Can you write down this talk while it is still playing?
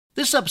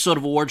This episode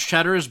of Awards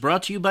Chatter is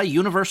brought to you by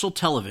Universal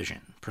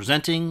Television,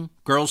 presenting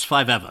Girls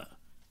 5 Eva.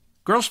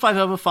 Girls 5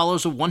 Eva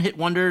follows a one-hit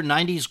wonder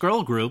 90s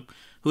girl group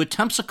who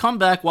attempts a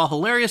comeback while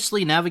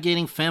hilariously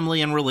navigating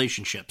family and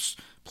relationships,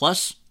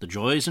 plus the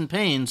joys and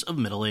pains of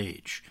middle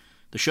age.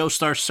 The show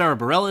stars Sarah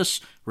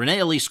Bareilles, Renee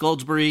Elise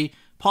Goldsberry,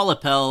 Paula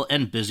Pell,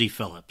 and Busy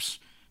Phillips.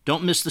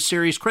 Don't miss the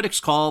series critics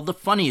call the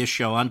funniest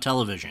show on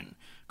television.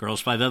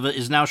 Girls 5 Eva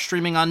is now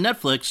streaming on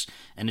Netflix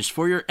and is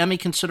for your Emmy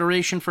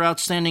consideration for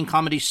Outstanding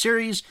Comedy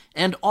Series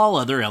and all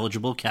other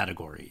eligible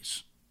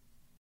categories.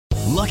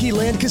 Lucky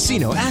Land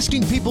Casino,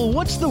 asking people,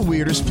 what's the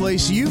weirdest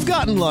place you've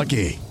gotten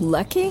lucky?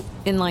 Lucky?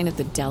 In line at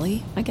the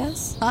deli, I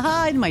guess?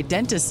 Aha, in my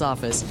dentist's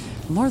office.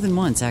 More than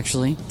once,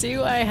 actually.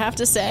 Do I have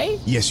to say?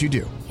 Yes, you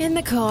do. In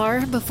the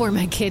car before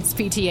my kids'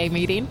 PTA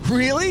meeting.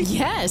 Really?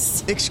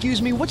 Yes. Excuse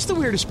me, what's the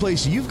weirdest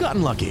place you've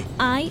gotten lucky?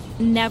 I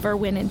never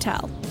win and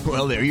tell.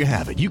 Well, there you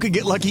have it. You can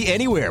get lucky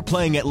anywhere,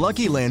 playing at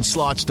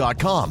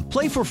LuckyLandSlots.com.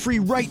 Play for free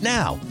right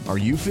now. Are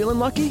you feeling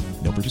lucky?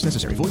 No purchase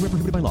necessary. Void where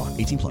prohibited by law.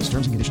 18+.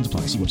 Terms and conditions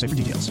apply. See website for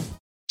details.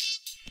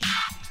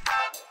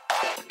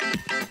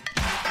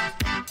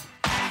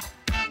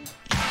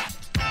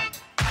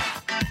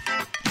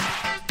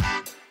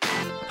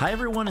 Hi,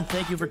 everyone, and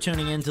thank you for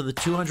tuning in to the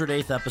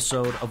 208th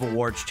episode of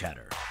Awards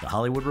Chatter, the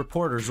Hollywood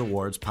Reporters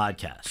Awards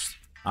podcast.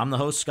 I'm the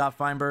host, Scott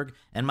Feinberg,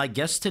 and my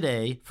guest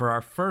today for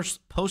our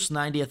first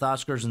post-90th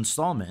Oscars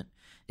installment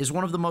is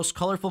one of the most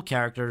colorful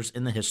characters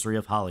in the history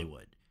of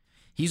Hollywood.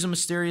 He's a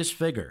mysterious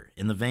figure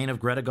in the vein of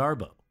Greta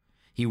Garbo.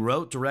 He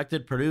wrote,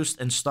 directed, produced,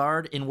 and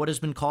starred in what has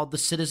been called the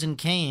Citizen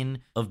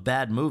Kane of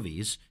bad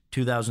movies,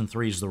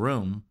 2003's The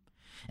Room,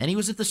 and he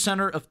was at the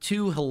center of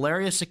two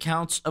hilarious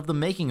accounts of the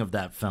making of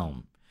that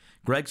film.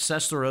 Greg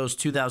Sestero's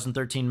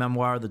 2013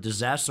 memoir, The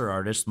Disaster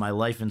Artist, My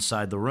Life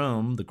Inside the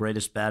Room, the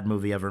greatest bad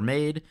movie ever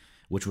made,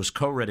 which was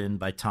co-written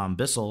by Tom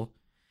Bissell,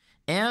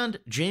 and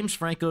James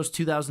Franco's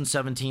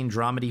 2017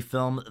 dramedy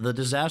film, The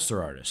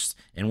Disaster Artist,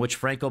 in which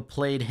Franco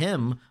played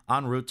him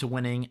en route to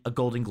winning a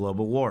Golden Globe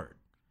Award.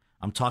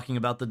 I'm talking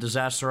about the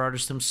disaster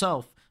artist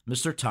himself,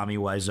 Mr. Tommy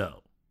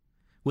Wiseau.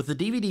 With the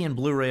DVD and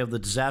Blu-ray of The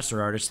Disaster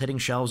Artist hitting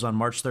shelves on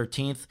March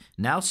 13th,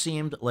 now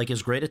seemed like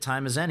as great a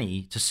time as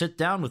any to sit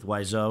down with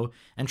Wiseau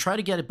and try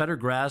to get a better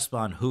grasp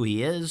on who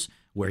he is,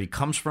 where he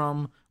comes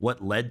from,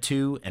 what led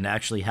to and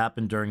actually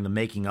happened during the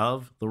making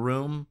of The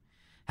Room,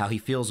 how he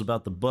feels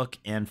about the book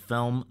and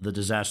film The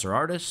Disaster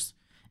Artist,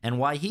 and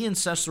why he and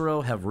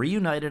Sestero have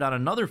reunited on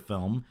another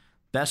film,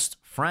 Best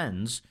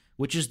Friends,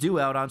 which is due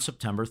out on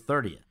September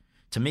 30th.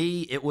 To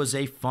me, it was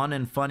a fun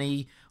and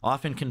funny,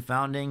 often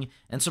confounding,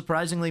 and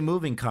surprisingly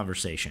moving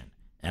conversation,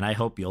 and I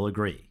hope you'll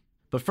agree.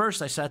 But first,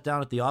 I sat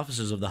down at the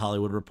offices of The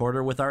Hollywood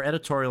Reporter with our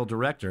editorial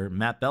director,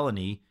 Matt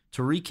Bellany,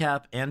 to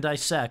recap and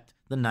dissect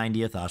the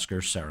 90th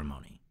Oscars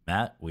ceremony.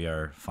 Matt, we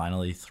are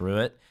finally through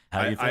it.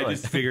 How are you feeling? I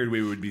just figured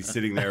we would be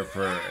sitting there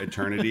for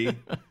eternity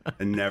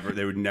and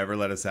they would never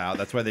let us out.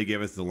 That's why they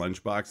gave us the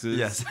lunch boxes.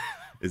 Yes.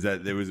 Is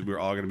that we're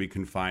all going to be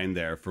confined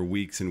there for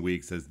weeks and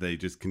weeks as they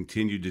just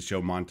continued to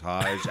show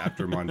montage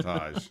after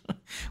montage.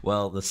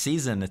 Well, the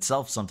season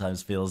itself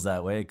sometimes feels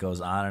that way. It goes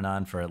on and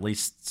on for at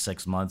least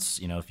 6 months.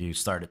 You know, if you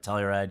start at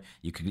Telluride,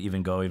 you could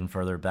even go even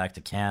further back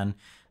to Cannes.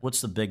 What's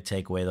the big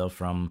takeaway, though,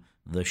 from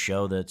the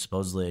show that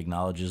supposedly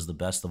acknowledges the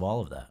best of all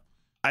of that?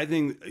 I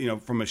think,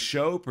 from a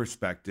show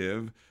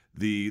perspective,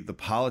 the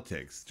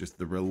politics, just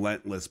the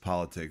relentless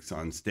politics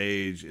on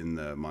stage, in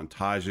the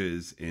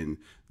montages, in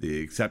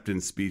the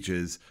acceptance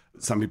speeches.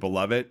 Some people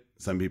love it.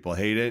 Some people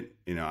hate it.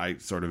 I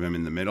sort of am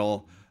in the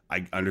middle.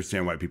 I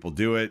understand why people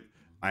do it.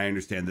 I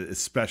understand that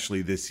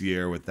especially this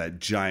year with that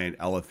giant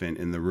elephant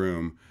in the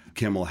room,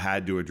 Kimmel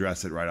had to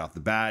address it right off the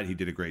bat. He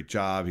did a great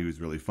job. He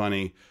was really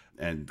funny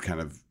and kind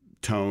of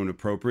tone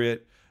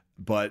appropriate.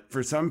 But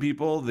for some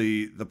people,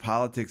 the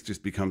politics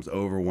just becomes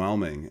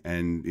overwhelming.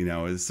 And,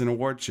 it's an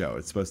award show.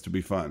 It's supposed to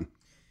be fun.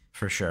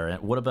 For sure.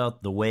 And what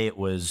about the way it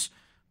was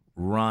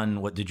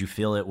run? What did you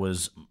feel it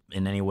was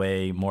in any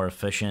way more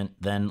efficient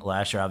than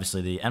last year?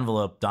 Obviously, the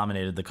envelope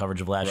dominated the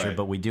coverage of last year,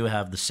 but we do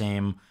have the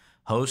same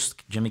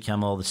host, Jimmy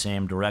Kimmel, the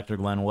same director,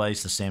 Glenn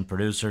Weiss, the same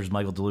producers,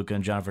 Michael DeLuca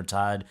and Jennifer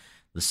Todd,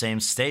 the same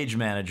stage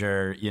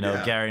manager,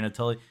 Gary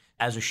Natoli.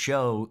 As a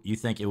show, you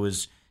think it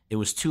was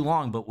too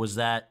long, but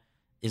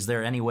is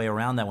there any way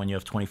around that when you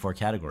have 24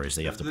 categories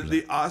that you have to present?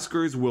 The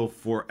Oscars will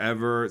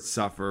forever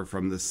suffer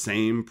from the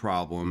same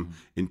problem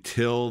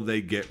until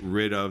they get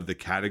rid of the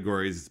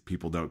categories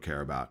people don't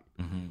care about.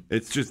 Mm-hmm.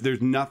 It's just,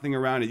 there's nothing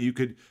around it. You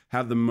could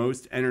have the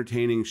most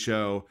entertaining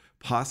show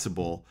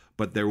possible,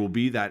 but there will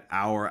be that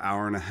hour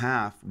and a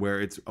half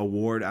where it's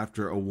award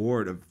after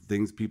award of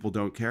things people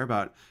don't care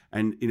about.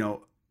 And,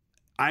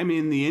 I'm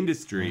in the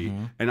industry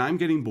and I'm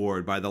getting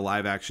bored by the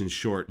live action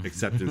short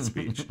acceptance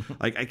speech.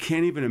 Like, I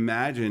can't even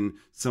imagine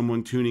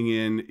someone tuning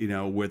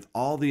in, with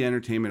all the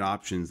entertainment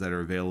options that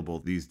are available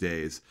these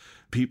days.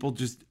 People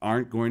just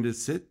aren't going to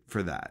sit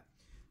for that.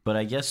 But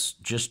I guess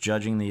just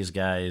judging these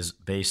guys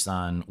based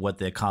on what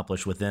they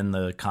accomplished within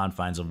the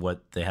confines of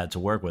what they had to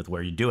work with,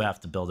 where you do have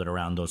to build it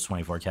around those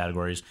 24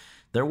 categories,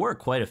 there were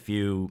quite a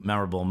few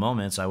memorable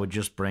moments. I would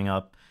just bring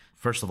up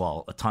first of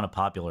all, a ton of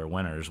popular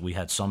winners. We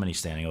had so many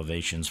standing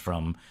ovations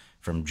from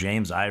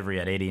James Ivory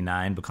at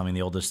 89, becoming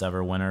the oldest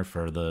ever winner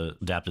for the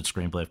adapted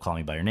screenplay of Call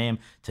Me By Your Name,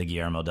 to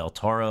Guillermo del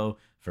Toro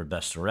for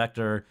Best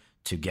Director,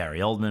 to Gary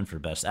Oldman for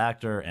Best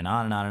Actor, and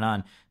on and on and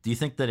on. Do you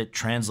think that it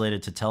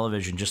translated to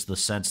television, just the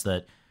sense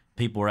that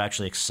people were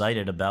actually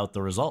excited about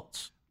the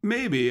results?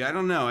 Maybe. I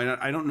don't know.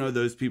 I don't know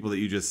those people that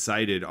you just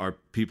cited are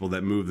people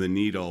that move the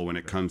needle when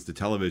it comes to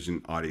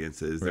television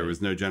audiences. Right. There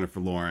was no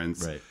Jennifer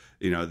Lawrence. Right.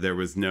 There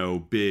was no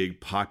big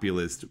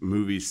populist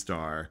movie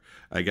star.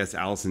 I guess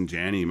Allison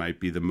Janney might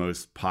be the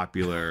most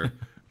popular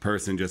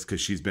person just because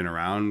she's been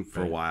around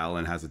for a while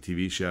and has a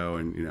TV show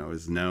and,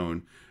 is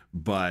known.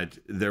 But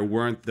there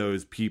weren't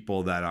those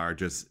people that are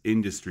just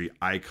industry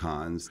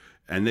icons.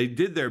 And they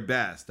did their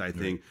best, I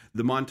think.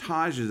 The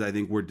montages, I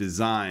think, were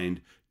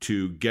designed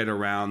to get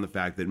around the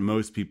fact that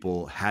most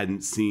people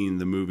hadn't seen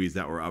the movies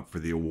that were up for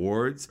the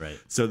awards. Right.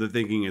 So the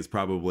thinking is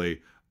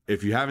probably,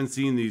 if you haven't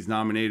seen these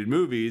nominated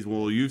movies,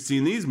 well, you've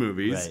seen these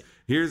movies. Right.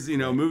 Here's,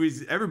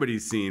 movies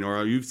everybody's seen,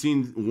 or you've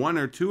seen one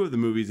or two of the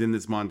movies in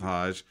this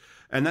montage.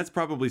 And that's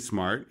probably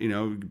smart,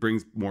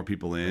 brings more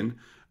people in.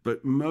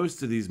 But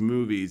most of these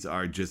movies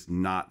are just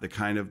not the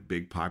kind of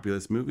big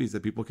populist movies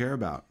that people care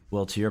about.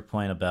 Well, to your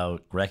point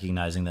about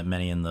recognizing that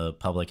many in the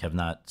public have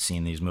not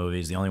seen these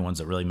movies, the only ones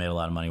that really made a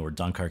lot of money were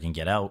Dunkirk and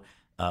Get Out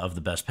of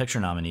the Best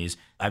Picture nominees.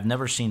 I've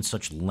never seen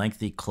such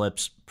lengthy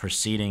clips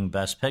preceding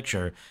Best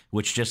Picture,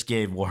 which just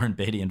gave Warren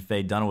Beatty and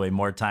Faye Dunaway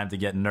more time to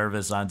get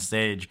nervous on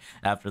stage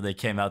after they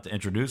came out to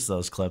introduce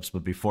those clips,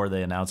 but before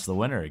they announced the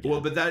winner again.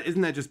 Well, but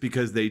isn't that just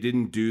because they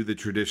didn't do the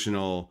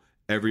traditional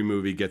every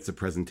movie gets a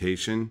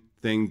presentation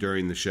thing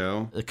during the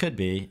show? It could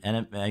be,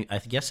 and I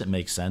guess it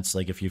makes sense.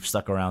 Like, if you've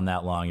stuck around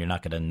that long, you're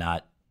not going to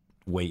not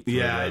wait for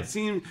it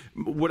seemed,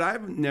 what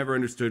I've never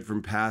understood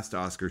from past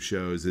Oscar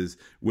shows is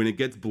when it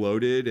gets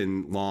bloated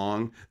and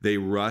long, they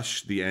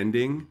rush the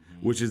ending,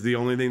 which is the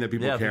only thing that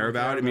people care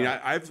about. I mean,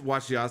 I've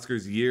watched the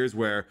Oscars years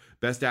where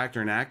Best Actor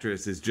and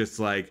Actress is just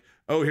like,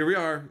 oh, here we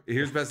are,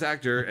 here's Best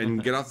Actor,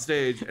 and get off the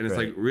stage. And it's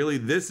like, really,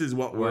 this is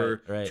what we're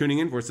tuning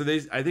in for. So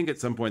I think at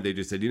some point they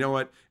just said, you know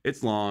what,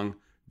 it's long,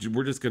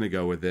 we're just going to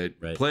go with it.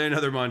 Right. Play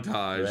another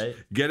montage,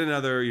 get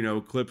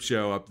another, clip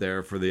show up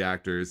there for the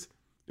actors.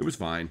 It was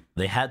fine.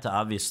 They had to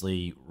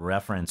obviously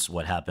reference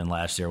what happened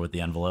last year with the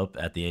envelope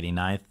at the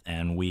 89th,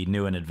 and we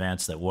knew in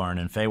advance that Warren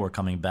and Faye were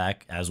coming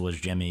back, as was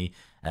Jimmy,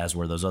 as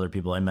were those other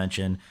people I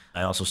mentioned.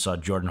 I also saw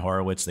Jordan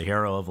Horowitz, the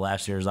hero of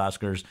last year's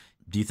Oscars.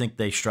 Do you think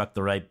they struck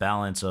the right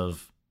balance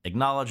of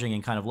acknowledging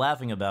and kind of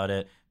laughing about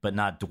it, but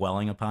not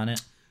dwelling upon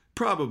it?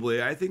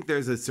 Probably. I think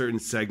there's a certain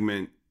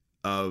segment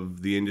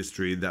of the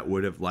industry that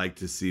would have liked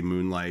to see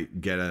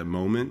Moonlight get a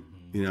moment,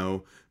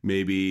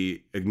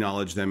 maybe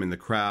acknowledge them in the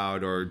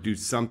crowd or do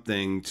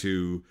something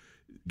to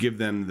give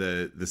them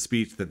the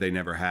speech that they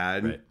never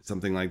had,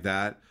 something like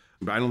that.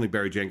 But I don't think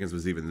Barry Jenkins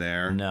was even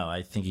there. No,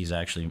 I think he's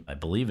actually, I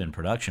believe, in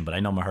production, but I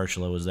know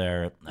Mahershala was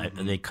there.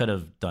 They could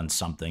have done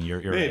something.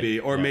 You're maybe,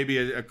 right. Or maybe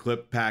a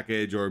clip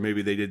package, or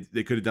maybe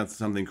they could have done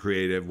something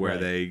creative where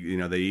they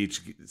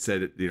each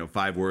said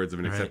 5 words of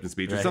an acceptance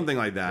speech or something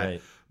like that.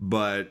 Right.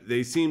 But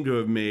they seem to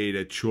have made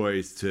a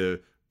choice to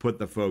put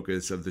the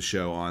focus of the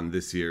show on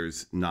this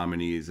year's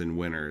nominees and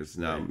winners.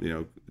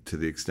 To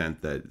the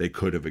extent that they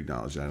could have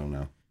acknowledged, I don't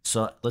know.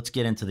 So let's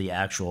get into the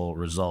actual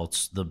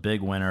results. The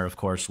big winner, of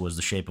course, was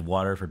The Shape of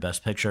Water for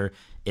Best Picture.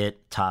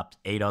 It topped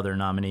 8 other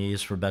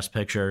nominees for Best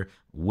Picture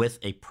with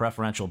a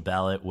preferential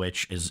ballot,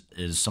 which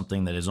is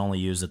something that is only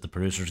used at the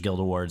Producers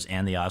Guild Awards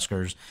and the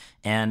Oscars.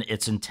 And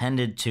it's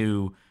intended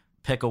to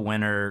pick a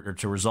winner, or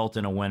to result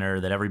in a winner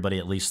that everybody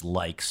at least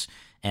likes.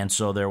 And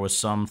so there was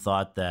some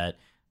thought that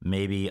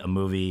maybe a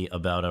movie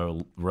about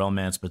a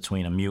romance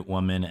between a mute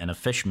woman and a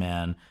fish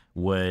man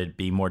would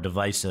be more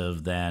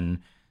divisive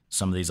than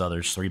some of these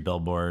others, 3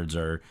 Billboards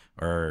or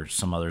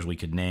some others we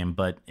could name.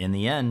 But in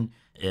the end,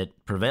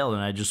 it prevailed,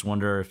 and I just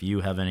wonder if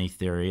you have any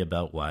theory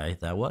about why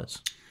that was.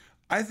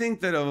 I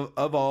think that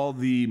of all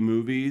the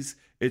movies,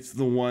 it's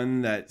the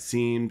one that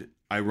seemed,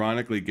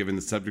 ironically, given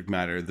the subject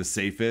matter, the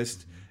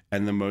safest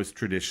and the most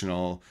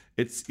traditional.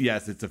 It's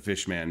a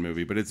Fishman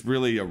movie, but it's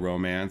really a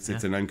romance.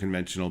 It's an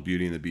unconventional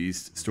Beauty and the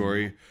Beast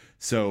story.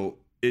 So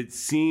it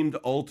seemed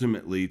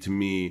ultimately to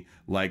me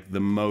like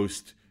the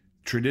most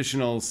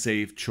traditional,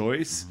 safe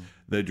choice.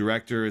 The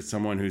director is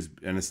someone who's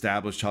an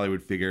established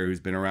Hollywood figure who's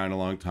been around a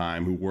long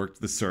time, who worked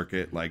the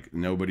circuit like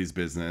nobody's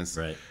business.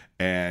 Right.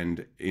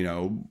 And,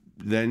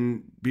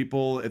 then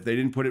people, if they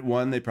didn't put it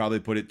 1, they probably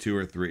put it 2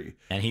 or 3.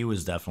 And he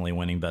was definitely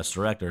winning Best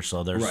Director.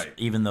 So there's,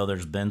 even though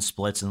there's been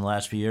splits in the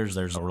last few years,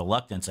 there's a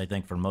reluctance, I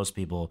think, for most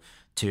people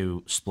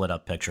to split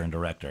up picture and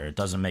director. It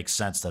doesn't make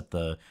sense that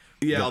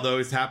although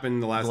it's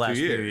happened the last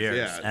few years.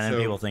 Yeah, and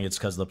then people think it's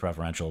because of the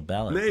preferential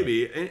ballot.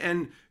 Maybe.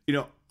 And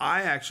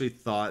I actually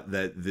thought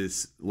that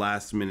this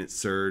last minute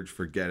surge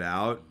for Get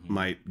Out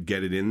might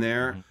get it in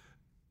there.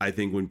 I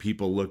think when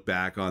people look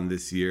back on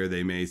this year,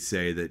 they may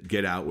say that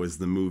Get Out was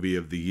the movie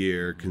of the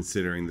year,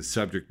 considering the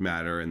subject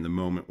matter and the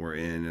moment we're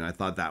in. And I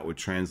thought that would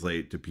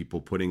translate to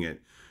people putting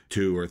it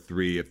 2 or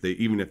 3,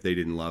 even if they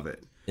didn't love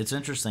it. It's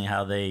interesting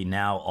how they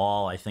now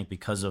all, I think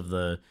because of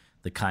the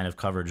kind of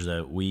coverage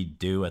that we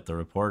do at The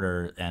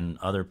Reporter and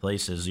other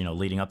places,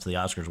 leading up to the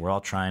Oscars, we're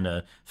all trying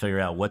to figure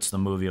out what's the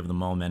movie of the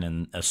moment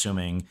and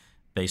assuming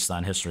based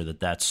on history that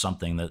that's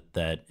something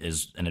that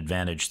is an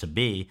advantage to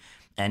be.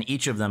 And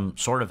each of them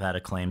sort of had a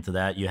claim to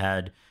that. You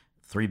had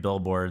Three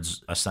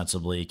Billboards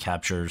ostensibly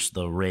captures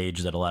the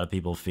rage that a lot of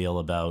people feel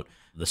about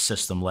the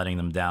system letting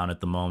them down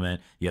at the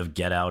moment. You have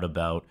Get Out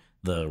about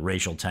the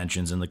racial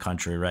tensions in the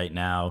country right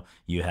now.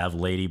 You have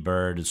Lady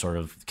Bird sort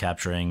of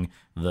capturing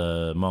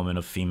the moment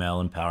of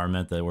female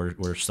empowerment that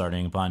we're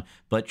starting upon.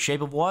 But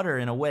Shape of Water,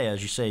 in a way,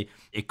 as you say,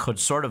 it could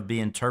sort of be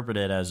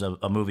interpreted as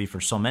a movie for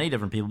so many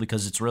different people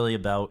because it's really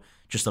about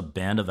just a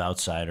band of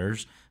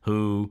outsiders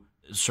who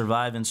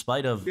survive in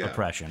spite of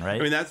oppression,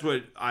 right? I mean, that's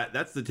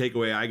the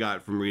takeaway I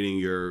got from reading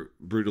your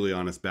brutally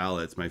honest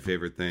ballots. My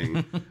favorite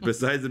thing,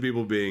 besides the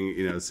people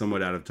being,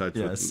 somewhat out of touch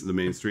with the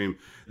mainstream,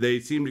 they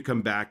seem to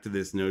come back to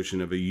this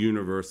notion of a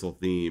universal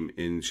theme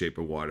in Shape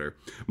of Water.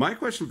 My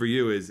question for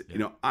you is,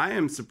 I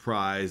am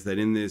surprised that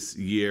in this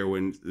year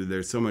when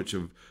there's so much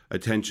of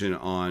attention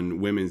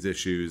on women's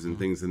issues and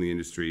things in the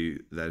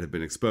industry that have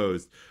been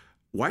exposed,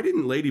 why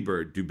didn't Lady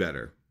Bird do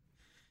better?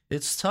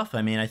 It's tough.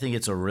 I mean, I think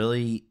it's a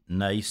really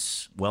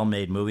nice,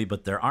 well-made movie,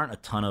 but there aren't a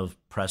ton of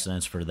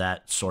precedents for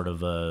that sort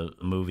of a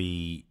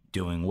movie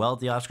doing well at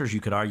the Oscars.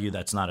 You could argue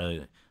that's not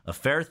a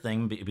fair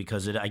thing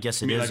because it's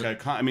kind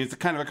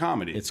of a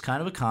comedy. It's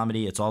kind of a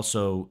comedy. It's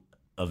also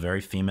a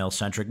very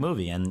female-centric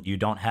movie, and you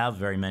don't have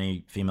very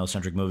many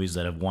female-centric movies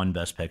that have won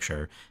Best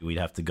Picture. We'd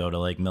have to go to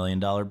like $1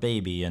 Million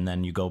Baby, and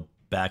then you go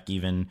back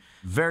even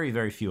very,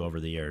 very few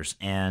over the years.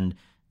 And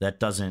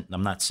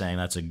I'm not saying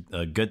that's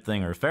a good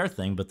thing or a fair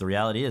thing, but the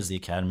reality is the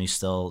Academy is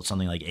still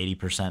something like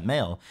 80%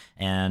 male.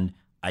 And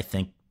I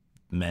think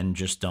men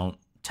just don't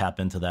tap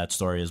into that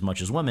story as much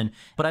as women.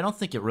 But I don't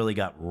think it really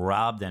got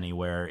robbed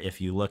anywhere.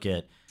 If you look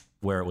at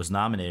where it was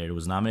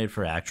nominated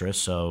for actress.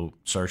 So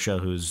Saoirse,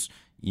 who's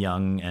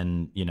young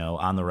and,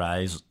 on the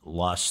rise,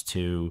 lost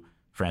to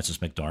Frances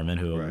McDormand,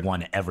 who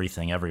won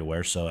everything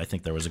everywhere. So I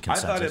think there was a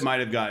consensus. I thought it might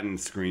have gotten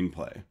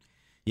screenplay.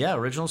 Yeah,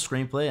 original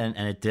screenplay,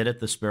 and it did at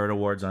the Spirit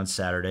Awards on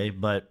Saturday.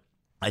 But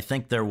I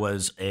think there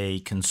was a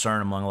concern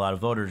among a lot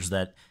of voters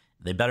that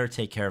they better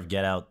take care of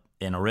Get Out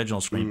in original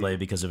screenplay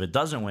because if it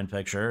doesn't win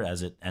picture,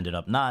 as it ended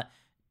up not,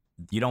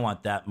 you don't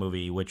want that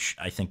movie, which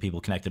I think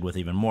people connected with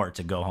even more,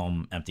 to go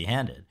home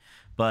empty-handed.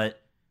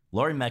 But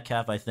Laurie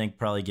Metcalf, I think,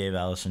 probably gave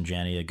Allison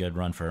Janney a good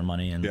run for her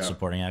money in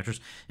supporting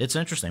actress. It's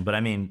interesting. But, I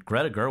mean,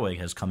 Greta Gerwig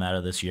has come out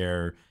of this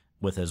year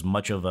with as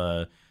much of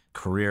a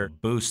career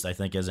boost, I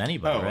think, as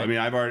anybody. Right? I mean,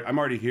 I'm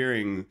already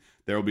hearing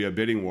there will be a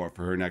bidding war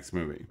for her next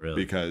movie.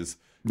 Really? Because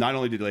not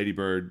only did Lady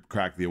Bird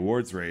crack the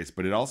awards race,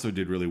 but it also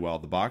did really well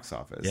at the box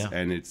office. Yeah.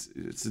 And it's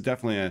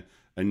definitely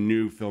a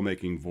new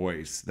filmmaking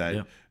voice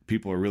that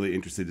people are really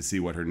interested to see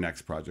what her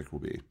next project will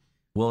be.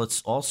 Well,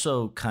 it's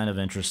also kind of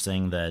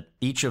interesting that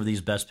each of these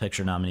Best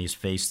Picture nominees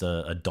faced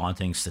a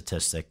daunting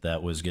statistic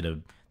that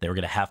they were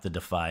going to have to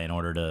defy in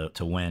order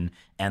to win.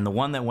 And the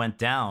one that went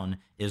down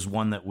is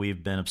one that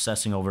we've been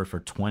obsessing over for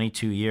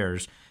 22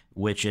 years,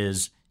 which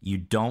is you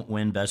don't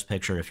win Best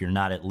Picture if you're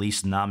not at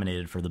least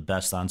nominated for the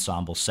Best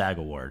Ensemble SAG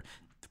Award.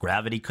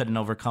 Gravity couldn't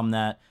overcome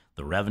that.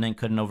 The Revenant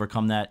couldn't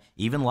overcome that.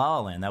 Even La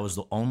La Land, that was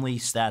the only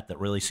stat that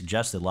really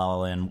suggested La La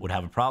Land would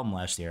have a problem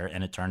last year,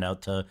 and it turned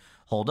out to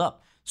hold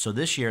up. So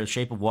this year, The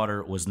Shape of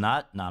Water was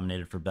not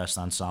nominated for Best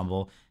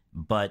Ensemble,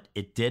 but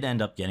it did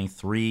end up getting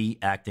 3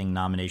 acting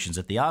nominations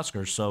at the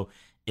Oscars. So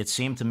it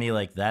seemed to me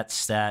like that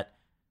stat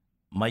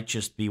might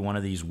just be one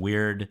of these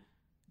weird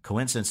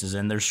coincidences.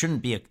 And there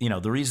shouldn't be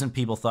the reason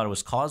people thought it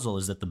was causal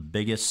is that the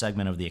biggest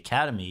segment of the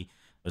Academy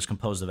was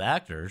composed of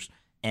actors.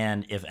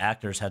 And if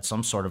actors had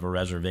some sort of a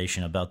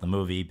reservation about the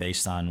movie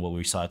based on what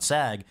we saw at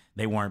SAG,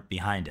 they weren't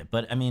behind it.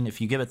 But I mean, if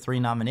you give it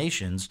 3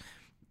 nominations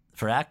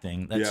for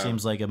acting, that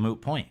seems like a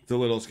moot point. It's a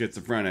little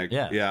schizophrenic.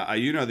 Yeah.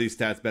 You know these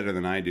stats better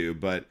than I do,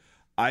 but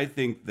I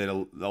think that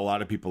a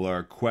lot of people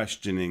are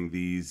questioning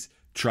these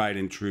tried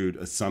and true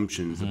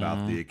assumptions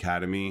about the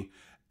Academy.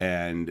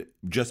 And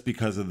just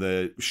because of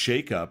the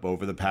shakeup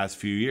over the past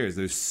few years,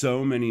 there's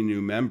so many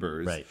new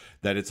members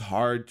that it's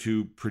hard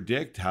to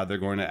predict how they're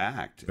going to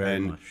act. Very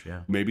much,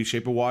 yeah. Maybe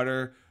Shape of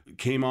Water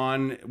came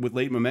on with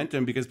late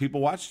momentum because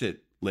people watched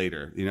it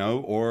later,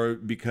 or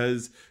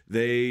because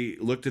they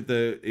looked at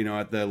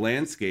the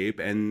landscape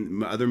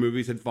and other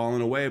movies had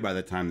fallen away by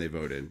the time they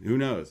voted. Who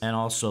knows? And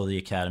also the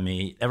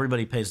Academy,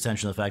 everybody pays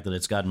attention to the fact that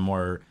it's gotten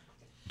more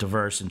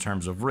diverse in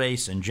terms of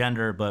race and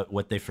gender, but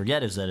what they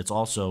forget is that it's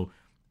also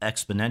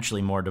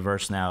exponentially more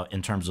diverse now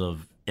in terms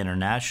of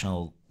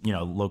international,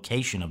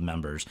 location of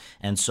members.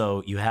 And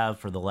so you have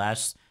for the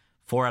last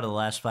 4 out of the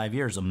last 5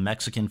 years, a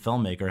Mexican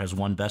filmmaker has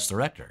won Best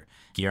Director,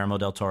 Guillermo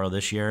del Toro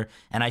this year.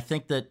 And I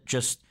think that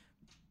just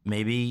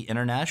maybe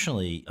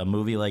internationally, a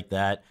movie like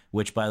that,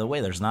 which, by the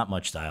way, there's not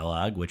much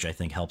dialogue, which I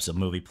think helps a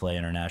movie play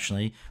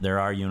internationally.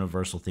 There are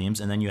universal themes.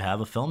 And then you have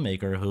a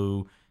filmmaker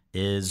who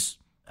is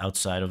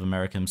outside of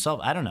America himself.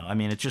 I don't know. I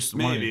mean, it's just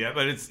maybe,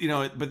 but it's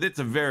but it's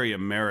a very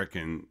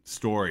American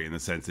story in the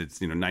sense it's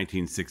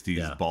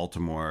 1960s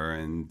Baltimore,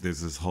 and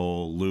there's this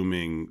whole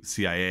looming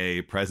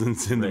CIA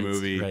presence in the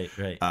movie.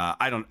 Right.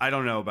 I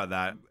don't know about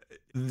that.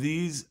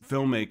 These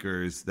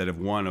filmmakers that have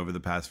won over the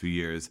past few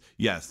years,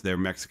 yes, they're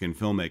Mexican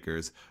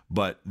filmmakers,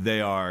 but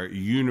they are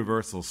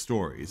universal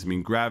stories. I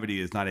mean,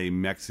 Gravity is not a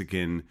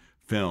Mexican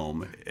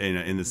film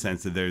in the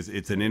sense that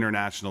it's an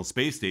international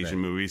space station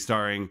movie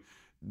starring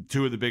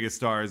two of the biggest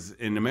stars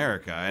in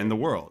America and the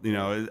world.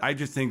 I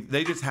just think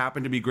they just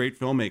happen to be great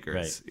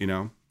filmmakers,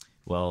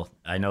 Well,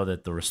 I know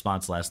that the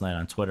response last night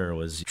on Twitter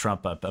was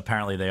Trump.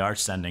 Apparently, they are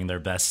sending their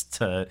best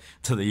to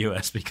the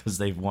U.S. because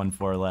they've won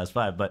 4 of the last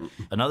 5. But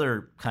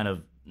another kind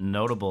of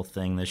notable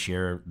thing this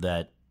year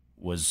that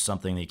was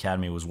something the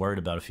Academy was worried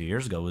about a few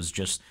years ago was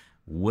just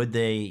would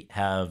they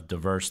have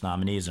diverse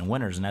nominees and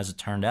winners? And as it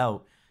turned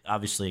out,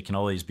 obviously it can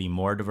always be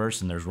more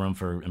diverse and there's room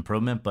for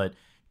improvement. But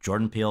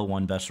Jordan Peele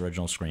won Best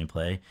Original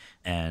Screenplay,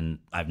 and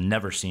I've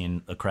never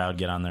seen a crowd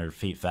get on their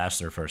feet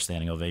faster for a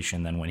standing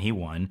ovation than when he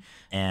won.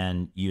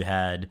 And you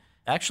had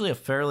actually a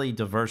fairly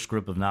diverse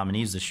group of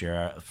nominees this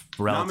year.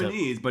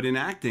 Nominees, but in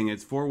acting,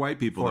 it's 4 white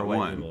people that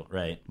won. People,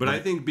 right. But I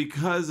think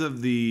because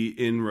of the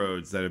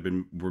inroads that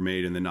were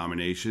made in the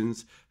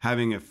nominations,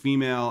 having a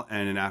female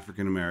and an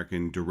African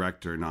American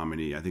director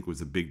nominee, I think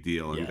was a big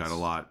deal and got a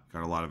lot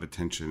of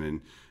attention.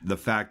 And the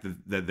fact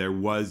that there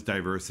was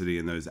diversity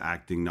in those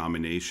acting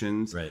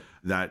nominations,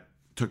 that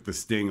took the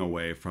sting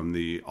away from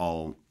the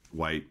all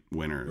white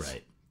winners.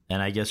 Right.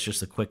 And I guess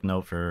just a quick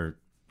note for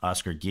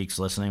Oscar geeks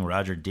listening,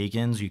 Roger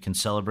Deakins, you can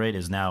celebrate,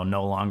 is now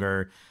no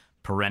longer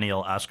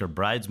perennial Oscar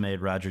bridesmaid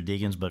Roger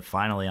Deakins, but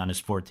finally on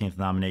his 14th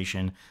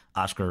nomination,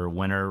 Oscar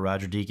winner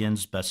Roger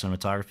Deakins, Best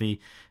Cinematography.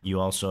 You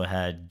also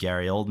had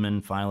Gary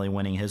Oldman finally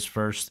winning his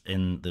first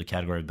in the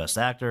category of Best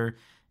Actor,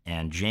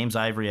 and James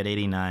Ivory at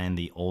 89,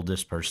 the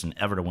oldest person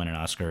ever to win an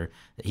Oscar.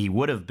 He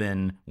would have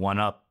been one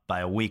up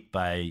by a week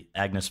by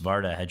Agnes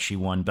Varda had she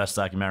won Best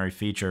Documentary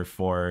Feature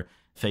for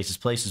Faces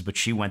Places, but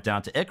she went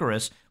down to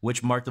Icarus,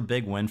 which marked a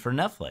big win for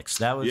Netflix.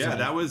 That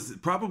was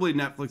probably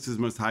Netflix's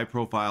most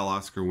high-profile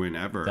Oscar win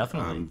ever.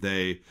 Definitely.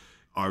 They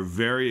are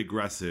very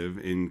aggressive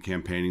in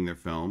campaigning their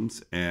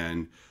films,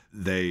 and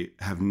they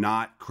have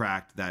not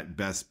cracked that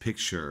Best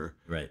Picture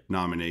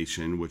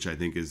nomination, which I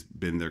think has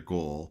been their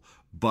goal.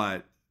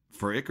 But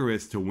for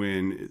Icarus to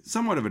win,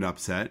 somewhat of an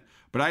upset.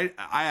 But I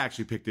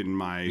actually picked it in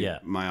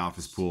my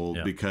office pool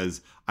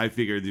because I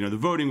figured, the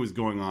voting was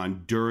going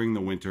on during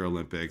the Winter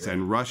Olympics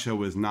and Russia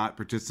was not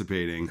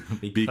participating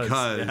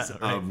because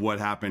of what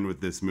happened with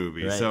this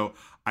movie. Right. So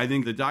I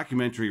think the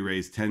documentary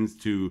race tends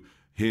to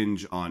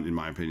hinge on, in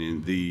my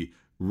opinion, the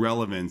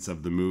relevance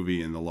of the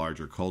movie in the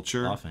larger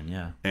culture. Often,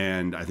 yeah.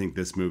 And I think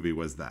this movie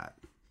was that.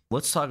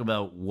 Let's talk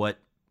about what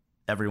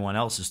everyone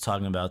else is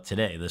talking about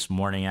today, this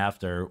morning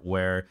after,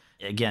 where,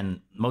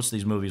 again, most of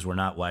these movies were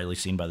not widely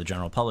seen by the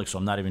general public, so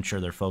I'm not even sure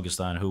they're focused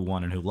on who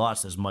won and who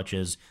lost as much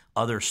as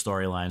other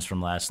storylines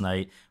from last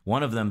night,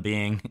 one of them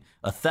being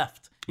a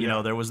theft.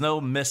 There was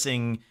no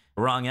missing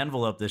wrong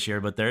envelope this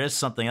year, but there is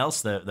something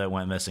else that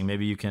went missing.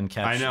 Maybe you can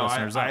catch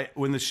listeners up.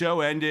 When the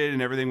show ended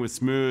and everything was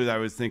smooth, I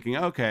was thinking,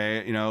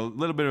 okay, a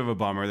little bit of a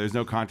bummer. There's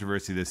no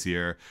controversy this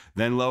year.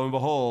 Then lo and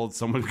behold,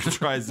 someone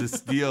tries to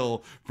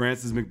steal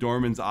Frances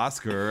McDormand's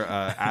Oscar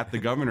at the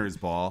governor's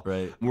ball.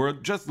 Right. We're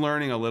just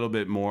learning a little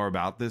bit more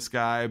about this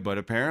guy, but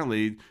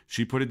apparently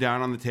she put it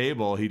down on the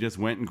table. He just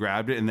went and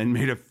grabbed it and then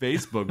made a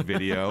Facebook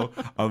video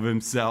of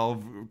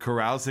himself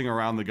carousing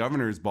around the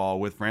governor's ball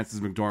with Frances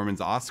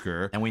McDormand's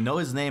Oscar. And we know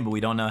his name, but we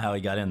don't know how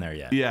he got in there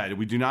yet. Yeah,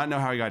 we do not know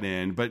how he got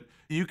in, but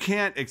you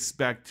can't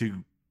expect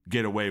to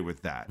get away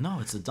with that. No,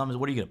 it's the dumbest.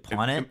 What are you going to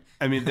pawn it?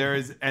 I mean, there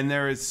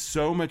is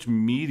so much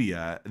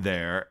media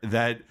there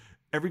that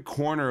every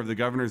corner of the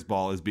governor's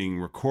ball is being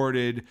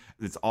recorded.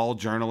 It's all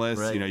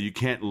journalists. Right. You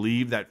can't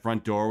leave that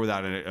front door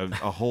without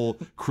a whole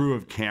crew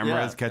of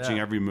cameras catching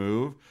every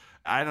move.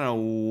 I don't know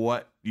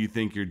what you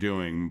think you're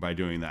doing by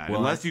doing that,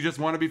 unless you just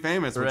want to be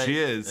famous, which he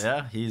is.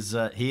 Yeah, he's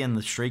he and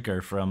the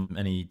Shrieker from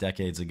many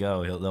decades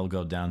ago. They'll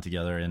go down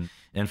together in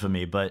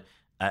infamy. But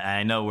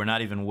I know we're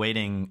not even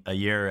waiting a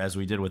year as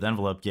we did with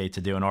Envelope Gate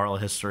to do an oral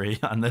history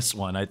on this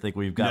one. I think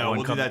we've got one.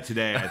 We'll do that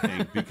today, I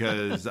think,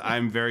 because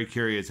I'm very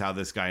curious how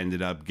this guy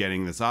ended up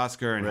getting this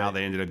Oscar and how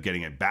they ended up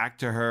getting it back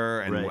to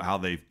her and how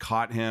they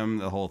caught him,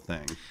 the whole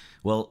thing.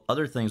 Well,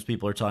 other things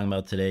people are talking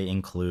about today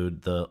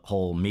include the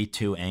whole Me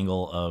Too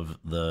angle of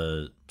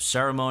the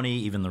ceremony,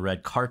 even the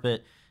red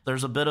carpet.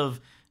 There's a bit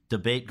of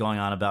debate going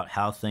on about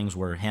how things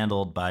were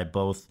handled by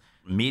both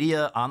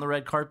media on the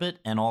red carpet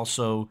and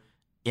also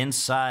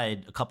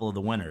inside a couple of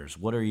the winners.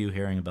 What are you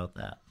hearing about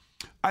that?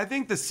 I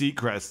think the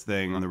Seacrest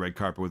thing on the red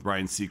carpet with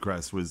Ryan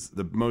Seacrest was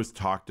the most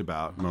talked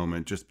about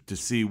moment, just to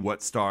see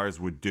what stars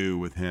would do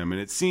with him. And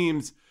it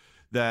seems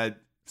that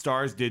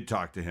stars did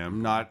talk to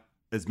him, not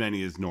as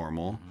many as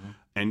normal. Mm-hmm.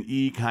 And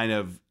E kind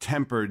of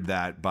tempered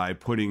that by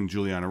putting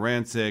Juliana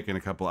Rancic and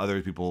a couple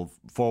other people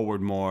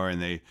forward more, and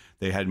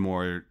they had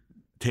more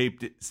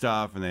taped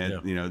stuff, and they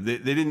had, they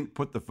didn't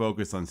put the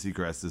focus on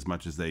Seacrest as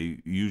much as they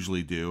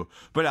usually do.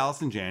 But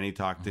Allison Janney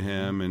talked to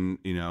him,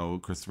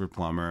 and Christopher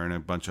Plummer and a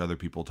bunch of other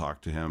people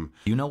talked to him.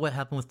 You know what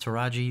happened with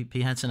Taraji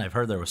P. Henson? I've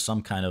heard there was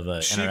some kind of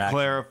a She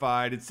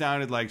clarified. It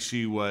sounded like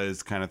she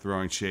was kind of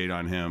throwing shade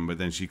on him, but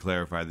then she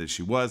clarified that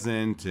she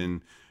wasn't,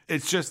 and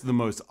it's just the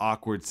most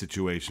awkward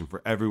situation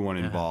for everyone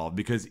involved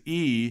because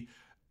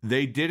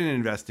they did an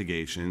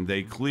investigation.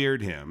 They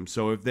cleared him.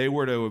 So if they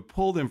were to have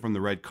pulled him from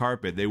the red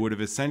carpet, they would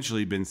have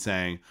essentially been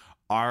saying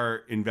our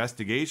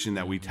investigation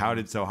that we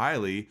touted so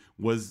highly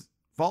was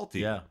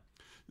faulty. Yeah.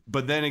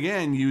 But then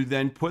again, you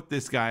then put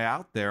this guy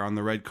out there on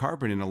the red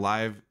carpet in a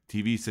live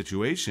TV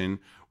situation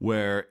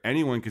where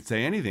anyone could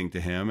say anything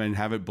to him and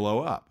have it blow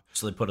up.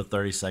 So they put a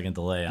 30-second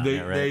delay on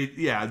it,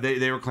 right?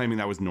 They were claiming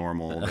that was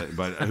normal,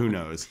 but who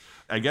knows?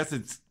 I guess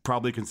it's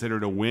probably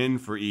considered a win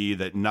for E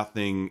that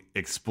nothing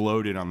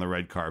exploded on the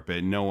red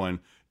carpet. No one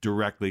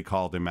directly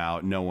called him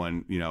out. No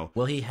one,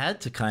 Well, he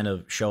had to kind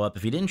of show up.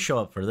 If he didn't show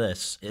up for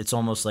this, it's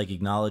almost like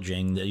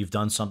acknowledging that you've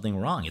done something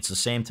wrong. It's the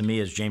same to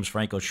me as James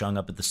Franco showing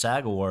up at the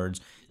SAG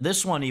Awards.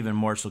 This one even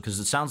more so because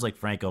it sounds like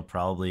Franco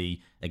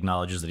probably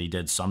acknowledges that he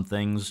did some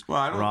things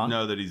wrong. Well, I don't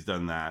know that he's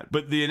done that.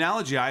 But the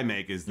analogy I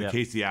make is the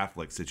Casey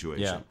Affleck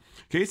situation. Yeah.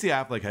 Casey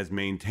Affleck has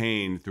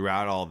maintained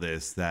throughout all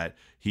this that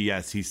he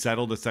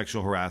settled a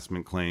sexual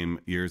harassment claim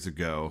years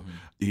ago.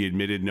 Mm-hmm. He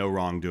admitted no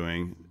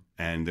wrongdoing,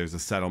 and there's a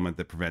settlement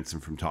that prevents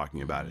him from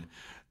talking about it.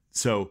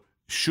 So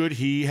should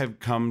he have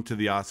come to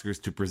the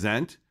Oscars to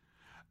present?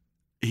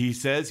 He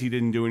says he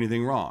didn't do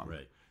anything wrong.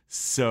 Right.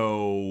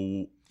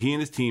 So he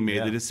and his team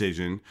made the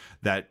decision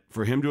that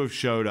for him to have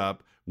showed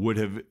up would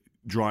have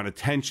drawn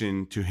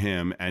attention to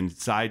him and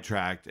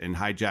sidetracked and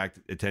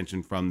hijacked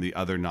attention from the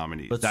other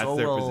nominees. But that's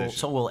their position.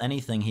 So will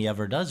anything he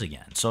ever does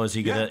again. So is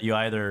he gonna? You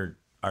either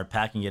are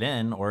packing it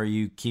in or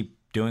you keep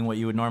doing what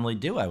you would normally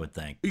do, I would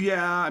think.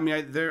 Yeah, I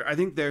mean, I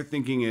think their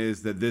thinking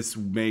is that this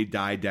may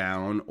die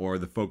down or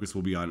the focus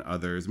will be on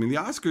others. I mean, the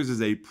Oscars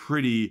is a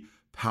pretty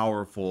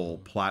powerful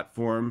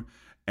platform,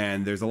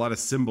 and there's a lot of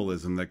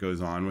symbolism that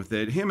goes on with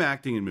it. Him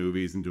acting in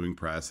movies and doing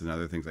press and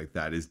other things like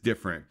that is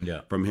different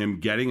from him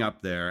getting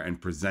up there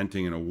and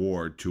presenting an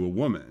award to a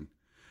woman,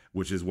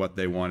 which is what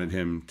they wanted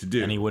him to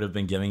do. And he would have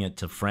been giving it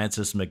to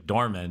Frances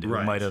McDormand, who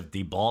might have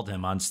deballed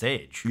him on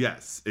stage.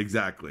 Yes,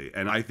 exactly.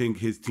 And I think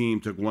his team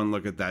took one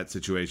look at that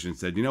situation and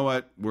said, you know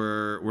what,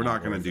 we're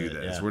not going to do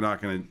this. Yeah. We're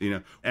not going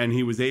to, And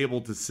he was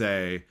able to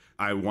say,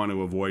 I want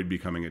to avoid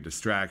becoming a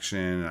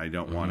distraction. I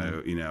don't want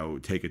to,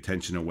 take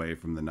attention away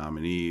from the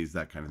nominees,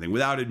 that kind of thing,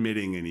 without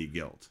admitting any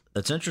guilt.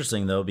 That's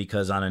interesting, though,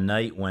 because on a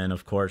night when,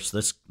 of course,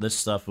 this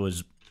stuff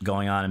was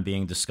going on and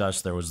being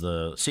discussed, there was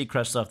the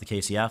Seacrest stuff, the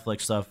Casey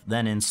Affleck stuff.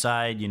 Then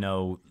inside,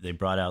 they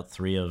brought out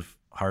 3 of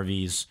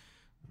Harvey's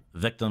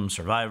victims,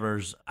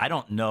 survivors. I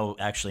don't know,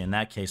 actually, in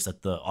that case,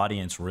 that the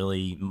audience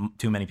really,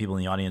 too many people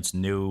in the audience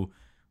knew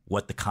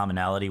what the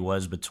commonality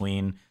was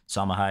between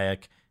Salma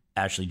Hayek,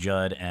 Ashley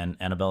Judd, and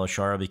Annabella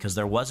Shara, because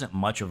there wasn't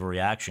much of a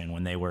reaction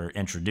when they were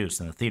introduced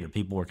in the theater.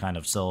 People were kind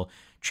of still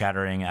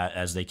chattering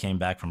as they came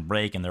back from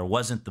break, and there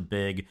wasn't the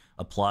big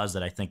applause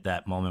that I think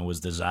that moment was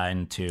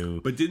designed to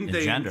But didn't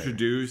engender. They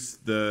introduce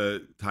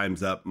the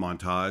Time's Up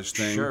montage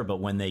thing? Sure, but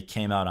when they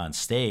came out on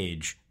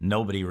stage,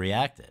 nobody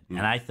reacted.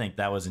 And I think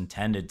that was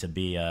intended to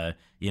be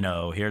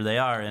here they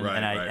are,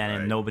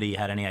 and nobody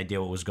had any idea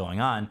what was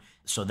going on.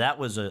 So that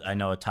was, I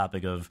know, a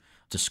topic of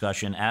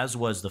discussion, as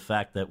was the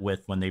fact that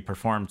when they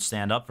performed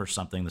Stand Up for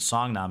Something, the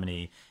song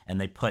nominee, and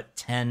they put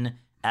 10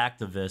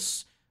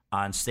 activists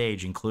on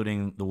stage,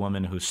 including the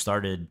woman who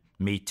started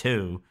Me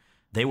Too,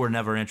 they were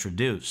never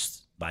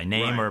introduced by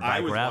name or by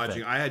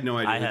graphic. I had no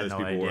idea who those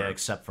people were.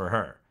 Except for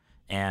her.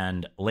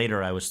 And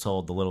later I was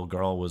told the little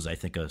girl was, I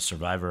think, a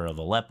survivor of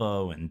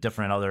Aleppo and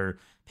different other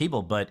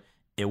people. But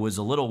it was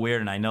a little weird,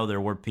 and I know there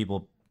were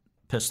people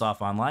pissed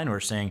off online who are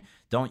saying,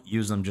 don't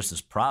use them just as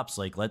props.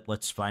 Like,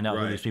 let's find out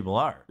who these people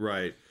are.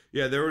 Right.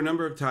 Yeah, there were a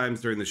number of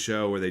times during the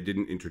show where they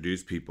didn't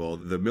introduce people.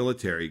 The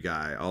military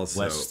guy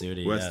also, Wes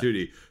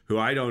Studi, who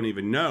I don't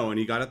even know, and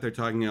he got up there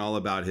talking all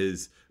about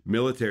his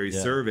military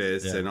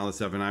service and all this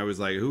stuff, and I was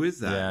like, who is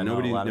that? Yeah,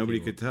 nobody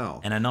could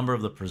tell. And a number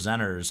of the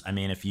presenters, I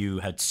mean, if you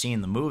had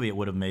seen the movie, it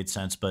would have made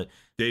sense, but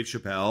Dave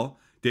Chappelle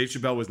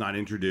was not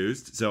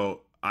introduced,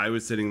 so I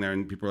was sitting there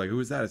and people were like, who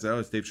is that? I said, oh,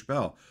 it's Dave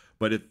Chappelle.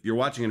 But if you're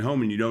watching at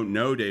home and you don't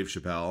know Dave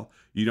Chappelle,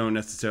 you don't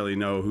necessarily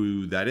know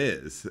who that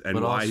is and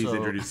why he's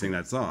introducing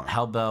that song.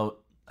 How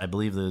about, I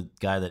believe the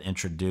guy that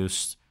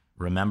introduced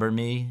Remember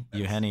Me,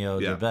 Eugenio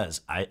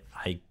Derbez. I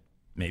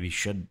maybe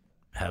should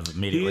have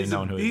immediately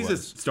known who he was.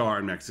 He's a star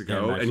in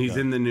Mexico, and he's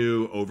in the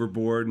new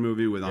Overboard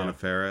movie with Anna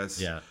Faris.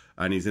 Yeah.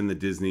 And he's in the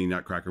Disney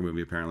Nutcracker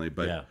movie, apparently.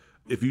 But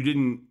if you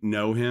didn't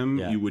know him,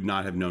 you would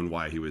not have known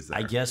why he was there.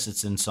 I guess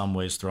it's in some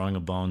ways throwing a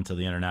bone to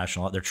the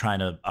international. They're trying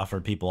to offer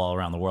people all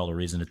around the world a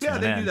reason to tune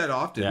in. Yeah, they do that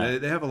often. Yeah.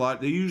 They have a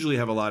lot. They usually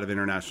have a lot of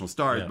international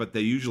stars, but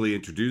they usually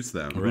introduce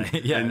them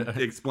and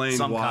explain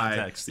some why.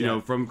 Context,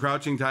 from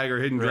Crouching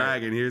Tiger, Hidden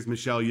Dragon, here's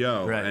Michelle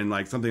Yeoh, and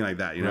like something like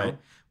that. You know.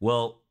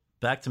 Well,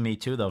 back to Me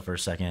Too though for a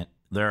second.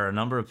 there are a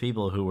number of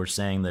people who were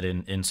saying that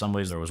in some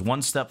ways there was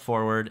one step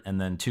forward and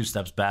then two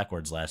steps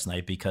backwards last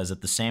night, because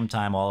at the same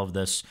time all of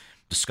this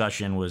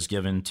discussion was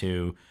given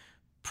to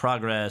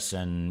progress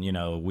and,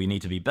 we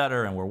need to be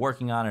better and we're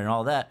working on it and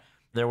all that,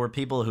 there were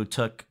people who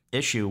took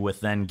issue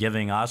with then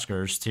giving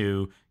Oscars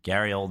to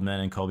Gary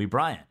Oldman and Kobe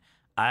Bryant.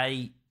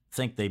 I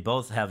think they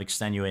both have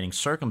extenuating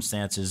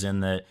circumstances in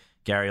that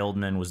Gary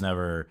Oldman was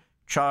never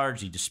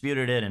charged. He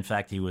disputed it. In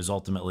fact, he was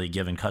ultimately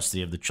given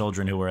custody of the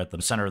children who were at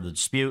the center of the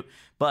dispute.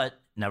 But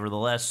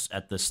nevertheless,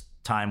 at this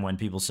time when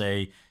people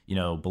say,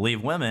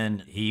 believe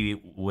women,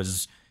 he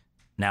was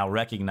now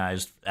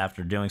recognized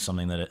after doing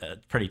something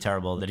that pretty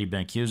terrible that he'd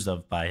been accused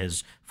of by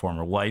his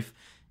former wife.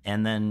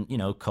 And then,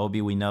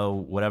 Kobe, we know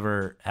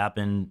whatever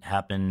happened.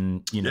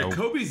 Yeah,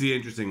 Kobe's the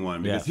interesting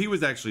one because he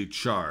was actually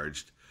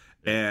charged.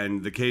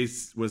 And the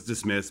case was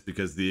dismissed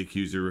because the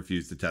accuser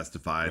refused to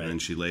testify, and then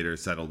she later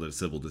settled a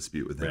civil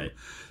dispute with him. Right.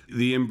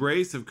 The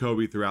embrace of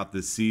Kobe throughout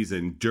this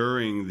season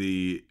during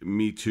the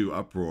Me Too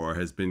uproar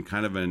has been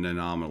kind of an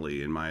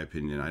anomaly, in my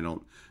opinion. I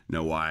don't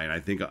know why, and I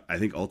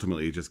think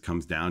ultimately it just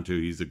comes down to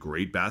he's a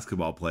great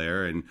basketball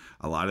player, and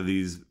a lot of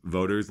these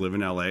voters live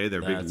in LA.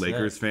 They're big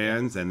Lakers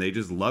fans, and they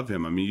just love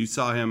him. I mean, you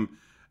saw him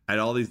at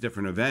all these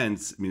different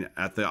events. I mean,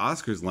 at the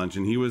Oscars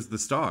luncheon, he was the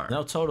star.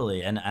 No,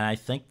 totally. And I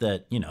think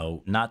that,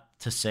 not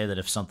to say that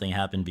if something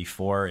happened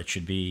before, it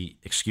should be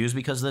excused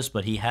because of this,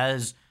 but he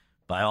has,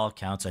 by all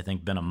accounts, I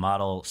think, been a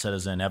model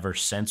citizen ever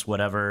since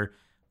whatever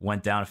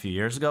went down a few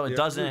years ago. It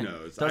doesn't. Who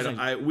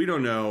knows? We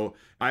don't know.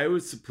 I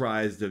was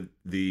surprised of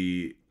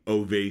the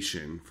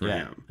ovation for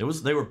him.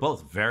 They were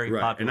both very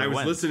popular. And I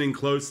was listening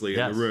closely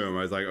in the room.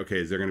 I was like, okay,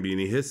 is there going to be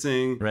any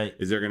hissing? Right.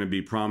 Is there going to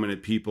be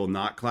prominent people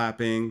not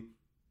clapping?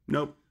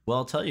 Nope. Well,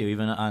 I'll tell you,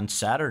 even on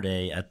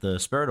Saturday at the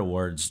Spirit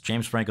Awards,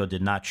 James Franco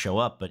did not show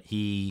up, but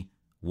he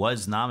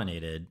was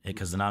nominated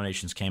because the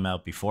nominations came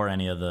out before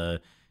any of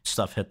the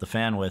stuff hit the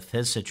fan with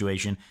his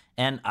situation.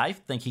 And I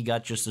think he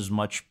got just as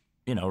much,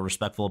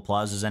 respectful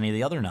applause as any of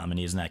the other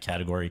nominees in that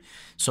category.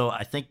 So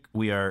I think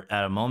we are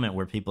at a moment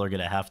where people are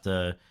going to have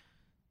to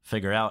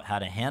figure out how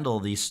to handle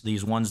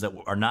these ones that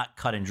are not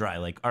cut and dry.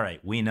 Like, all right,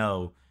 we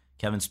know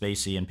Kevin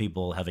Spacey and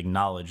people have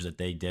acknowledged that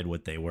they did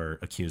what they were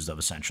accused of,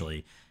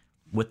 essentially.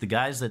 With the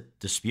guys that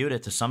dispute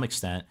it to some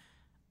extent,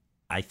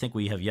 I think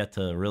we have yet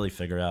to really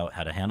figure out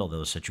how to handle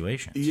those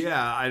situations.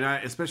 Yeah,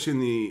 and especially in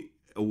the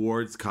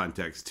awards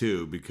context,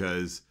 too,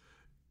 because,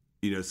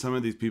 some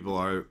of these people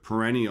are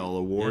perennial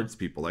awards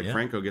people. Like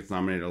Franco gets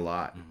nominated a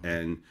lot,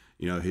 and,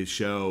 his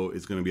show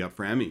is going to be up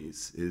for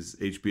Emmys, his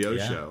HBO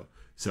show.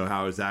 So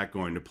how is that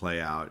going to play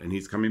out? And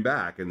he's coming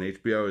back, and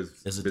HBO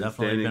is it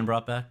definitely been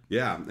brought back?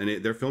 Yeah,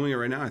 and they're filming it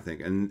right now, I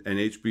think, and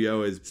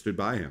HBO has stood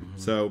by him.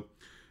 So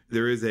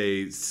there is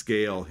a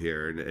scale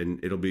here,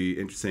 and it'll be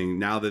interesting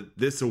now that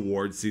this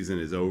award season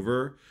is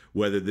over,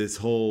 whether this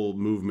whole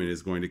movement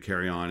is going to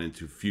carry on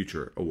into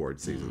future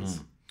award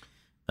seasons.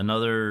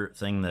 Another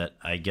thing that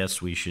I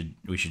guess we should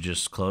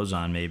just close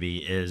on maybe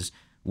is,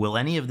 will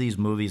any of these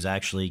movies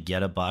actually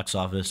get a box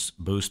office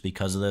boost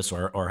because of this,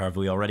 or have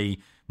we already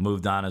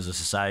moved on as a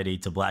society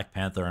to Black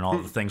Panther and all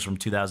the things from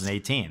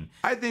 2018?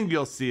 I think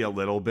you'll see a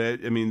little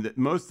bit. I mean,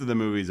 most of the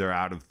movies are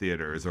out of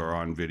theaters or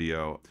on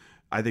video.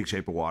 I think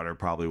Shape of Water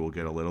probably will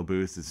get a little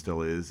boost. It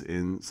still is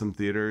in some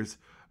theaters.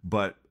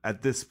 But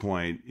at this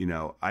point,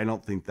 I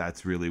don't think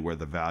that's really where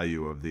the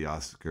value of the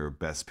Oscar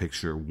Best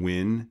Picture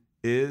win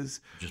is.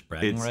 Just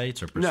bragging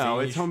rights or prestige? No,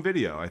 it's home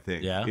video, I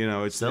think. Yeah?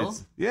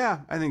 It's yeah,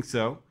 I think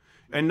so.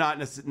 And not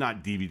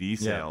DVD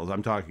sales.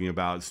 I'm talking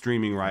about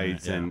streaming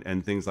rights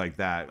and things like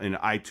that, and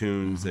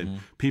iTunes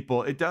and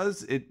people.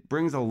 It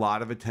brings a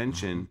lot of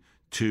attention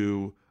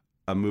to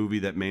a movie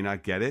that may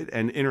not get it,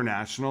 and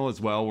international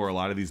as well, where a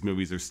lot of these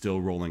movies are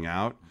still rolling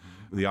out.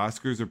 The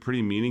Oscars are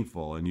pretty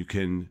meaningful, and you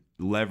can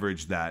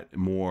leverage that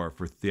more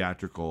for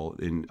theatrical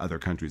in other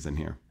countries than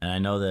here. And I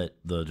know that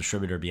the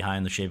distributor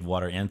behind The Shape of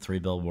Water and Three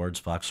Billboards,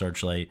 Fox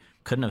Searchlight,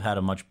 couldn't have had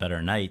a much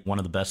better night. One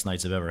of the best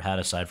nights I've ever had,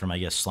 aside from, I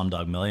guess,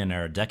 Slumdog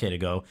Millionaire a decade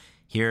ago.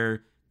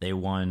 Here, they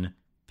won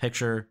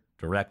picture,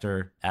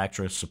 director,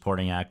 actress,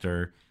 supporting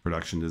actor,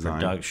 production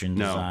design,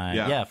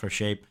 for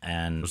Shape,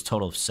 and it was a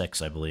total of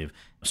 6, I believe.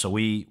 So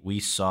we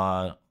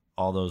saw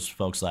all those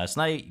folks last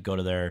night go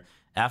to their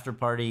after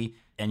party,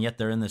 and yet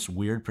they're in this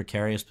weird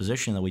precarious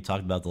position that we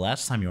talked about the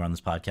last time you were on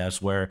this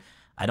podcast, where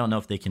I don't know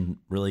if they can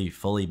really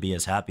fully be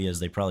as happy as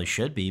they probably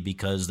should be,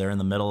 because they're in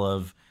the middle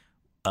of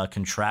a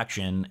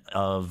contraction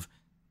of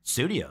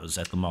studios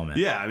at the moment.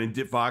 Yeah, I mean,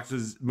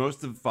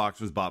 most of Fox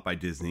was bought by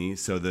Disney,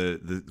 so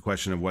the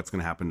question of what's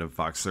going to happen to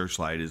Fox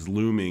Searchlight is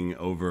looming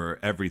over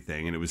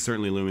everything, and it was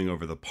certainly looming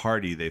over the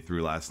party they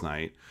threw last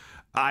night.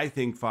 I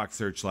think Fox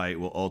Searchlight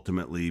will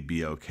ultimately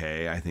be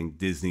okay. I think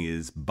Disney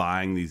is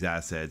buying these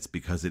assets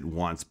because it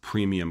wants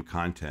premium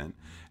content,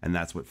 and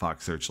that's what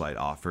Fox Searchlight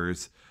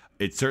offers.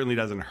 it certainly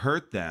doesn't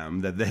hurt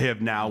them that they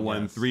have now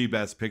won 3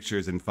 Best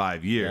Pictures in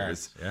 5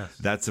 years. Yes.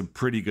 That's a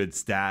pretty good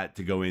stat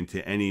to go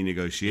into any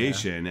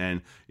negotiation. Yeah.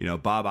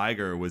 And, Bob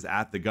Iger was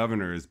at the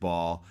governor's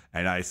ball,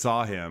 and I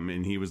saw him,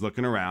 and he was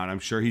looking around. I'm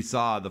sure he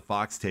saw the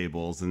Fox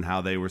tables and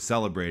how they were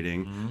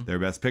celebrating their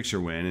Best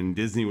Picture win, and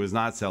Disney was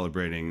not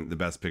celebrating the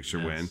Best Picture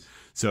win.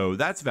 So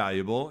that's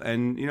valuable.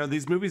 And,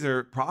 these movies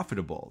are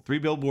profitable. 3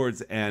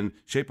 Billboards and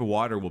Shape of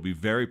Water will be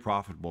very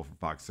profitable for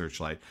Fox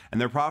Searchlight.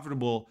 And they're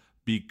profitable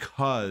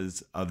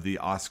because of the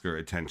Oscar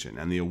attention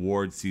and the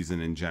award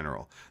season in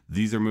general.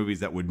 These are movies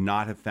that would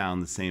not have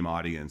found the same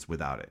audience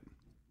without it.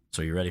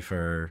 So you ready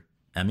for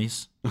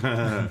Emmys?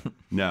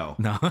 No,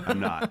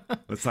 I'm not.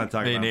 Let's not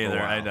talk Me about neither, it for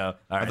a while. I know. All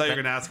I right. thought you were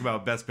going to ask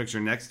about Best Picture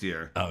next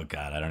year. Oh,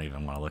 God, I don't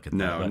even want to look at that.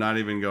 No, not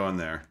even going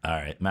there. All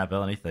right, Matt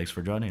Bellany, thanks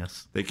for joining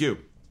us. Thank you.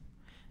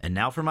 And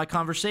now for my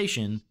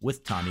conversation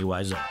with Tommy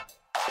Wiseau.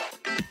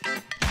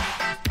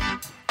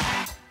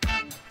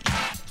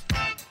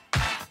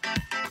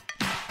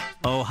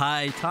 Oh,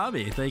 hi,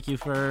 Tommy. Thank you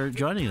for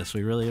joining us.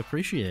 We really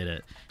appreciate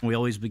it. We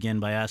always begin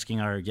by asking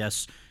our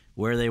guests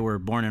where they were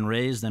born and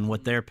raised and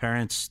what their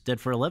parents did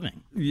for a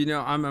living.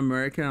 I'm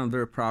American. I'm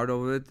very proud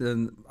of it.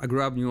 And I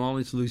grew up in New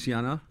Orleans,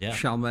 Louisiana,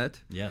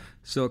 Chalmette. Yeah.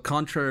 So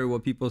contrary to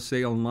what people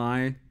say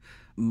online,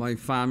 my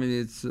family,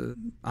 it's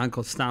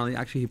Uncle Stanley.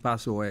 Actually, he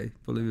passed away,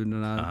 believe it or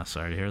not.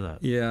 Sorry to hear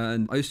that. Yeah,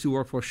 and I used to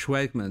work for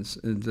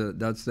Schwegmans, and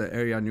that's the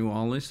area in New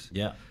Orleans.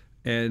 Yeah.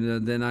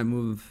 And then I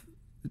moved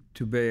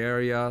to Bay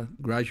Area,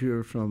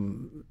 graduated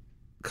from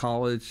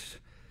college,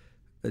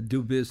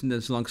 do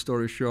business. Long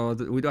story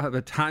short, we don't have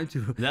a time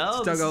to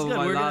talk about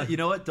my life. You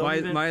know what?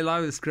 My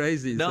life is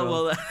crazy. I'm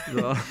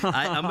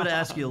going to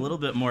ask you a little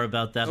bit more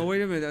about that. Oh,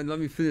 wait a minute. Let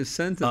me finish the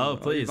sentence. Oh,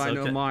 please. If I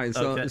don't mind.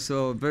 Okay.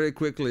 So very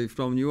quickly,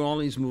 from New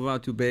Orleans, move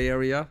out to Bay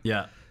Area.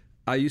 Yeah.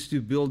 I used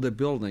to build a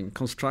building,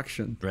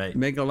 construction. Right.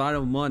 Make a lot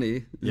of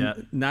money. Yeah.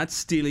 Not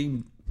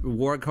stealing,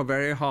 work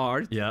very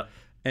hard. Yeah.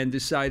 And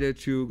decided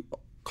to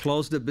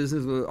close the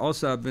business.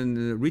 Also, I've been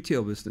in the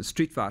retail business,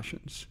 street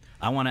fashions.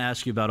 I want to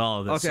ask you about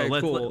all of this. Okay,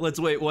 so cool. let's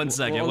wait 1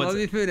 second. Well, let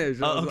me finish.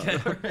 Oh, okay.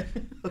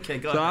 Okay,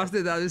 go So ahead.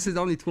 after that, this is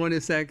only 20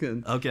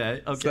 seconds.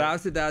 Okay. So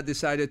after that,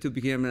 decided to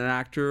become an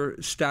actor.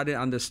 Studied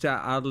under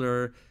Stat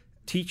Adler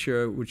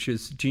teacher, which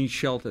is Jean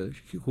Shelton,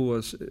 who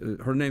was,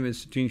 her name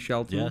is Jean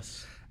Shelton.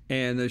 Yes.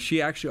 And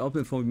she actually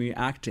opened for me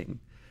acting.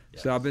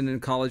 Yes. So I've been in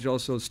college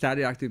also,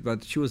 studied acting,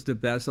 but she was the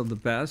best of the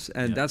best.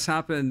 And that's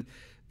happened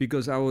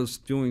because I was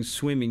doing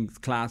swimming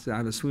classes. I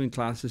have a swimming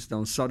classes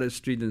down Sutter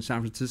Street in San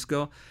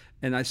Francisco.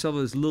 And I saw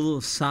this little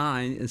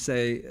sign and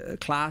say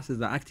classes,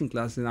 the acting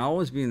classes. And I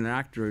always been an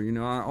actor.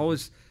 I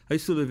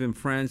used to live in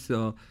France,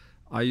 so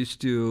I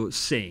used to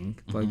sing,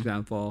 for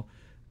example.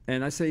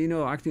 And I said,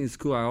 acting is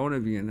cool. I want to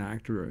be an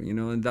actor,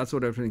 and that's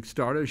what everything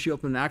started. She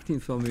opened acting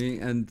for me,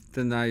 and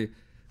then I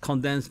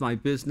condensed my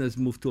business,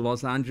 moved to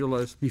Los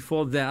Angeles.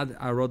 Before that,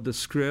 I wrote the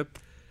script.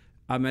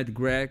 I met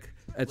Greg,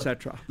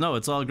 etc. No,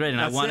 it's all great,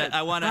 and I want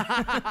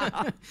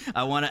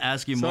to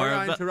ask you more.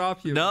 Sorry to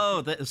interrupt you.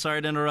 No,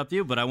 sorry to interrupt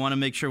you, but I want to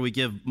make sure we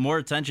give more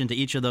attention to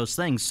each of those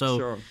things.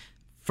 So,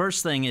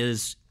 First thing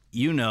is,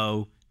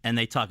 and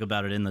they talk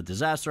about it in The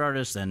Disaster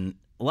Artist, and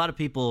a lot of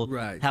people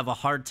have a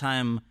hard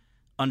time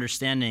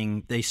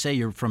understanding. They say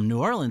you're from New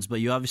Orleans,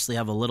 but you obviously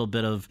have a little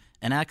bit of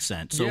an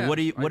accent. So I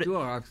do have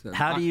an accent.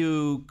 How do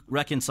you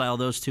reconcile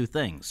those two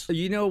things?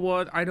 You know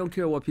what? I don't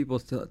care what people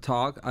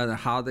talk and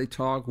how they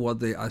talk, what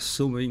they're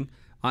assuming.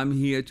 I'm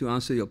here to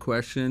answer your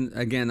question.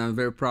 Again, I'm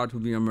very proud to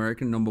be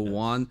American, number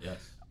one.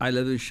 Yes. I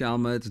live in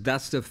Chalmette.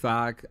 That's the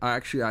fact. I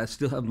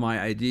still have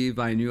my ID. If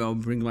I knew, I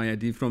would bring my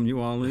ID from New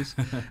Orleans.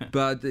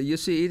 But you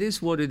see, it is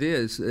what it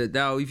is.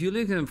 Now, if you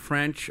live in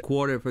French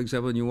Quarter, for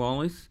example, New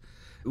Orleans,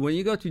 when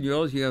you go to New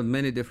Orleans, you have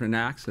many different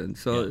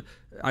accents. So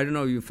I don't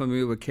know if you're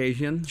familiar with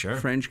Cajun,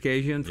 French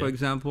Cajun, for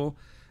example.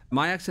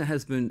 My accent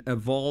has been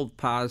evolved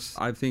past,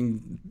 I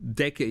think,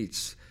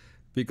 decades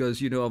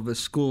because, of the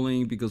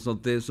schooling, because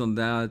of this and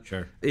that.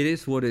 Sure. It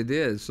is what it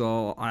is.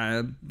 So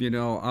I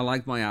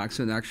like my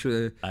accent,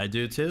 actually. I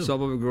do, too.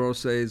 Some of the girls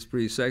say it's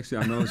pretty sexy.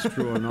 I know it's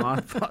true or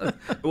not. But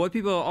what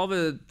people,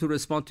 to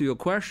respond to your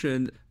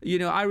question,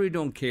 I really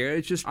don't care.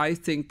 It's just, I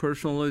think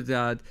personally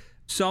that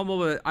some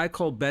of it I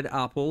call bad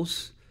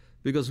apples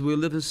because we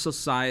live in a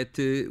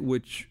society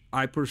which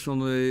I'm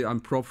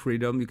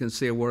pro-freedom. You can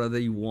say whatever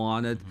you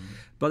wanted.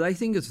 But I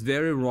think it's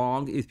very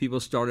wrong if people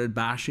started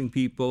bashing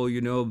people,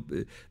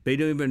 they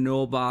don't even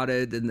know about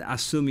it and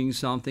assuming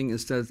something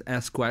instead of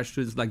ask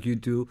questions like you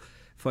do.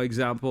 For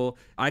example,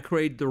 I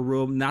create the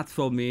room not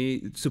for me.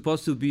 It's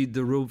supposed to be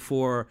the room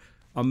for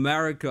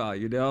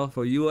America,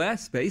 for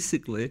U.S.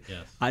 basically.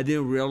 Yes. I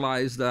didn't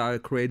realize that I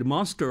created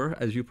Monster.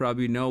 As you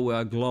probably know,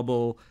 we're a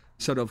global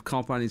sort of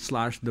company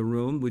 / the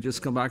room. We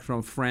just come back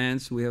from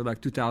France. We have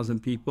like 2,000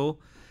 people.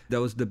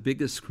 That was the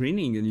biggest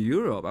screening in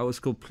Europe. I was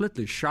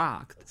completely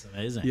shocked. That's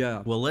amazing.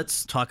 Yeah. Well,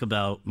 let's talk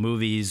about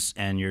movies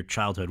and your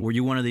childhood. Were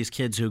you one of these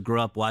kids who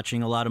grew up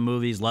watching a lot of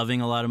movies,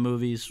 loving a lot of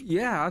movies?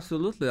 Yeah,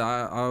 absolutely.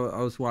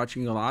 I was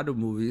watching a lot of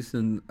movies,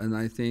 and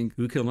I think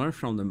we can learn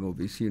from the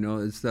movies.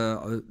 It's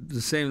the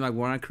same like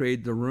when I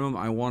created The Room,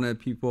 I wanted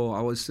people,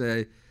 I would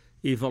say,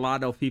 if a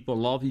lot of people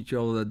love each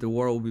other, the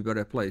world will be a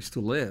better place to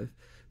live.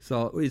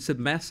 So it's a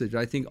message.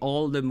 I think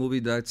all the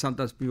movie that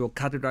sometimes people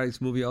categorize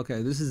movie,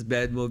 okay, this is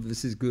bad movie,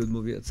 this is good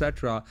movie,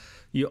 etc.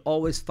 You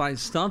always find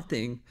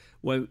something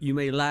where you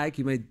may like,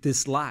 you may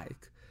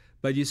dislike.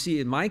 But you see,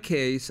 in my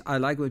case, I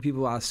like when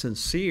people are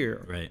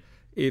sincere. Right.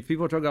 If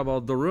people talk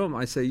about The Room,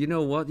 I say, you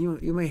know what,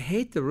 you may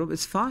hate The Room,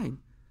 it's fine.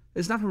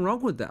 There's nothing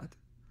wrong with that.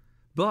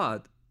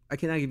 But I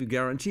cannot give you a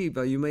guarantee,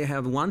 but you may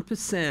have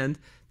 1%.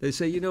 They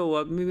say, you know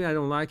what, maybe I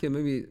don't like it,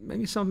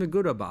 maybe something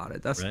good about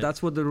it.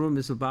 That's what The Room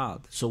is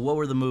about. So what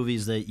were the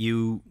movies that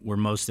you were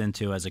most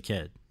into as a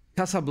kid?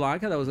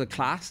 Casablanca, that was a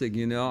classic,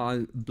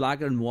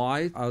 black and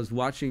white. I was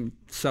watching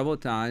several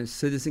times.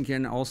 Citizen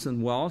Kane,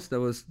 Orson Welles,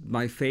 that was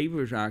my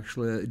favorite,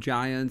 actually.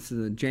 Giants,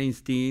 James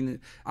Dean.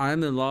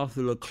 I'm in love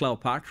with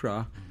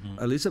Cleopatra,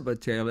 Elizabeth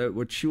Taylor,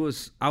 which she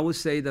was, I would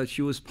say that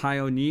she was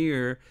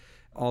pioneer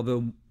of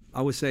a,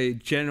 I would say,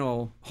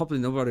 general, hopefully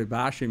nobody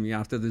bashing me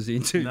after this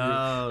interview.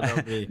 No,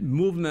 don't be.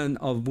 Movement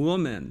of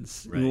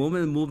women's,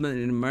 women movement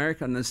in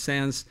America, in a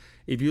sense.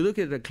 If you look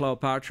at the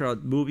Cleopatra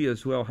movie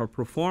as well, her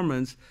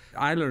performance,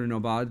 I learned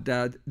about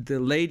that the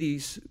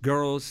ladies,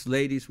 girls,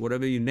 ladies,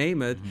 whatever you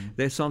name it,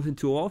 there's something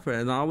to offer.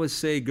 And I always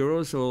say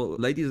girls or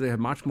ladies, they have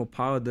much more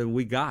power than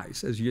we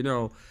guys, as you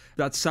know.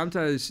 But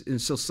sometimes in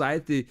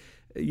society,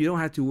 you don't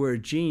have to wear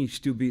jeans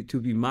to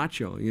be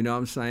macho, you know what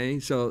I'm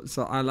saying? So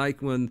I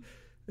like when...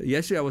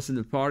 Yesterday I was in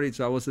the party,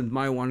 so I was with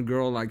my one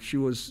girl, like she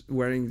was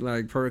wearing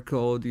like fur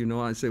coat,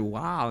 I say,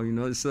 wow,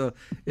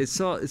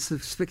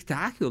 it's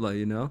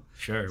spectacular,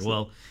 Sure. So,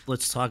 well,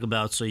 let's talk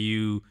about, so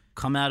you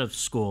come out of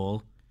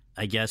school,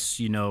 I guess,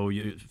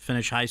 you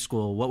finish high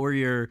school. What were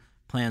your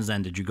plans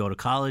then? Did you go to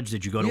college?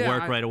 Did you go to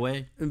work right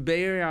away? In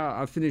Bay Area,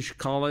 I finished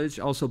college,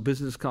 also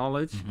business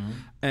college,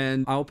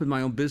 and I opened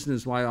my own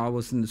business while I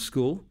was in the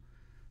school.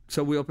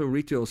 So we opened a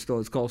retail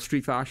store. It's called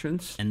Street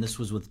Fashions. And this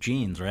was with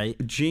jeans, right?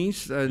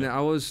 Jeans, and I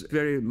was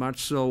very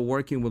much so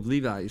working with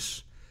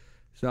Levi's.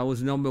 So I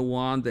was number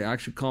one. They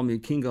actually called me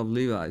King of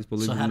Levi's,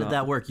 believe it or not. So how did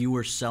that work? You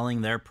were selling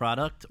their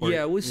product?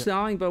 Yeah, we're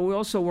selling, but we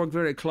also work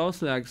very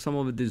closely, like some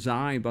of the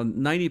design. But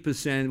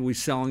 90% we're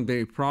selling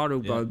their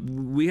product, but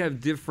we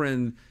have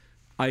different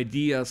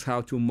ideas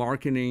how to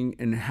marketing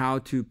and how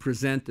to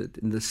present it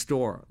in the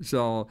store.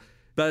 So,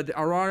 but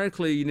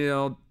ironically,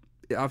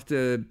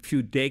 after a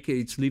few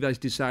decades, Levi's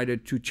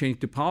decided to change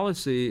the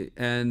policy,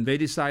 and they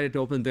decided to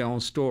open their own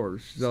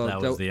stores. So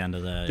that was the end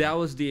of that. That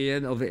was the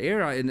end of the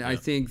era, and I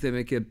think they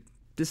make it,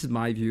 this is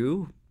my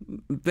view,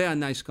 they're a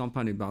nice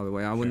company, by the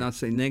way. I would not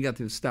say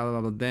negative stuff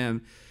about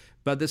them.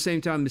 But at the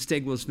same time,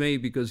 mistake was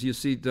made because you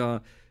see,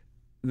 they're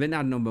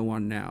not number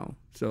one now.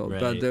 So,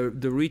 but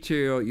the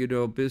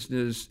retail,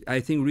 business, I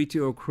think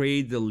retail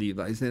created the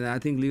Levi's, and I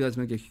think Levi's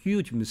make a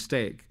huge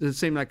mistake. It's the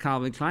same like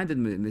Calvin Klein did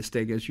a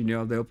mistake, as you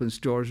know. They opened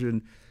stores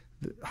and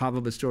half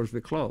of the stores were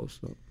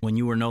closed. So. When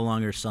you were no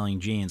longer selling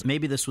jeans,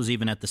 maybe this was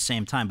even at the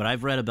same time, but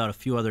I've read about a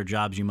few other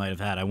jobs you might have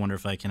had. I wonder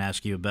if I can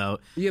ask you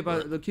about. Yeah,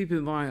 but keep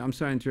in mind, I'm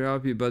sorry to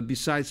interrupt you, but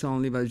besides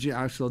selling Levi's, you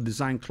actually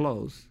design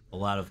clothes. A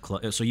lot of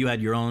clothes. So you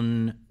had your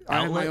own outlet?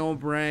 I have my own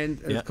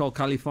brand. It's called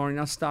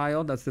California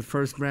Style. That's the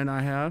first brand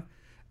I have.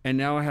 And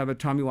now I have a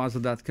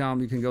TommyWiseau.com.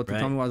 You can go to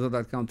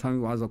TommyWiseau.com,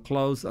 Tommy Wiseau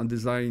Clothes. I'm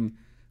designing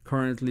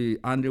currently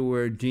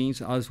underwear,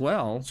 jeans as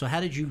well. So how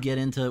did you get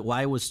into,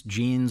 why was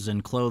jeans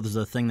and clothes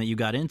the thing that you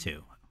got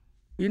into?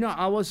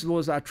 I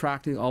was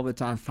attracting all the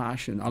time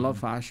fashion. I love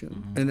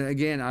fashion. And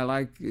again, I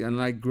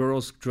like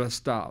girls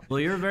dressed up. Well,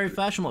 you're very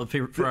fashionable.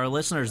 For our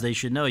listeners, they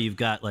should know you've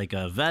got like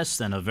a vest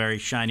and a very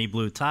shiny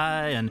blue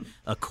tie and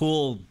a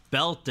cool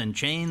belt and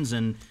chains,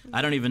 and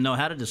I don't even know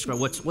how to describe.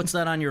 What's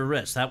that on your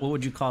wrist? What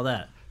would you call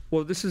that?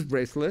 Well, this is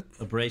bracelet.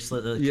 A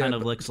bracelet that kind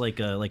of looks like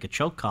a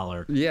choke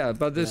collar. Yeah,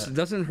 but this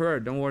doesn't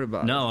hurt. Don't worry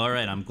about it. No, all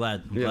right. I'm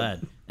glad. I'm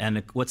glad.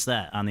 And what's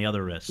that on the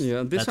other wrist?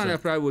 Yeah, this one I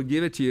probably will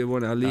give it to you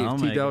when I leave. Oh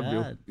my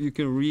God. You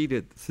can read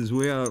it since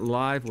we are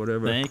live,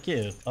 whatever. Thank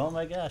you. Oh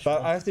my gosh.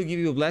 But I have to give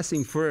you a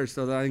blessing first,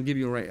 so that I can give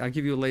you I'll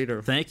give you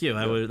later. Thank you.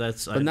 I'd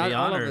but not be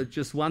all honored. of it,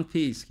 just one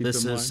piece.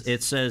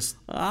 It says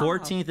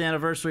 14th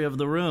anniversary of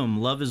The Room.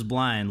 Love is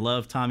blind.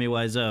 Love Tommy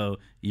Wiseau.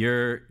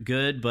 You're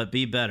good, but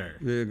be better.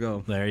 There you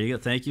go. There you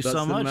go. Thank you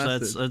so much.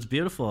 That's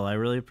beautiful. I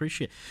really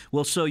appreciate it.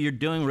 Well, so you're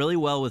doing really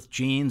well with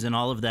jeans and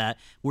all of that.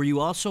 Were you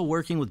also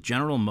working with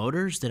General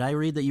Motors? Did I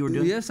read that you were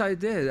doing? Yes, I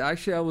did.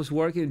 Actually, I was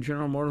working at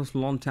General Motors a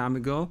long time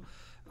ago.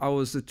 I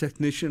was a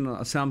technician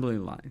on assembly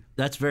line.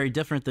 That's very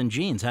different than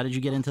jeans. How did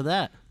you get into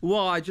that?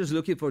 Well, I just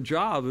looking for a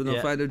job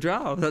and find a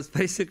job. That's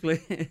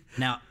basically.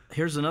 Now,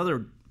 here's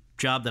another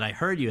job that I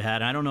heard you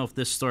had. I don't know if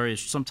this story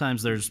is,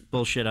 sometimes there's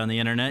bullshit on the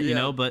internet,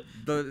 but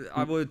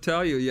I would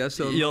tell you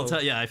yes or you'll no.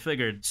 tell. Yeah, I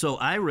figured. So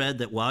I read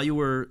that while you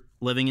were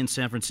living in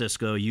San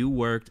Francisco, you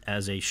worked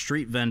as a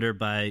street vendor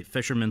by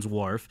Fisherman's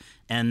Wharf,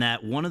 and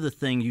that one of the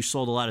things, you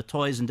sold a lot of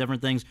toys and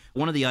different things.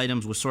 One of the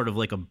items was sort of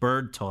like a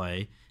bird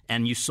toy,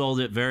 and you sold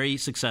it very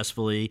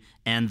successfully,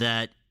 and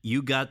that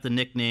you got the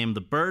nickname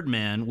the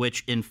Birdman,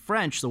 which in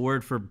French, the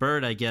word for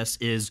bird, I guess,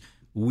 is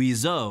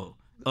Wiseau,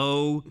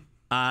 Oiseau.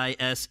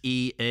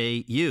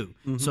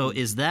 Mm-hmm. So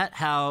is that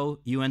how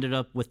you ended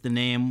up with the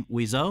name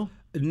Wiseau?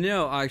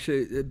 No,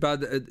 actually,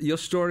 but your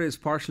story is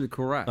partially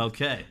correct.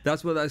 Okay.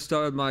 That's what I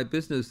started my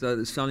business,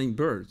 selling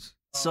birds.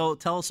 So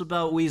tell us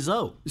about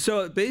Wiseau.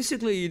 So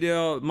basically,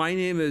 my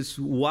name is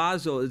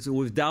Wiseau. It's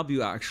with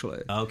W,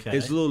 actually. Okay.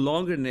 It's a little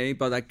longer name,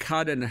 but I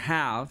cut it in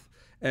half.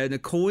 And a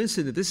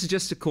coincidence, this is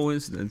just a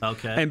coincidence.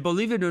 Okay. And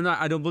believe it or not,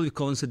 I don't believe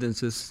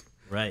coincidences.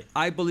 Right.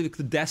 I believe it's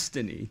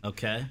destiny.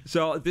 Okay.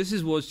 So this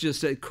was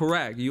just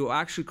correct. You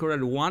actually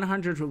correct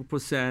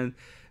 100%.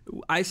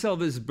 I sell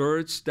these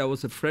birds. That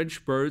was a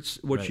French birds.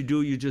 What Right. you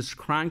do, you just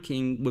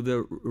cranking with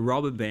a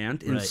rubber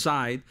band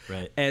inside,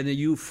 Right. and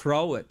you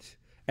throw it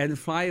and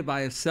fly it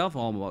by itself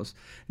almost.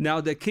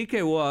 Now the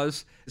kicker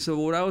was, so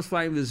when I was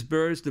flying these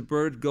birds, the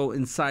bird go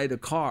inside the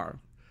car.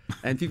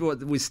 And people,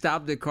 we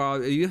stopped the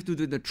car. You have to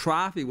do the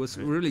traffic. It was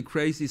really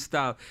crazy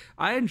stuff.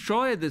 I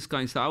enjoyed this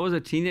kind of stuff. I was a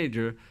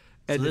teenager.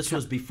 So this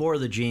was before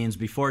the jeans,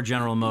 before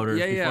General Motors,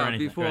 before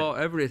anything. Before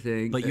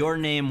everything. But your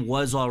name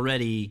was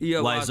already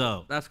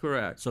Wiseau. That's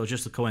correct. So it's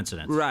just a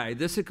coincidence. Right.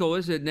 This is a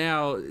coincidence.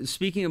 Now,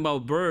 speaking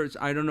about birds,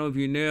 I don't know if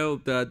you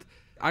know that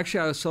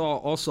actually I saw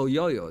also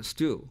yo-yos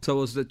too. So it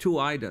was the two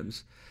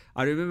items.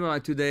 I remember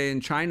today in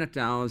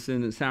Chinatown, I was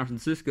in San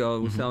Francisco, I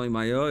was selling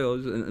my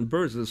yo-yos and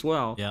birds as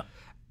well. Yeah.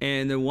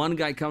 And then one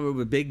guy came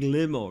with a big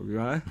limo,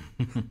 right?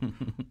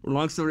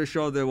 Long story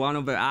short, one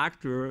of the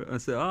actor, I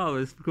said, oh,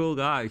 it's a cool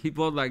guy. He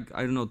bought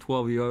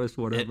 12 years,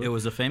 whatever. It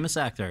was a famous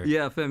actor.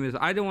 Yeah, famous.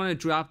 I don't want to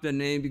drop the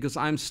name because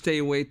I'm stay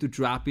away to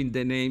dropping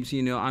the names.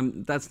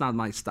 That's not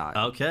my style.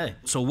 Okay.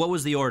 So what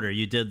was the order?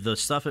 You did the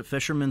stuff at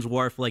Fisherman's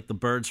Wharf, like the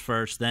birds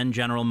first, then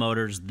General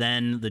Motors,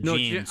 then the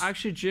jeans.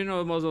 Actually,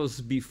 General Motors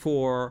was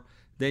before.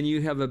 Then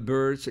you have a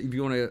birds, if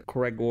you want to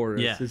correct order.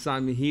 Yeah. Since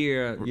I'm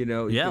here,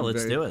 Yeah,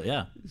 let's do it,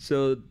 yeah.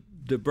 So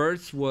the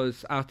birds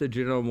was after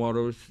General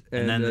Motors,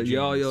 and then the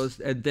yo-yos,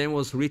 and then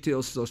was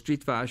retail, so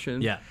street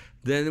fashion. Yeah.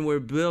 Then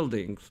we're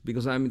buildings,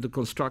 because I'm into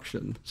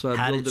construction. So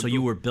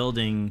You were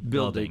building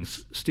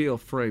buildings, steel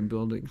frame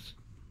buildings.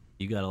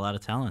 You got a lot of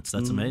talents.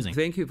 That's amazing.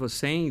 Thank you for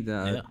saying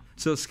that. Yeah.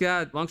 So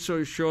Scott, long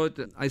story short,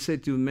 I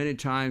said to you many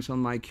times on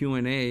my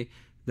Q&A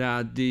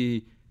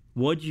that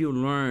what you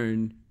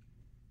learn,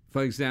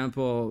 for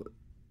example,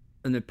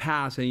 in the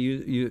past, and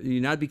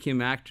you not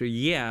became actor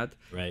yet,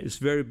 right. It's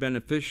very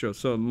beneficial.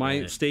 So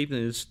my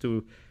statement is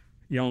to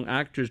young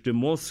actors, the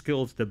more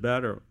skills, the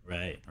better.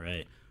 Right.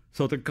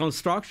 So the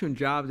construction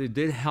job, it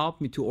did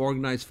help me to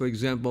organize, for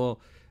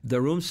example,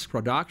 the room's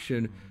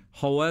production.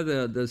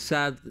 However, the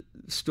sad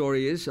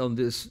story is on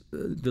this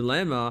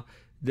dilemma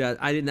that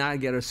I did not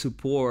get a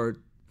support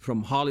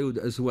from Hollywood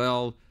as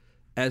well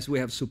as we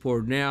have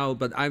support now.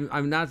 But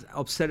I'm not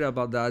upset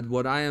about that.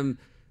 What I am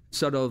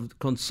sort of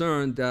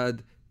concerned that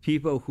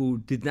people who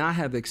did not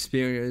have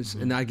experience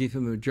and I give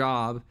them a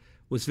job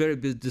was very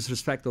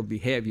disrespectful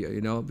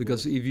behavior,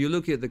 because if you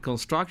look at the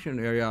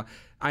construction area,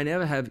 I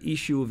never have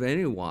issue with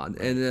anyone.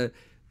 And the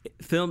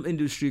film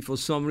industry, for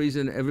some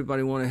reason,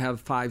 everybody want to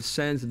have 5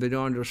 cents. They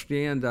don't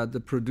understand that the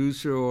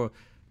producer or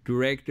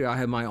director, I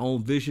have my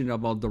own vision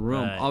about the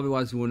room. Right.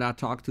 Otherwise, we will not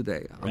talk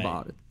today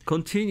about it.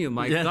 Continue.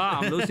 My God,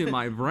 I'm losing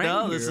my brain.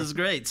 No, here. this is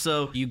great.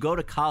 So you go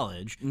to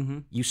college.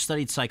 You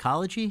studied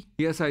psychology?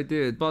 Yes, I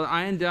did. But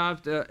I ended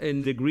up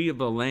in degree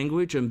of a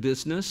language and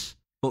business.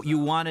 But you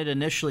wanted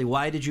initially,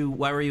 why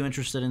were you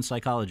interested in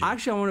psychology?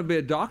 Actually, I want to be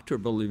a doctor,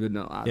 believe it or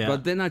not. Yeah.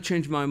 But then I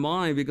changed my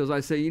mind because I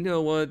say, you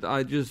know what,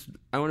 I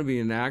want to be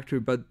an actor.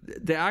 But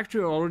the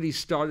actor already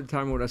started the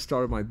time when I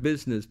started my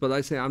business. But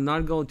I say, I'm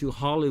not going to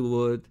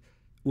Hollywood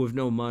with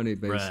no money,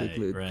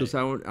 basically. Right. Because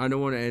I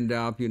don't want to end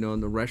up, in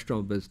the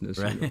restaurant business.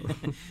 Right.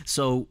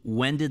 So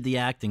when did the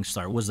acting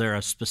start? Was there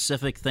a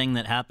specific thing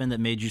that happened that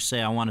made you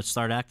say, I want to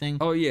start acting?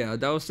 Oh, yeah.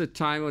 That was the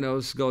time when I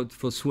was going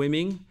for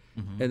swimming.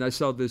 And I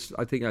saw this,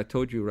 I think I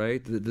told you,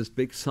 right? This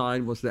big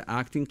sign was the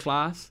acting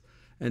class.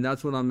 And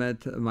that's when I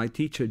met my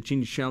teacher,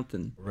 Jean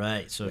Shelton.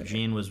 Right. So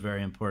Jean was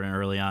very important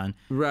early on.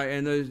 Right.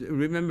 And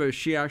remember,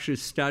 she actually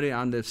studied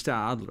under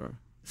Stella Adler.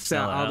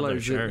 Stella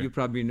Adler, sure. You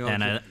probably know.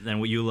 And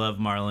then you love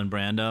Marlon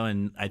Brando,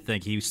 and I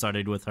think he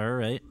started with her,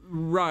 right?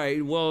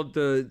 Right. Well,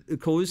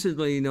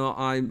 coincidentally,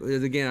 I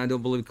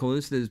don't believe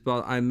coincidence,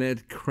 but I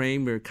met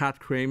Kat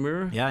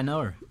Kramer. Yeah, I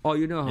know her. Oh,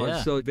 you know her.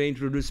 Yeah. So they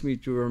introduced me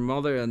to her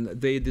mother, and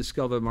they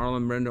discovered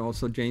Marlon Brando,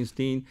 also James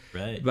Dean.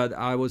 Right. But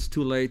I was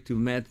too late to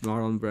meet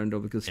Marlon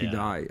Brando because he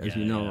died, as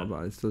you know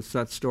about it. So it's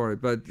that story.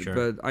 But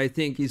I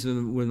think he's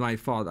with my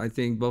fault. I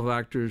think both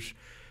actors.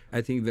 I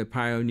think the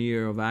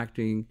pioneer of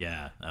acting.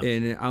 Yeah.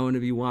 And I want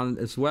to be one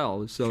as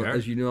well. So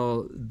as you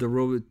know, the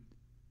road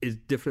is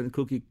different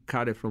cookie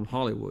cutter from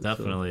Hollywood.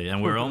 Definitely. So.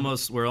 And we're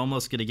almost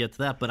going to get to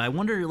that. But I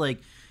wonder,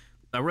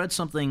 I read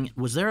something.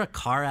 Was there a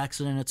car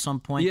accident at some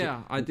point?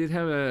 Yeah, I did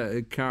have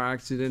a car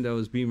accident that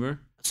was Beamer.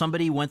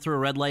 Somebody went through a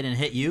red light and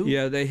hit you?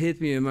 Yeah, they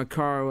hit me, and my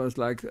car was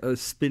like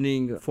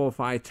spinning 4 or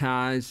 5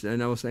 times,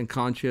 and I was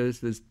unconscious.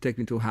 They took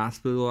me to a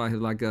hospital. I had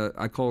like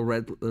I call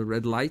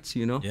red lights,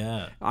 you know?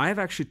 Yeah. I have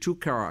actually 2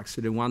 car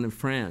accidents, one in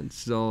France.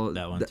 So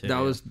that one too, that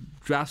was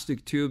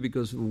drastic too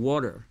because of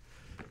water.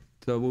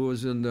 So we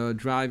was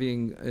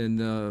driving in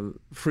the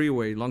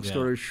freeway. Long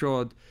story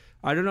short,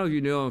 I don't know if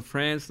you know in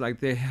France, like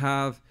they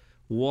have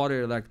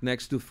water like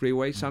next to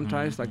freeway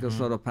sometimes, like a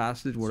sort of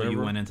passage, whatever. So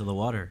you went into the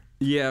water.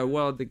 Yeah,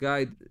 well, the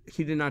guy,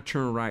 he did not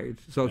turn right.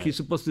 So he's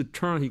supposed to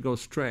turn, he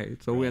goes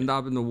straight. So we end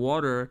up in the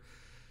water,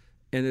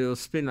 and it'll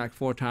spin like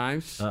 4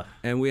 times,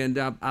 and we end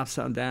up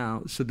upside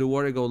down. So the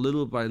water go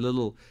little by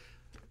little.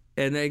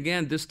 And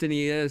again,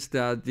 destiny is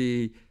that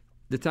the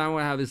time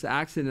I have this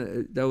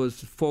accident, there was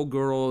 4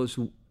 girls,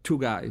 2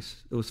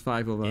 guys. It was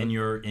 5 of us. In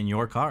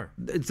your car?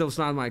 It was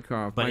not my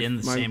car. But in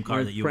the same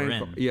car that you were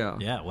in? Yeah.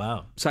 Yeah,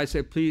 wow. So I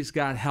said, please,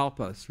 God, help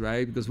us,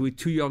 right? Because we're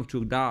too young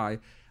to die.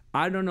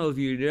 I don't know if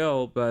you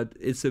know, but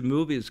it's a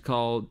movie. It's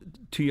called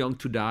Too Young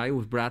to Die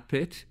with Brad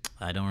Pitt.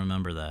 I don't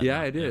remember that.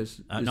 Yeah, it is.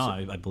 No,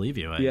 I believe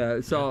you.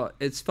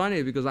 It's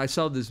funny because I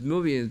saw this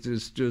movie and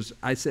just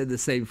I said the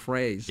same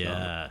phrase. So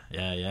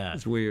yeah.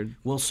 It's weird.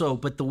 Well,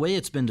 but the way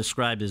it's been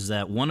described is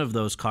that one of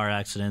those car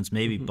accidents,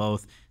 maybe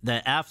both,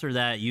 that after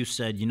that you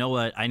said, you know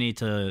what, I need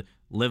to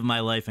live my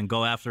life and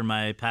go after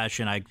my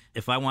passion.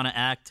 If I want to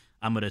act,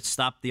 I'm going to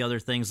stop the other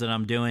things that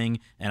I'm doing,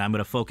 and I'm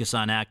going to focus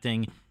on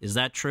acting. Is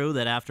that true,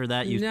 that after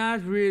that you...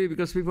 Not really,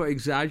 because people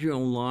exaggerate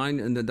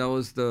online, and that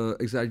was the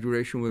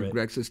exaggeration with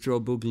Greg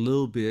Sestero book a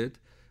little bit.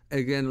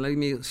 Again, let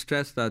me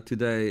stress that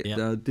today. Yeah.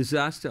 The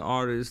disaster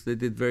artists, they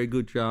did very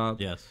good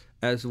job. Yes.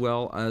 As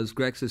well as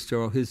Greg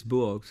Sestero, his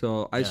book.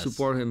 So I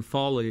support him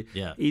fully.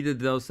 Yeah. Either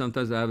though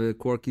sometimes I have a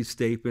quirky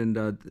statement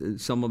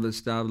that some of the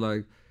stuff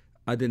like,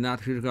 I did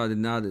not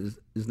is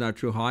not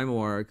true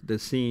homework. The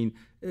scene,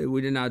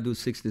 we did not do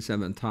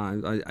 67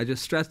 times. I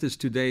just stressed this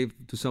today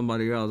to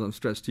somebody else. I'm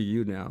stressed to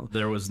you now.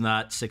 There was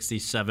not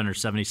 67 or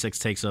 76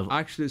 takes of...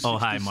 Actually,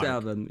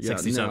 67. Yeah,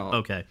 67, no.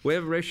 okay. We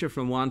have a ratio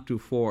from 1 to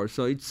 4,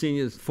 so each scene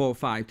is 4 or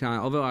 5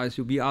 times. Otherwise,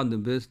 you'll be out of the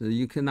business.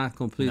 You cannot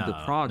complete the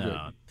project.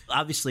 No.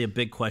 Obviously, a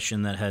big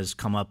question that has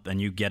come up, and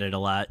you get it a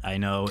lot, I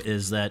know,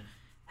 is that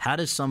how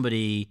does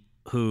somebody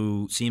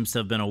who seems to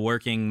have been a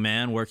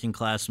working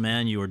class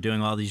man, you were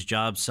doing all these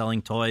jobs,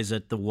 selling toys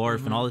at the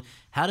wharf and all that,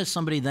 how does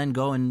somebody then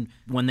go and,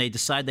 when they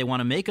decide they want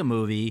to make a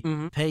movie,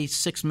 pay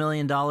 $6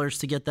 million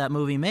to get that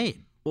movie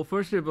made? Well,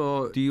 first of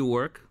all, do you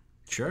work?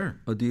 Sure.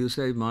 Or do you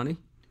save money?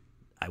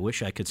 I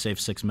wish I could save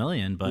 $6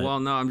 million, but... Well,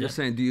 no, I'm just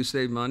saying, do you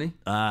save money?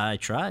 I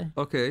try.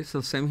 Okay,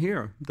 so same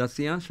here. That's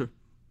the answer.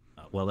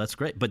 Well, that's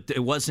great. But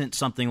it wasn't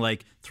something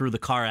like through the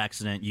car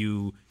accident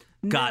you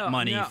got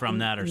money from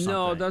that or something.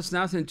 No, that's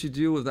nothing to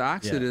do with the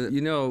accident. Yeah.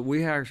 You know,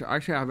 we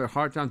actually have a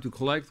hard time to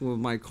collect with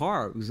my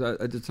car because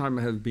at the time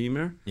I have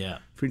Beamer. Yeah.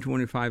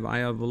 325i,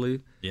 I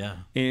believe. Yeah.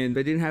 And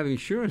they didn't have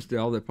insurance,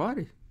 the other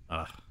party.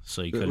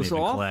 So you couldn't even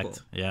collect.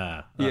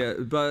 Yeah. Yeah,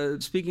 but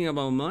speaking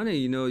about money,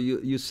 you know,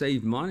 you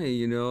save money.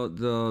 You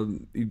know,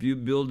 if you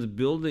build the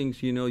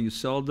buildings, you know, you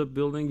sell the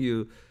building,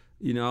 you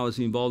know, I was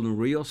involved in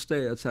real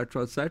estate, et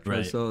cetera, et cetera.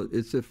 Right. So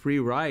it's a free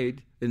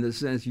ride in the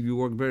sense if you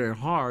work very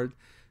hard.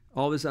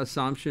 All this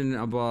assumption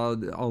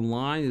about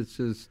online, it's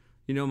just,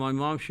 you know, my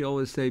mom, she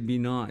always say, be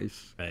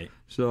nice. Right.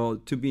 So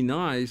to be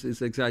nice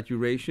is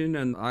exaggeration,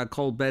 and I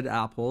call bad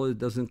apple. It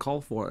doesn't call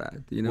for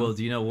that, you know. Well,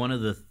 do you know one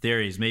of the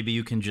theories, maybe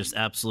you can just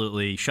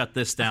absolutely shut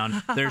this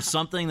down. There's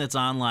something that's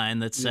online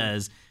that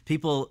says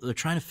people are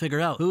trying to figure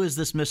out who is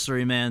this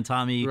mystery man,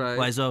 Tommy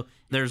Wiseau.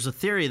 There's a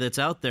theory that's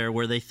out there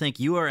where they think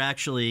you are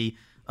actually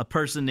a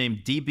person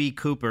named D.B.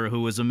 Cooper,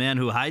 who was a man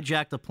who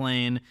hijacked a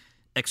plane,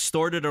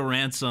 extorted a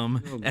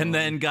ransom, and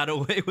then got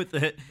away with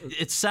it.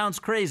 It sounds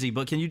crazy,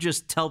 but can you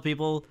just tell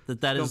people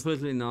that is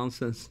completely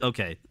nonsense?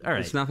 Okay, all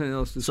right. There's nothing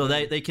else to say. So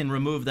they can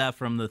remove that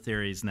from the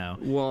theories now.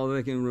 Well,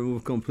 they can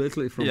remove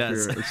completely from here.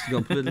 It's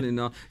completely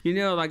not. You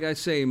know, like I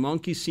say,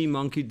 monkey see,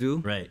 monkey do.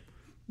 Right.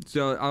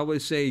 So I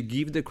always say,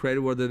 give the credit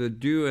where they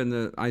do,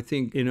 and I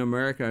think in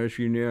America, as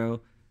you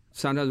know,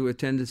 sometimes we have a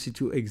tendency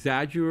to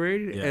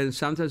exaggerate, and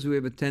sometimes we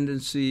have a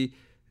tendency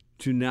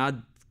to not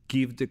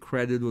give the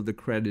credit where the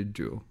credit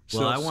due.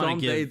 Well, so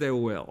someday they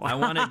will. I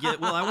want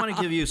to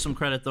give you some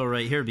credit though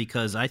right here,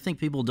 because I think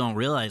people don't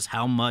realize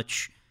how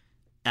much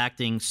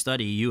acting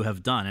study you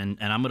have done,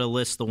 and I'm going to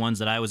list the ones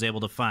that I was able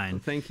to find.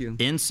 Well, thank you.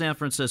 In San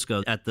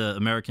Francisco at the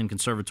American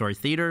Conservatory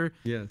Theater,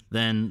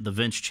 then the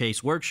Vince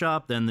Chase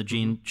Workshop, then the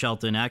Gene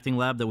Shelton Acting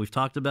Lab that we've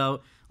talked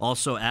about,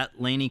 also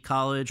at Laney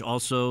College,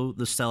 also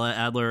the Stella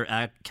Adler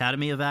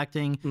Academy of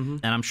Acting,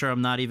 and I'm sure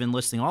I'm not even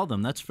listing all of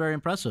them. That's very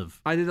impressive.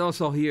 I did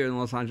also here in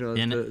Los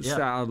Angeles,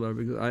 Stella Adler,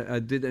 because I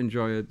did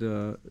enjoy it,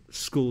 the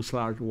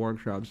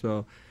school/workshop.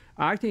 So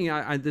acting,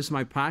 this is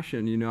my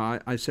passion. You know,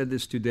 I said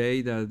this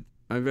today that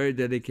I'm very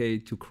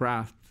dedicated to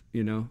craft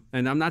you know.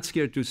 And I'm not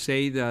scared to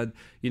say that,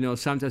 you know,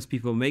 sometimes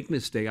people make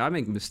mistakes. I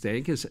make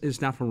mistakes.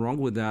 It's nothing wrong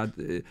with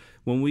that.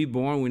 When we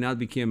born, we not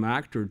became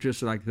actor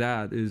just like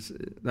that. Is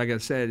like I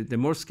said, the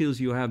more skills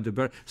you have, the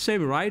better.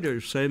 Same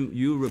writers, same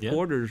you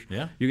reporters.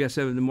 Yeah. You guys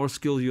have the more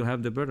skills you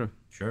have, the better.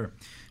 Sure.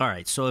 All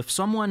right. So if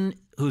someone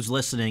who's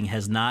listening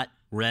has not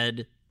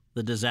read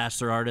The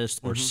Disaster Artist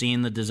or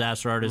seen The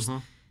Disaster Artist,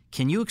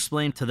 can you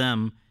explain to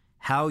them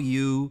how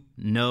you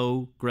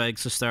know Greg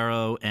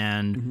Sestero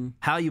and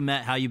how you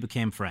met, how you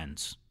became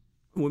friends?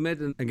 We met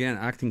in, again,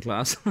 acting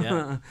class.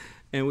 Yeah.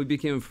 And we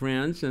became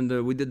friends,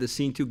 and we did the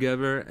scene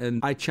together.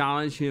 And I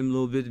challenged him a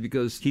little bit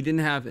because he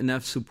didn't have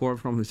enough support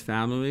from his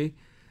family.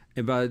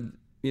 But,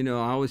 you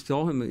know, I always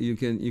told him, you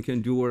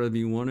can do whatever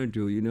you want to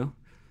do, you know.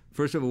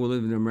 First of all, we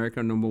live in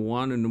America, number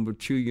one. And number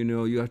two, you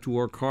know, you have to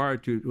work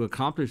hard to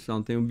accomplish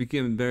something. We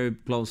became a very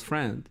close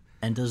friend.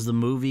 And does the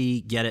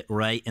movie get it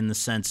right in the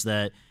sense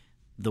that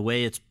the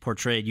way it's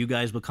portrayed, you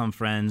guys become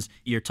friends,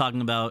 you're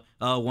talking about,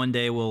 oh, one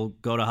day we'll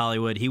go to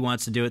Hollywood, he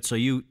wants to do it, so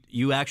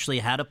you actually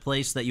had a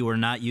place that you were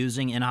not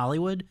using in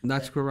Hollywood?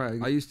 That's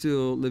correct. I used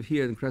to live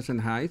here in Crescent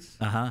Heights.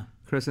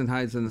 Crescent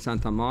Heights in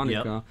Santa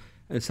Monica. Yep.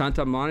 And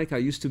Santa Monica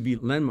used to be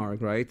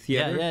Landmark, right?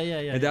 Theater.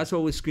 Yeah. And that's why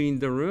we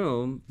screened the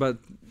room, but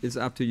it's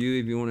up to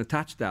you if you want to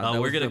touch that. Oh, That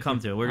we're was going to come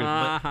to it.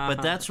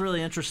 But that's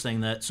really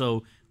interesting.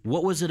 So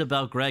what was it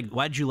about Greg?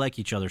 Why did you like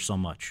each other so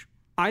much?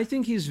 I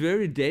think he's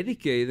very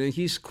dedicated and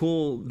he's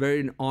cool,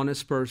 very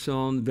honest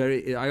person.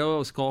 I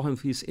always call him,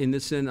 he's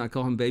innocent. I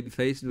call him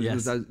babyface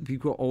because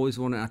people always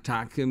want to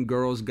attack him,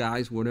 girls,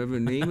 guys, whatever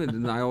name it.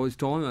 And I always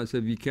told him, I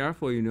said, be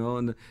careful, you know.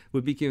 And we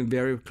became a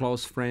very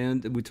close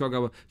friend. We talk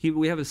about,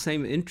 we have the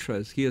same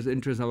interests. He has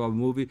interest about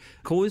movie.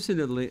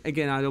 Coincidentally,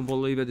 again, I don't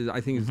believe it.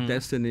 I think it's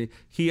destiny.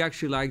 He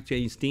actually liked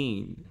James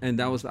Dean, and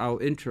that was our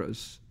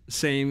interest.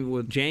 Same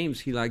with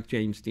James, he liked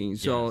James Dean.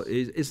 So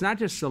it's not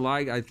just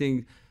alike. I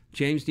think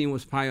James Dean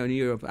was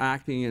pioneer of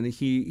acting, and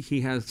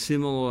he has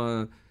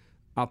similar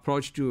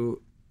approach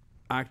to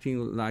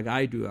acting like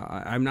I do.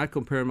 I'm not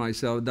comparing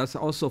myself. That's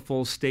also a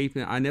false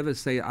statement. I never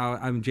say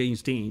I'm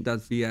James Dean.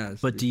 That's BS.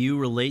 But do you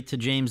relate to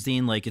James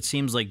Dean? Like, it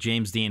seems like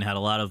James Dean had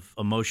a lot of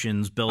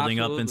emotions building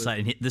up inside,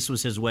 and this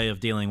was his way of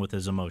dealing with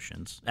his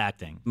emotions,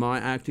 acting. My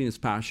acting is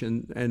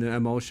passion and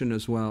emotion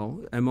as well.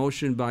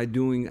 Emotion by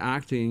doing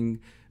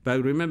acting.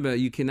 But remember,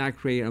 you cannot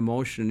create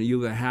emotion.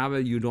 You have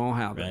it, you don't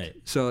have it.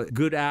 So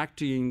good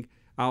acting,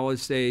 I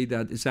always say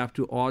that it's up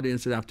to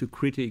audience, it's up to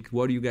critic.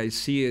 What do you guys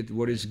see it?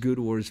 What is good,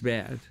 what is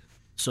bad?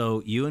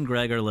 So you and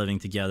Greg are living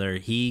together.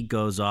 He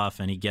goes off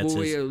and he gets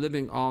we are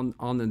living on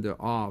and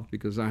off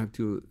because I have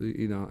to,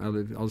 you know, I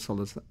live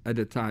also at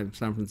the time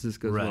San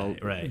Francisco as well.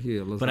 Right.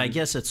 Here, but I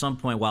guess at some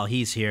point while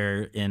he's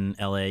here in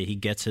L.A., he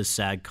gets his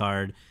SAG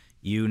card.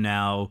 You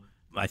now,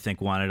 I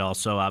think, wanted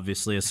also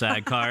obviously a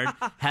SAG card.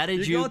 How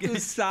did you go to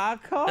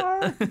SAG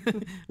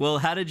card? Well,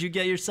 how did you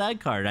get your SAG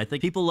card? I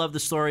think people love the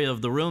story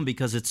of The Room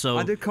because it's so.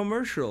 I did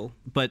commercial.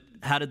 But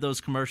how did those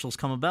commercials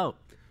come about?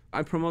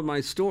 I promote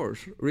my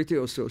stores,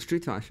 retail stores,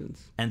 street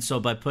fashions. And so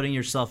by putting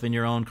yourself in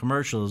your own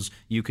commercials,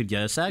 you could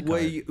get a SAG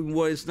card.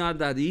 Well, it's not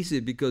that easy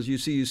because you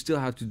see, you still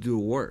have to do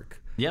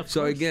work. Yep.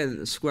 So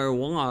again, square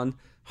one,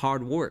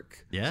 hard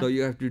work. Yeah. So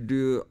you have to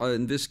do,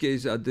 in this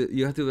case,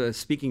 you have to have a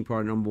speaking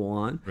part, number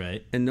one.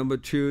 Right. And number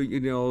two, you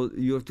know,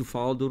 you have to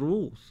follow the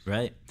rules.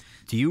 Right.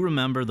 Do you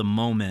remember the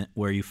moment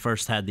where you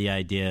first had the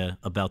idea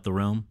about The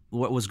Room?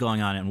 What was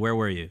going on and where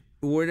were you?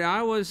 When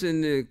I was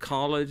in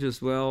college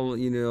as well,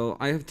 you know,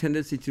 I have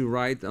tendency to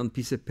write on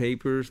piece of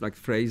papers, like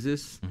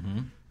phrases.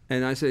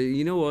 And I say,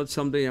 you know what,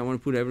 someday I want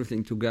to put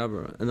everything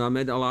together. And I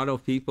met a lot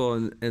of people,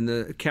 and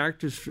the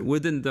characters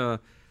within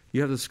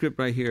you have the script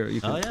right here. You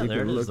can,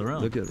 there it is, The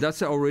Room. Look at it. That's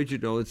the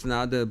original. It's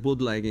not the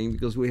bootlegging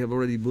because we have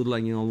already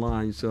bootlegging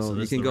online. So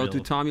you can go to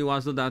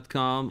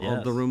TommyWiseau.com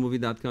or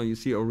TheRoomMovie.com. You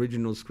see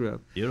original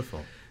script. Beautiful.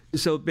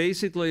 So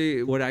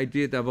basically what I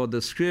did about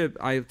the script,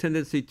 I have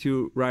tendency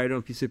to write on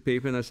a piece of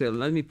paper and I said,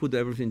 let me put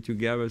everything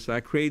together. So I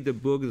created the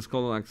book. It's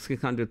called like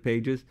 600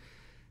 pages.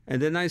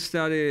 And then I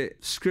started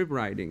script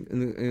writing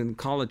in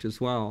college as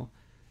well.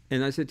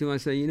 And I said to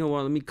myself, you know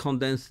what, let me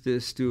condense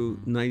this to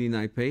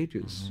 99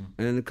 pages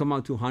and come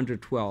out to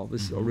 112.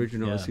 It's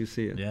original as you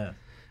see it. Yeah.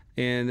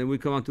 And then we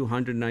come out to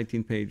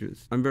 119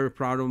 pages. I'm very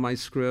proud of my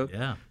script.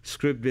 Yeah.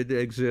 Script did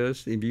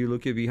exist. If you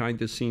look at behind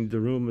the scenes, The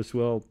Room as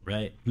well.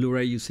 Right.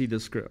 Blu-ray, you see the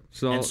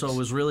script. And so it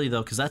was really,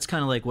 though, because that's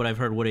kind of like what I've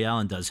heard Woody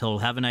Allen does. He'll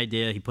have an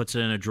idea, he puts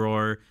it in a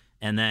drawer,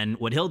 and then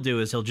what he'll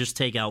do is he'll just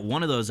take out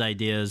one of those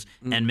ideas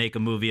and make a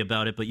movie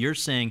about it. But you're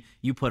saying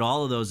you put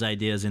all of those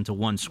ideas into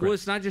one script. Well,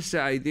 it's not just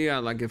the idea,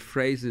 like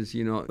phrases,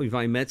 you know. If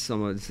I met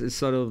someone, it's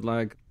sort of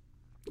like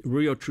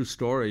real true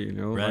story, you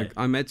know. Right. Like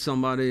I met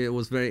somebody, it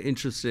was very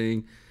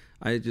interesting.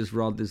 I just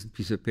wrote this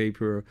piece of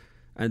paper,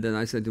 and then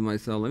I said to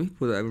myself, let me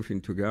put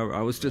everything together. I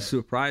was just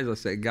surprised. I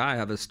said, guy, I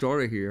have a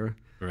story here.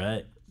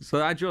 Right.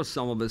 So I drew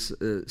some of this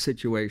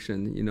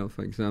situation, you know,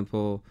 for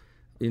example,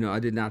 you know, I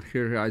did not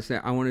hear her. I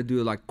said, I want to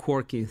do like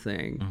quirky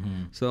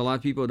thing. So a lot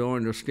of people don't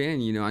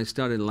understand, you know, I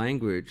studied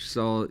language.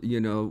 So, you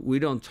know, we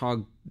don't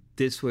talk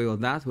this way or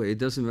that way. It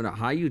doesn't matter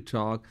how you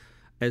talk.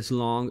 as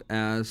long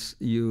as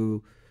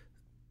you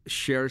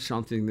share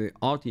something with the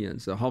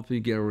audience that helps you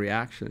get a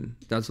reaction.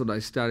 That's what I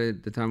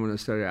studied the time when I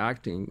started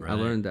acting. Right. I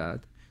learned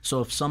that.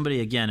 So if somebody,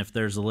 again, if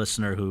there's a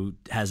listener who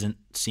hasn't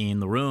seen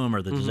The Room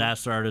or The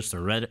Disaster Artist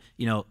or read it,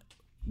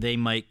 they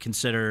might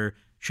consider,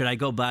 should I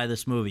go buy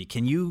this movie?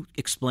 Can you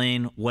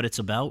explain what it's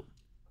about?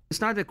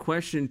 It's not a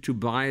question to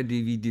buy a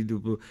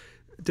DVD.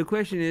 The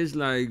question is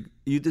like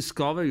you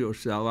discover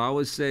yourself. I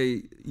always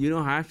say you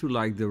don't have to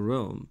like The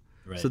Room.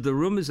 Right. So The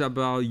Room is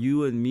about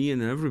you and me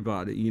and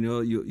everybody.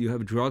 You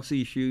have drugs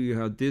issue, you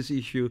have this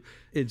issue.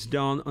 It's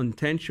done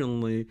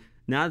intentionally,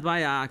 not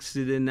by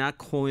accident, not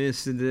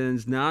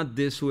coincidence, not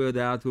this way or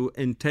that way,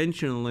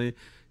 intentionally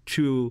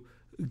to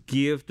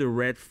give the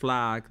red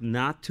flag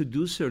not to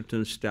do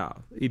certain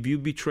stuff. If you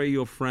betray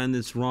your friend,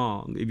 it's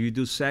wrong. If you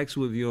do sex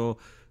with your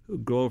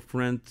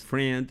girlfriend,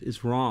 friend,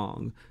 is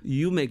wrong.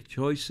 You make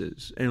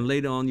choices, and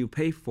later on you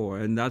pay for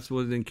it. And that's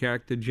what in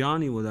character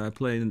Johnny, what I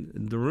play in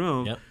The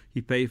Room,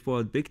 he paid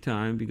for it big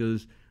time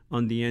because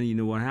on the end, you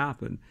know what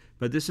happened.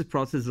 But this is a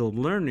process of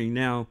learning.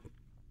 Now,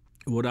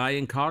 what I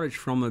encourage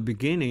from the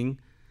beginning,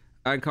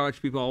 I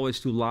encourage people always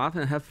to laugh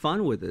and have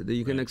fun with it, that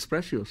you can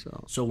express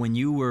yourself. So when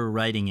you were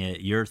writing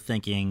it, you're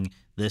thinking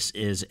this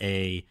is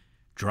a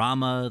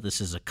drama,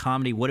 this is a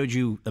comedy. What did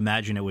you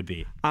imagine it would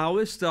be? I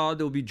always thought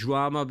it would be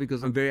drama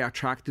because I'm very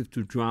attracted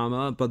to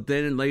drama, but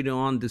then later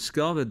on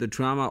discovered the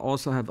drama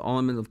also have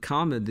element of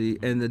comedy,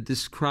 and the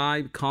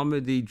describe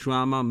comedy,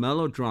 drama,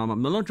 melodrama.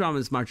 Melodrama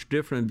is much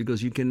different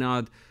because you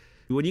cannot,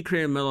 when you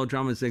create a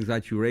melodrama, it's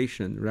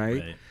exaggeration,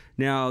 right?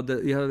 Now,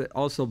 you have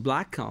also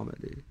black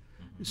comedy.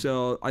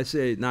 So I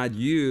say not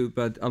you,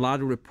 but a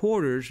lot of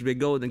reporters, they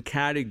go in the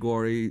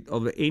category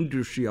of the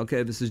industry.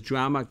 Okay, this is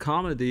drama,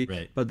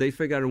 comedy, but they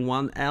figure out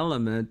one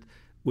element,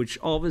 which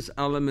all this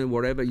element,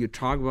 whatever you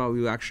talk about,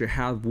 you actually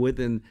have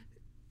within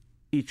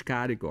each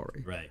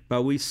category. Right.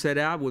 But we set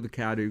out with the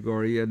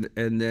category, and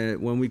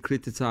when we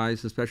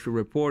criticize, especially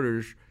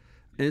reporters,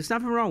 and there's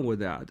nothing wrong with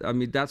that. I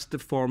mean, that's the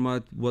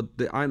format.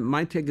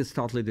 My take is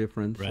totally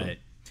different. Right.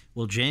 So.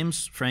 Well,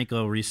 James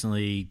Franco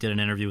recently did an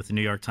interview with the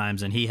New York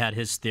Times, and he had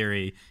his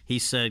theory. He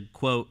said,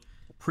 quote,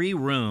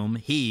 pre-Room,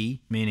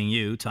 he, meaning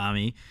you,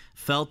 Tommy,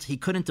 felt he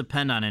couldn't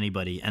depend on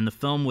anybody, and the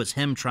film was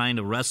him trying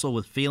to wrestle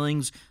with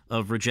feelings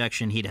of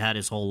rejection he'd had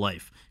his whole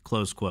life,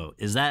 close quote.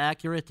 Is that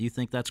accurate? Do you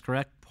think that's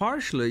correct?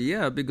 Partially,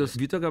 yeah, because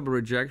if you talk about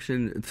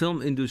rejection,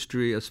 film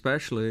industry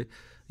especially,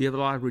 you have a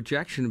lot of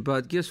rejection,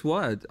 but guess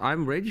what?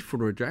 I'm ready for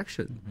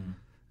rejection. Mm-hmm.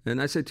 And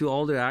I say to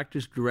all the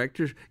actors,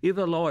 directors,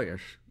 even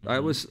lawyers. I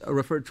always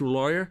refer to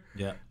lawyer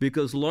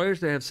because lawyers,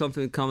 they have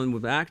something in common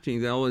with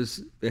acting.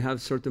 They have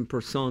certain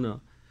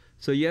persona.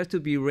 So you have to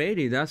be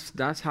ready.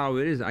 That's how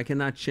it is. I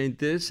cannot change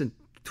this, and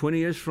 20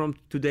 years from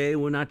today,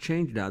 we'll not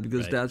change that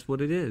because that's what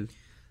it is.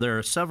 There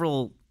are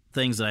several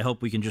things that I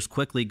hope we can just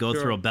quickly go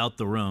through about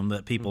The Room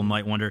that people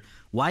might wonder.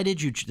 Why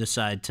did you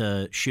decide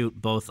to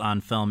shoot both on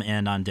film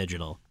and on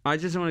digital? I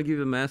just want to give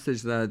a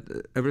message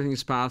that everything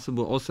is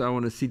possible. Also, I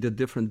want to see the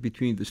difference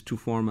between these two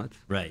formats.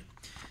 Right.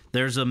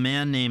 There's a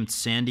man named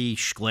Sandy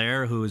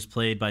Schler who is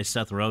played by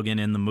Seth Rogen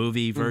in the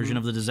movie version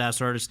of The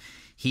Disaster Artist.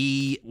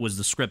 He was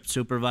the script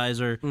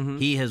supervisor.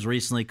 He has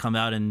recently come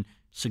out and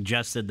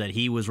suggested that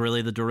he was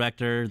really the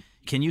director.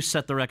 Can you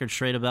set the record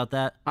straight about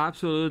that?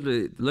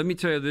 Absolutely. Let me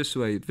tell you this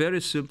way.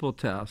 Very simple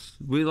test.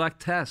 We like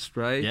tests,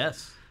 right?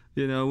 Yes.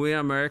 We in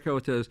America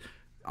with tests.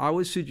 I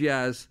would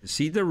suggest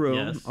see The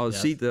Room or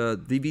see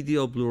the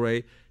DVD or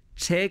Blu-ray.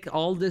 Take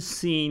all the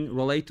scene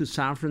relate to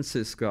San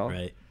Francisco.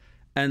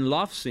 And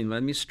love scene,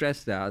 let me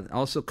stress that.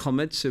 Also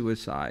commit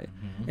suicide.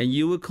 And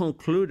you will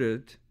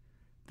conclude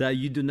that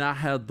you do not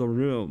have the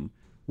room.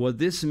 What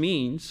this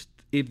means,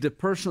 if the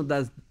person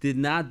did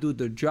not do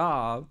the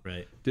job,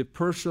 the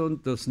person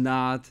does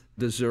not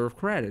deserve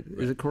credit.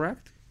 Is it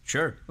correct?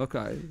 Sure.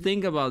 Okay.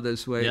 Think about it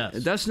this way.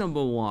 Yes. That's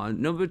number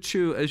one. Number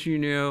two, as you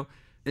know,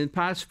 in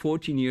past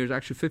 14 years,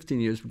 actually 15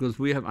 years, because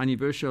we have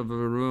anniversary of a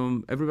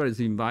room, everybody's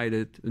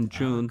invited in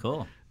June.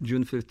 Cool.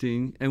 June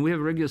 15. And we have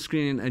a regular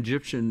screening in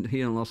Egyptian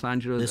here in Los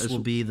Angeles. This will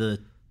be the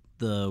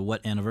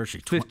what anniversary?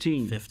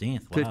 15th.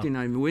 15th. Wow. 15.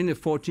 I mean, we're in the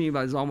 14th,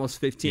 but it's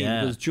almost 15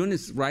 because June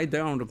is right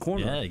there on the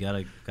corner. Yeah,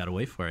 you gotta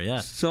wait for it.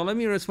 Yeah. So let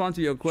me respond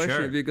to your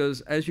question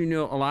because, as you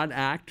know, a lot of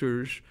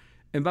actors.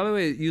 And by the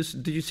way,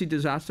 did you see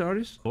Disaster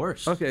Artist? Of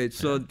course. Okay,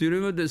 so do you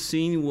remember the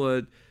scene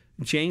with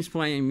James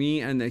playing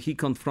me and he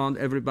confront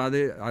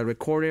everybody? I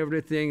record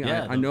everything.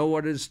 Yeah, I know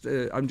what is.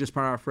 I'm just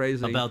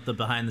paraphrasing about the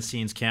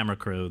behind-the-scenes camera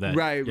crew.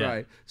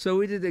 Right. So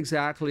we did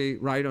exactly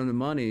right on the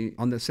money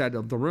on the set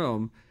of The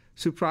Room.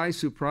 Surprise,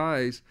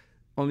 surprise.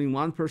 Only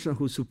one person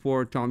who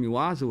supported Tommy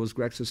Wiseau was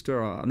Greg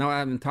Sestero. Now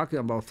I'm talking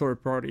about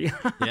third party.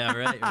 Yeah,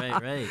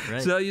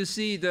 right. So you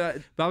see,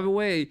 by the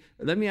way,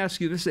 let me ask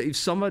you this. If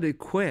somebody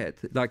quit,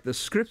 like the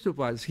script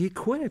supervisor, he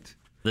quit.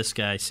 This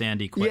guy,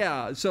 Sandy, quit.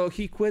 Yeah, so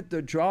he quit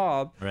the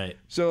job. Right.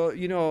 So,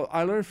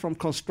 I learned from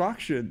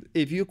construction,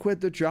 if you quit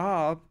the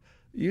job,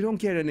 you don't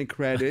get any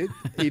credit.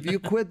 If you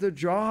quit the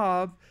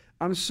job,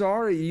 I'm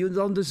sorry, you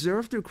don't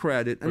deserve the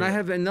credit. And I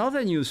have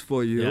another news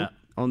for you. Yeah.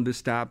 on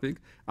this topic.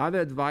 I have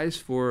advice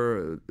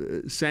for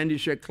Sandy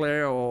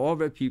Sheclair or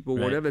other people,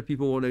 whatever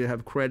people want to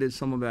have credit,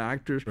 some of the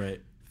actors.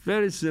 Right.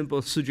 Very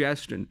simple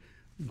suggestion.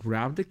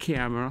 Grab the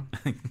camera,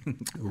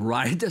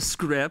 write the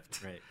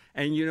script. Right.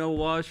 And you know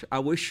what? I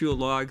wish you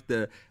luck.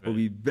 Will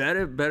be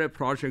better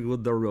project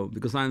with The Room,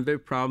 because I'm very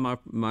proud of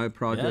my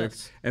project.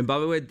 Yes. And by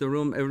the way, The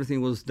Room,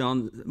 everything was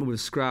done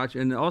with scratch.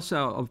 And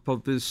also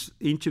of this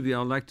interview,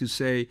 I'd like to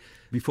say,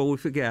 before we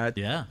forget,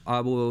 I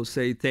will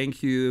say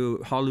thank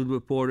you, Hollywood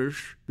Reporters,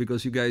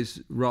 because you guys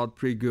wrote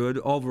pretty good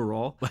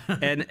overall.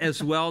 And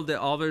as well, the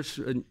others,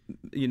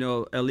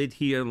 elite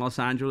here in Los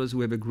Angeles,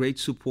 we have a great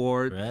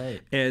support.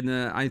 Right. And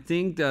I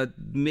think that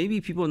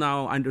maybe people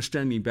now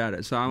understand me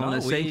better. So I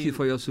want to thank you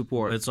for your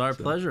support. It's our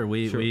pleasure.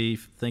 We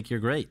think you're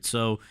great.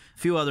 So a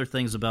few other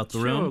things about The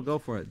Room. Sure, go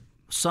for it.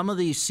 Some of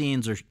these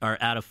scenes are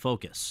out of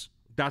focus.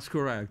 That's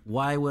correct.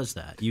 Why was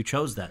that? You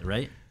chose that,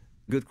 right?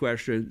 Good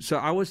question. So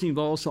I was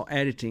involved in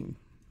editing.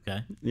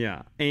 Okay.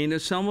 Yeah.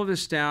 And some of the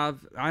stuff,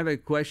 I have a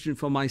question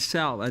for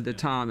myself at the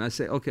time. I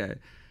say, okay,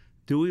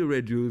 do we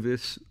redo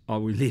this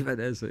or we leave it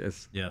as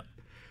is? Yeah.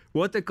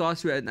 What the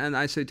cost? And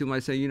I say to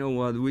myself, you know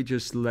what, we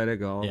just let it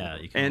go. Yeah.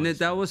 You can and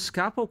that was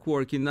scalpel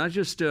working, not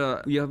just,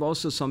 you have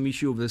also some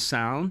issue with the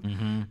sound.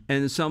 Mm-hmm.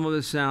 And some of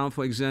the sound,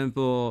 for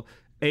example,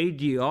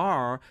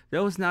 ADR,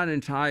 that was not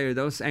entire,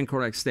 that was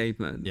incorrect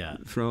statement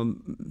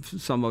from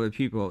some other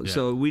people. Yeah.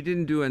 So we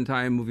didn't do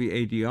entire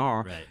movie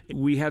ADR. Right.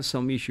 We have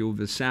some issue with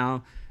the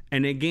sound.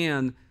 And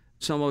again,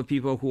 some of the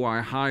people who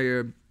I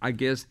hired, I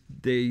guess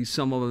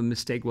some of the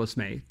mistake was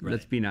made. Right.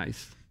 Let's be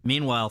nice.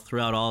 Meanwhile,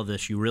 throughout all of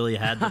this, you really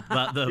had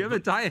the you have a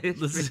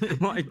diet.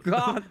 My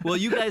God. Well,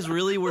 you guys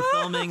really were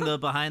filming the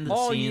behind the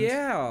scenes. Oh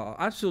yeah,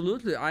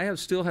 absolutely. I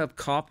still have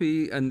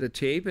copy and the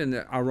tape,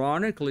 and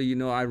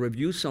ironically, I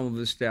reviewed some of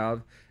the stuff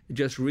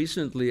just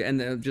recently,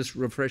 and just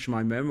refresh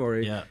my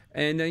memory. Yeah.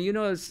 And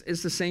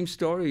it's the same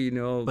story.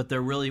 But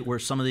there really were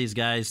some of these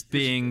guys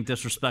being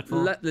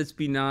disrespectful. Let's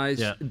be nice.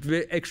 Yeah.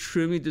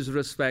 Extremely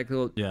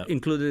disrespectful. Yeah.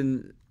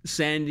 Including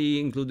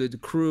Sandy, included the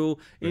crew,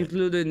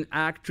 including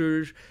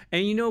actors.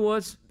 And you know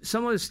what?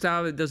 Some of the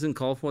stuff, it doesn't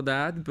call for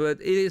that,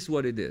 but it is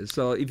what it is.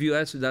 So if you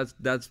ask,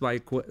 that's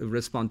my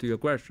response to your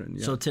question.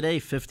 Yeah. So today,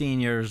 15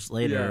 years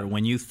later,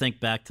 when you think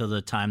back to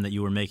the time that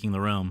you were making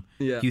The Room,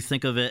 do you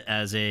think of it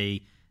as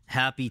a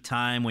happy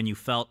time when you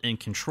felt in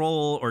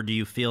control, or do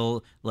you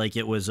feel like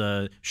it was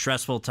a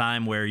stressful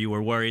time where you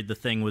were worried the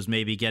thing was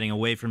maybe getting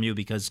away from you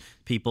because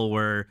people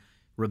were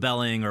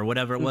rebelling or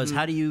whatever it was?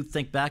 How do you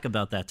think back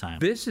about that time?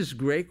 This is a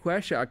great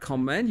question. I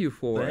commend you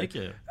for it. Thank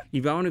you.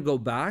 If I want to go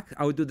back,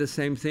 I would do the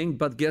same thing,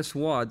 but guess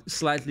what?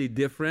 Slightly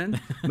different,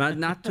 but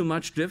not too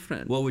much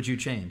different. What would you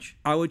change?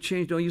 I would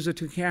change, don't use the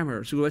two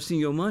cameras, you're wasting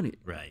your money.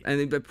 Right. And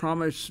if they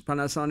promised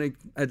Panasonic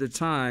at the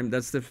time,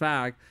 that's the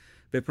fact,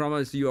 they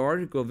promised you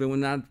article, they will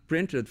not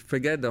print it,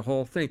 forget the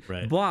whole thing.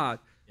 Right. But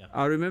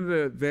I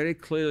remember very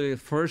clearly the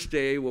first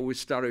day when we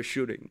started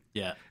shooting.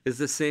 Yeah. It's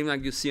the same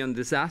like you see on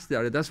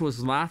Disaster. That's what I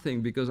was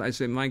laughing, because I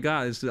said, my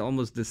God, it's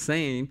almost the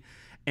same.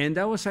 And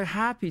that was a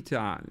happy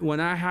time. When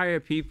I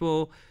hire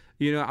people,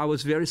 I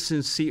was very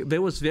sincere. They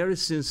was very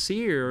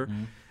sincere.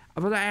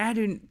 But I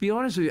didn't, be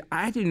honest with you,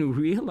 I didn't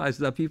realize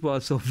that people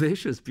are so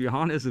vicious, be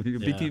honest with you.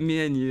 Between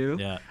me and you,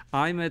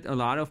 I met a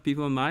lot of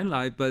people in my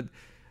life, but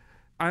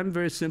I'm a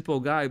very simple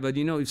guy, but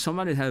if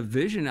somebody has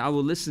vision, I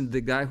will listen to the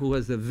guy who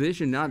has the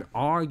vision, not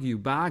argue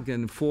back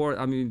and forth.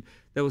 I mean,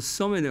 there was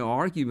so many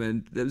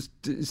arguments.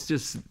 It's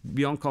just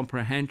beyond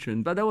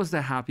comprehension. But that was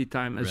the happy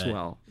time as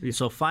well. Yeah.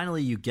 So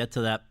finally, you get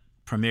to that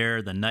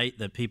premiere, the night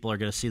that people are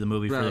going to see the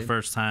movie for the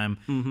first time.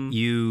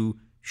 You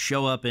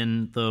show up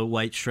in the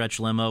white stretch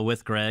limo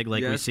with Greg,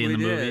 like we see in the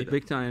movie.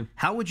 Big time.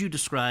 How would you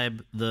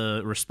describe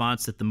the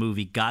response that the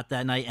movie got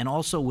that night? And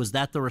also, was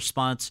that the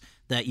response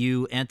that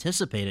you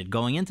anticipated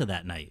going into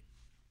that night?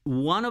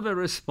 One of the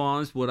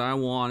response, what I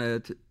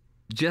wanted,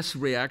 just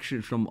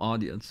reaction from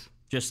audience.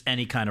 Just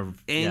any kind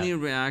of...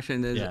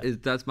 reaction.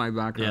 That's my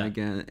background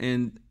again.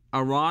 And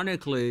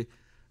ironically,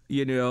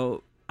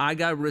 I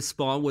got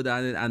response what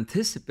I didn't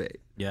anticipate.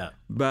 Yeah.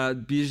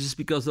 But just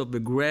because of the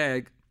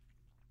Greg,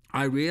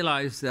 I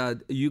realized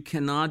that you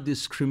cannot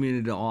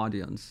discriminate the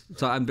audience.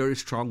 So I'm very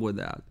strong with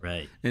that.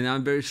 Right. And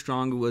I'm very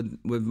strong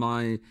with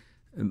my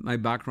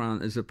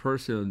background as a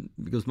person,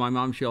 because my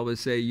mom, she always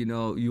say,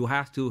 you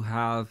have to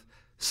have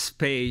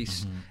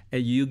space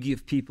and you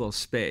give people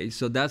space.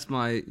 So that's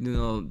my,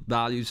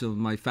 values of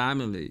my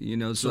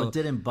family, So it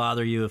didn't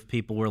bother you if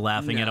people were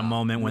laughing at a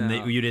moment when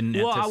you didn't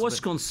anticipate? Well, I was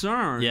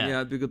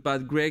concerned,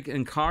 but Greg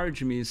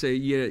encouraged me and say,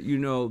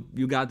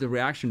 you got the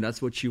reaction.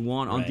 That's what you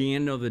want. On the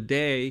end of the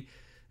day,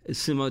 it's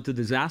similar to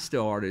Disaster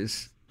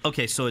Artist.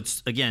 Okay, so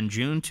it's, again,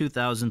 June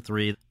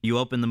 2003. You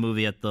opened the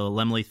movie at the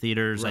Laemmle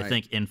Theaters, I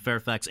think, in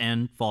Fairfax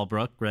and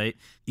Fallbrook, right?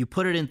 You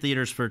put it in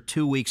theaters for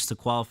 2 weeks to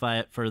qualify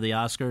it for the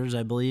Oscars,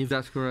 I believe.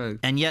 That's correct.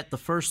 And yet, the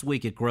first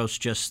week, it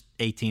grossed just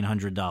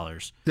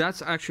 $1,800.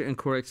 That's actually an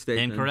incorrect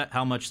statement. Incorrect?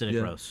 How much did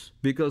it gross?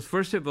 Because,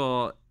 first of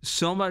all,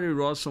 somebody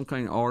wrote some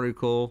kind of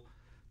article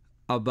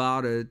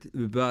about it,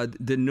 but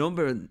the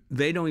number,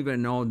 they don't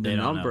even know the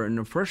number in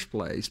the first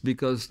place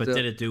because. But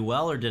did it do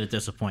well or did it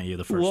disappoint you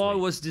the first Well, week?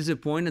 it was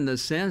disappointing in the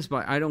sense,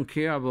 but I don't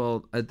care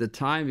about at the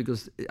time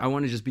because I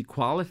want to just be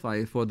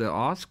qualified for the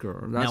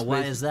Oscar. Now,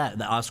 why is that?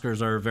 The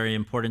Oscars are very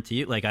important to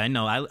you. Like, I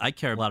know I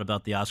care a lot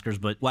about the Oscars,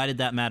 but why did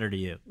that matter to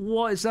you?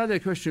 Well, it's not a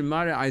question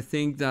matter. I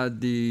think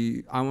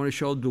that I want to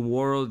show the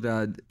world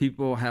that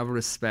people have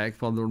respect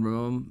for the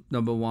room,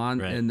 number one,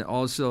 Right. and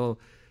also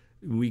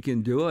we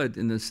can do it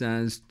in the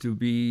sense to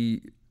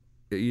be,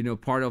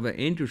 part of an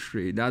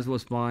industry. That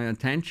was my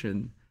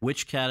intention.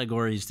 Which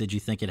categories did you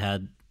think it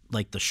had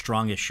like the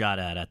strongest shot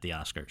at the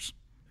Oscars?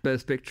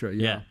 Best picture,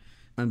 yeah.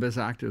 And best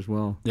actor as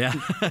well. Yeah.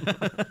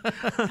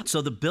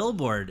 So the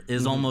Billboard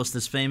is almost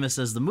as famous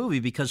as the movie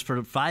because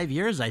for 5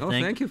 years, I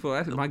think. Thank you for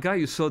asking. My God,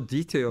 you're so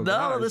detailed.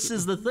 No, this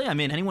is the thing. I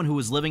mean, anyone who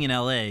was living in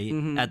LA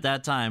at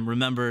that time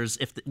remembers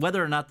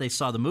whether or not they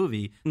saw the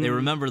movie, they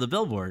remember the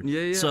Billboard.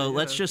 Yeah. So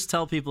let's just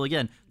tell people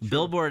again. Sure.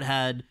 Billboard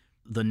had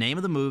the name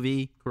of the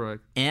movie,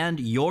 correct, and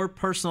your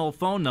personal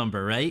phone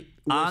number, right,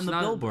 on the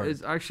billboard.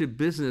 It's actually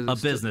business. A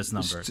business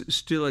number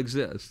still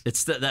exists.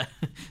 It's that.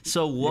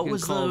 So what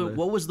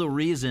was the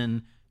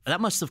reason? That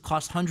must have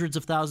cost hundreds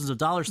of thousands of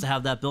dollars to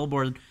have that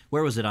billboard.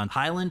 Where was it, on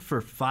Highland for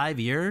 5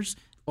 years?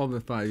 Over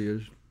 5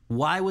 years.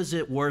 Why was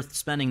it worth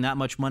spending that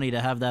much money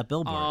to have that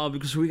billboard?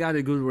 Because we got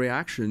a good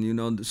reaction.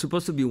 It's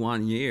supposed to be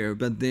 1 year,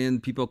 but then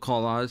people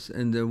call us,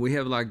 and then we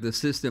have like the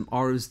system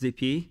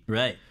RSVP.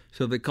 Right.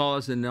 So they call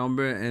us a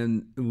number,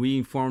 and we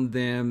inform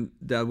them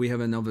that we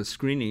have another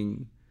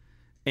screening.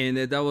 And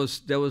that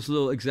was a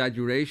little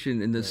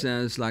exaggeration in the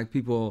sense, like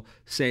people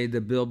say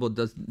the billboard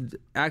does.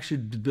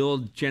 Actually, the bill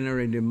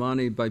generated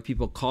money by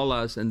people call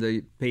us and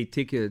they pay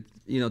ticket,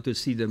 to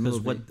see the movie.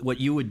 Because what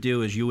you would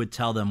do is you would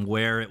tell them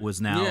where it was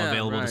now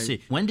available to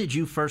see. When did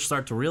you first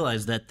start to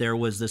realize that there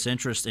was this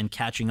interest in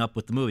catching up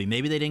with the movie?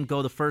 Maybe they didn't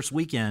go the first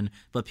weekend,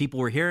 but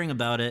people were hearing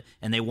about it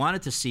and they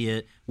wanted to see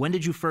it. When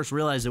did you first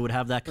realize it would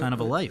have that kind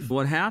of a life?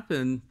 What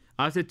happened,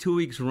 after 2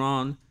 weeks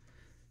run,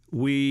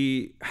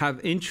 we have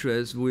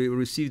interest. We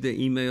received the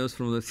emails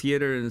from the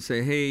theater and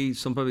say, hey,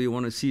 somebody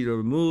want to see the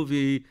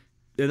movie.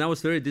 And I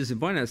was very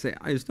disappointed. I say,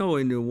 there's no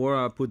way in the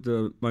world I put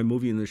my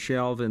movie in the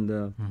shelf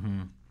and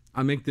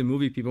I make the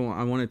movie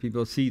I wanted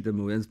people to see the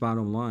movie. That's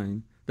bottom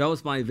line. That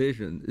was my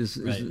vision. Is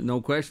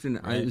no question.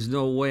 Right. There's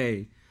no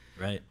way.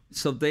 Right.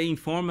 So they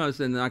inform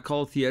us, and I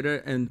call theater,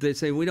 and they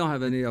say we don't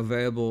have any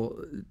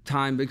available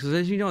time because,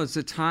 as you know,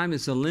 the time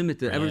is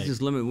limited. Right.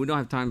 Everything's limited. We don't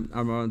have time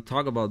to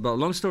talk about it. But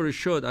long story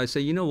short, I say,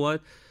 you know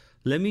what?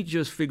 Let me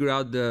just figure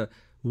out the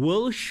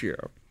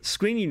Wilshire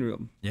screening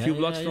room, a few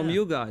blocks from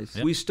you guys.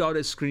 Yep. We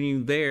started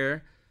screening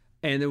there,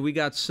 and then we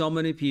got so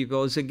many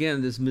people. It's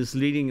again this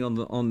misleading on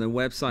the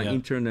website,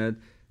 internet.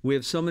 We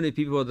have so many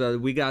people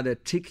that we got a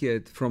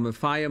ticket from a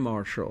fire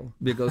marshal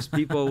because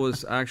people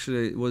was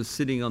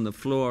sitting on the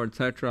floor,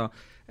 etc.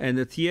 And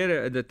the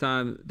theater at the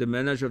time, the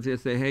manager of the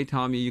theater said, "Hey,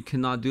 Tommy, you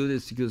cannot do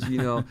this because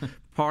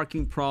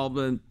parking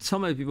problem." So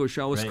many people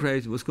show was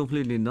crazy. It was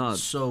completely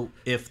nuts. So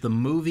if the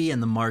movie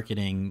and the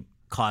marketing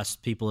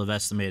cost, people have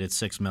estimated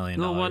 $6 million.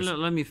 No, well,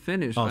 let me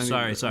finish. Oh,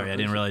 sorry. I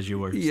didn't realize you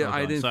were. Yeah,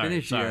 I didn't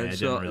finish yet.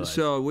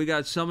 So we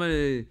got so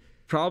many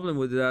problem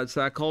with that.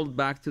 So I called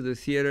back to the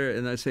theater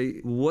and I say,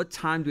 what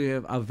time do you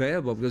have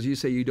available? Because you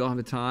say you don't have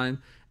the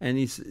time. And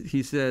he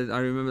said, I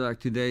remember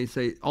like today, he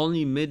say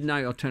only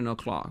midnight or 10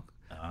 o'clock.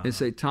 And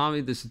say,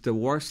 Tommy, this is the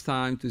worst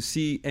time to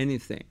see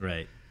anything.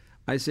 Right.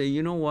 I say,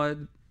 you know what?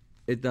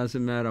 It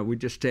doesn't matter. We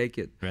just take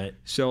it. Right.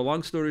 So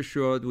long story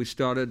short, we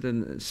started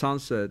in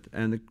Sunset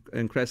and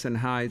Crescent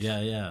Heights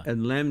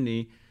and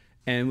Lemney.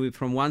 And we,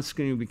 from one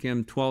screen, we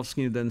became 12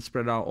 screens, then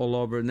spread out all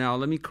over. Now,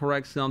 let me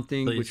correct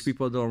something which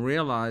people don't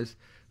realize.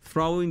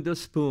 Throwing the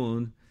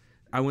spoon,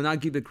 I will not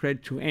give the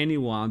credit to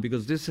anyone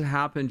because this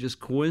happened just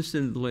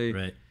coincidentally.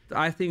 Right.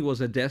 I think it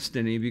was a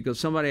destiny because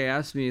somebody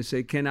asked me and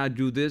said, can I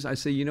do this? I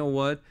say, you know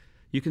what?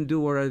 You can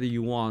do whatever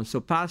you want. So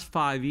past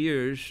 5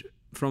 years,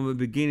 from the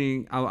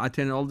beginning, I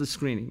attended all the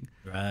screening.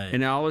 Right.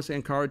 And I always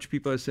encourage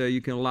people, I say,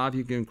 you can laugh,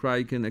 you can cry,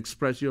 you can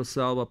express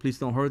yourself, but please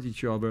don't hurt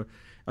each other.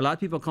 A lot of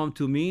people come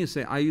to me and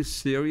say, are you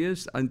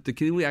serious? And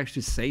can we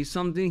actually say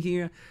something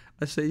here?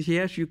 I say,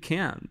 yes, you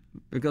can.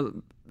 Because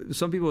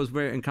some people was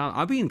very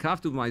uncomfortable. I've been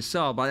uncomfortable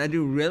myself, but I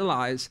didn't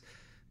realize,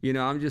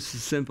 I'm just a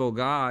simple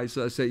guy.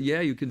 So I said, yeah,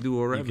 you can do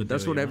whatever.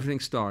 That's what everything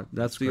starts.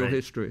 That's the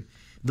history.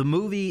 The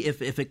movie,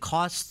 if it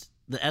costs,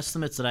 the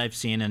estimates that I've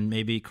seen, and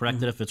maybe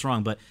correct it if it's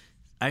wrong, but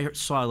I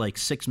saw like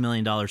 $6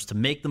 million to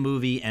make the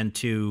movie and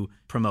to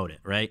promote it,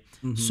 right?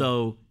 Mm-hmm.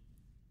 So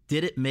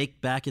did it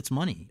make back its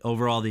money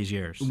over all these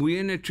years?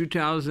 We're in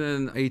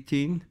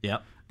 2018.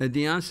 Yep. And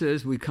the answer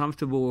is we're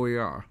comfortable where we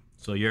are.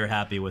 So you're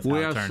happy with how it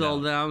turned out? We are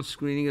sold out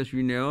screening, as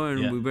you know,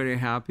 and we're very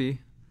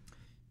happy.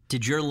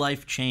 Did your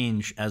life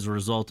change as a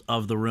result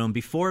of The Room?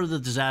 Before the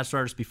disaster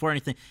artist, before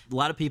anything, a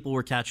lot of people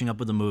were catching up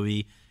with the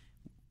movie.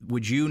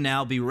 Would you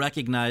now be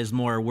recognized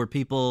more? Were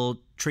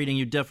people treating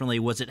you differently?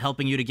 Was it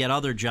helping you to get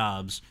other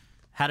jobs?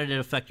 How did it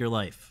affect your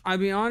life? I'll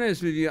be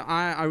honest with you,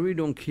 I really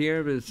don't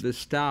care with the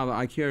staff.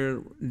 I care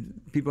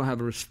people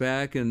have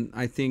respect, and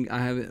I think I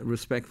have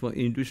respect for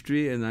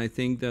industry, and I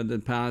think that the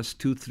past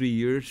 2-3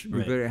 years,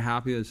 we're very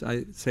happy, as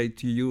I say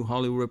to you,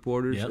 Hollywood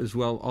Reporters, as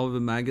well, all the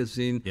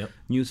magazine,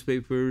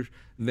 newspapers,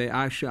 they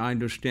actually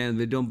understand.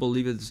 They don't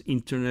believe it's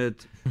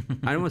internet.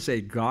 I don't want to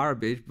say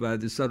garbage,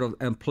 but it's sort of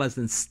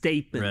unpleasant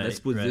statement. Let's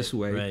put it this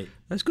way.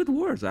 That's good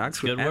words,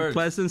 actually. Good words.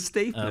 Unpleasant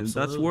statement.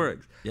 That's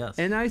words. Yes.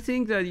 And I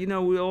think that,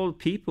 we're all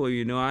people,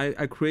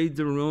 I create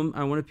the room.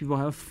 I want people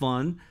to have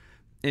fun.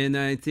 And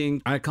I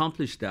think I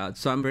accomplished that.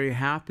 So I'm very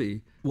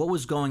happy. What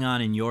was going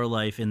on in your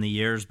life in the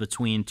years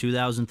between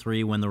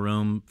 2003, when The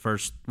Room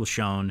first was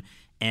shown,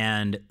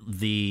 and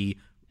the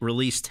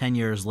release 10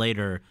 years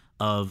later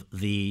of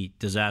the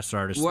Disaster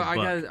Artist book?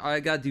 I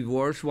got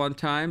divorced one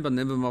time, but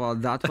never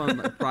about that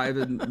one.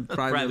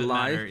 private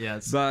life. Matter,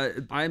 yes. But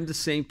I'm the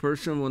same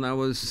person when I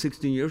was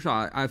 16 years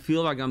old. I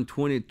feel like I'm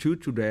 22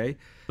 today.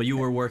 But you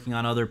were working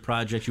on other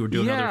projects. You were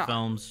doing other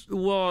films.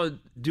 Well,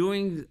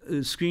 doing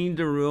Screen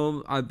the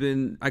Room,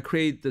 I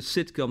created the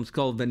sitcoms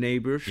called The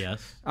Neighbors.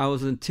 Yes. I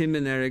was in Tim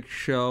and Eric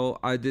show.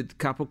 I did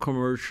couple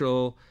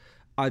commercial.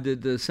 I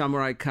did the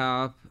Samurai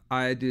Cop.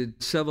 I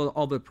did several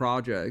other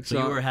projects.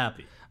 So you were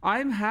happy.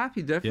 I'm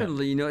happy,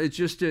 definitely. It's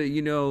just,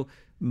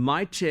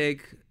 my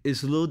take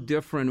is a little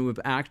different with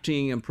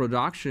acting and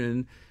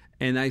production.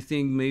 And I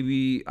think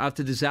maybe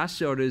after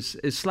Disaster Artist,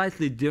 it's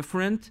slightly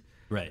different.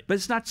 Right. But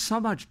it's not so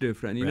much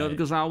different,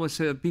 because I always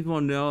say people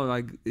know,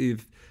 like,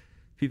 if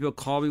people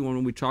call me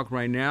when we talk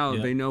right now,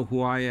 they know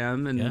who I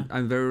am, and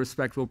I'm a very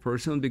respectful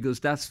person,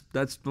 because that's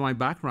my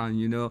background,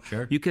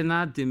 Sure. You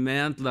cannot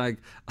demand, like...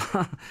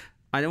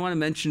 I don't want to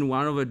mention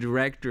one of a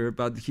director,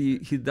 but he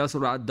does a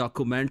lot of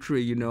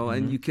documentary,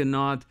 and you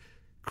cannot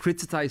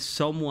criticize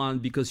someone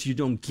because you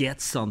don't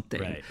get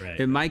something. Right.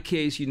 In my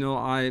case,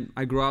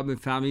 I grew up in a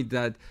family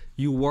that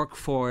you work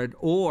for it,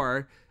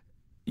 or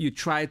you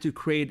try to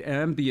create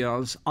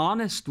ambience,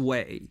 honest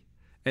way.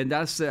 And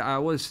that's, I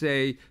always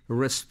say,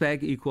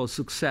 respect equals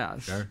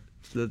success. Sure.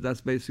 So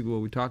that's basically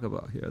what we talk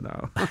about here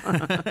now.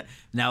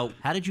 Now,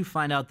 how did you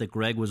find out that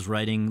Greg was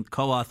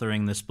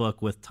co-authoring this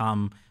book with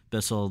Tom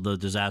Bissell, the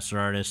Disaster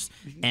Artist,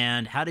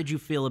 and how did you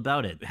feel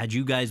about it? Had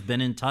you guys been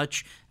in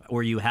touch?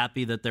 Were you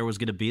happy that there was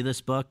going to be this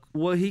book?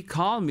 Well, he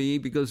called me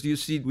because, you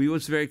see, we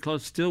was very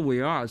close. Still we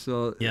are.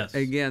 So,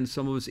 again,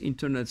 some of his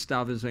internet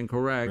stuff is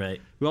incorrect.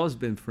 Right. We've always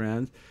been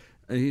friends.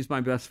 And he's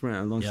my best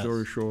friend, long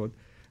story short.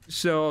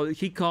 So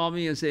he called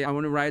me and said, I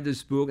want to write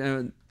this book.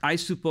 And I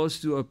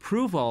supposed to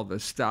approve all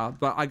this stuff,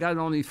 but I got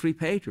only 3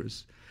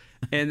 pages.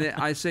 And then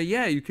I said,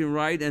 yeah, you can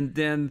write. And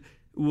then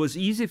it was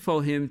easy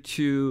for him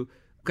to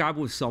grab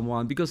with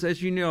someone, because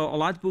as you know, a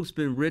lot of books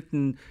been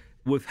written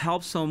with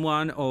help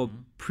someone, or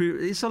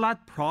it's a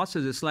lot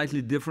process. It's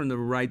slightly different to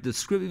write the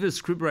script. Even the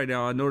script right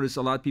now, I notice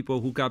a lot of people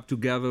hook up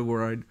together.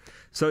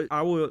 So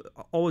I will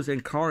always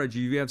encourage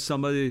you. If you have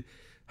somebody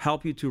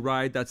help you to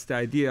write, that's the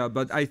idea.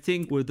 But I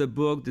think with the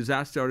book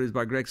Disaster Artist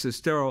by Greg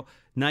Sestero,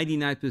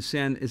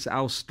 99% is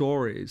our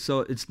story.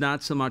 So it's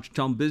not so much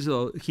Tom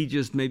Bissell. He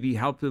just maybe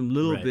helped him a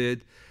little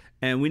bit.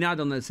 And we're not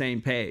on the same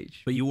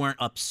page. But you weren't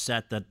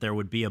upset that there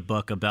would be a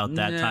book about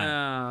that time?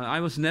 Yeah, I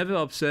was never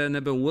upset,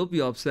 never will be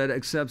upset,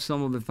 except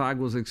some of the fact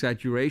was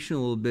exaggeration a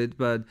little bit,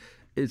 but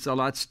it's a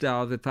lot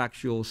stuff, the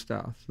factual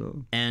stuff.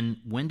 So. And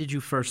when did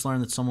you first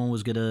learn that someone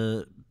was going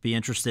to be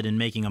interested in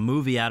making a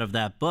movie out of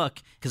that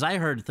book? Because I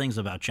heard things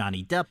about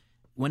Johnny Depp.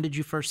 When did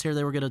you first hear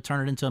they were going to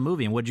turn it into a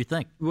movie, and what did you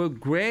think? Well,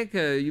 Greg,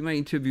 you may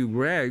interview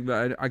Greg,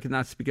 but I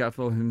cannot speak out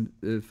for him.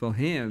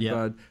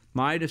 But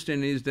my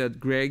understanding is that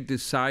Greg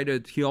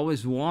decided he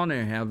always wanted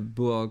to have a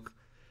book,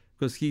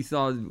 because he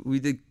thought we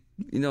did.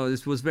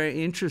 This was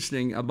very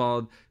interesting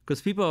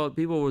because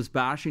people was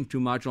bashing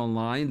too much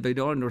online. They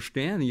don't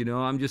understand.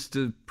 I'm just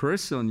a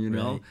person.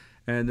 Right.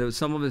 And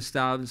some of the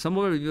stuff, some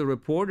of the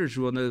reporters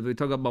when they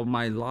talk about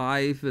my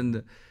life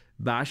and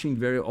bashing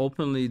very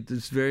openly,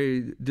 it's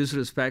very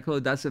disrespectful.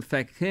 That's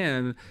affect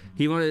him.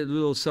 He wanted a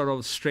little sort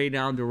of straight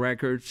down the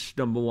records,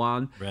 number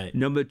one. Right.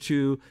 Number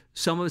two,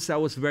 some of the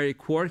stuff was very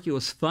quirky, it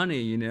was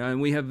funny,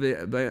 and we have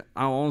our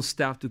own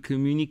stuff to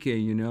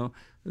communicate,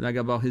 like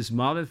about his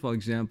mother, for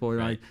example.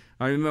 Right. Like,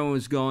 I remember when I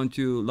was going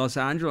to Los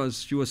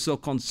Angeles, she was so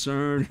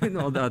concerned,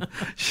 that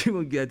she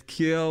would get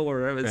killed or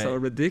whatever. Right. So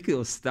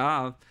ridiculous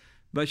stuff.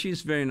 But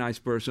she's a very nice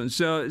person.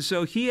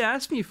 So he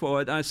asked me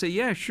for it. I said,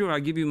 yeah, sure, I'll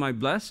give you my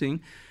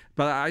blessing.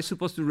 But I'm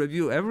supposed to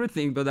review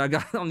everything, but I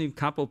got only a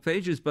couple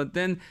pages. But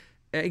then,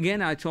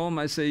 again, I told him,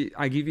 I say,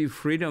 I give you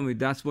freedom if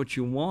that's what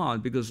you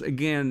want. Because,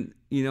 again,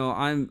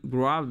 I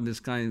grew up in this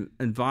kind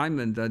of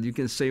environment that you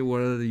can say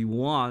whatever you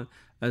want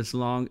as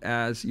long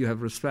as you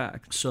have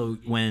respect. So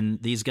when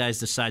these guys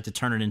decide to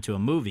turn it into a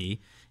movie,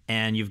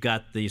 and you've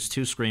got these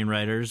 2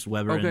 screenwriters,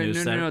 Weber and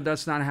Newstead. No,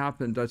 that's not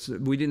happened.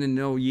 We didn't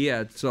know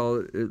yet.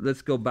 So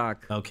let's go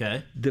back.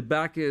 Okay. The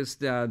back is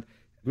that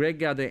Greg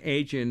got an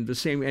agent, the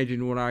same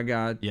agent what I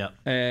got. Yep.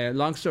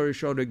 Long story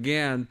short,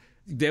 again,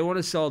 they want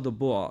to sell the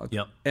book.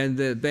 Yep. And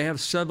they have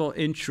several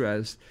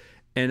interests.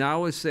 And I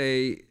would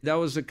say that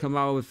was to come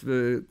out with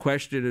the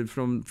question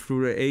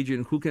through the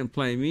agent, who can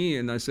play me?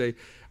 And I say,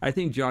 I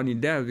think Johnny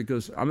Depp,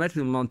 because I met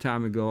him a long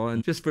time ago,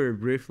 and just very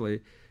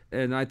briefly.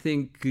 And I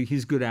think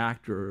he's a good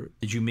actor.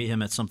 Did you meet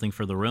him at something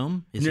for The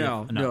Room?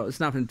 No, it's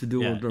nothing to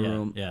do with The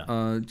Room.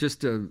 Yeah.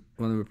 Just one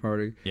of the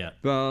party. Yeah.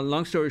 But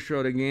long story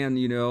short, again,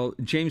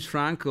 James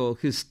Franco,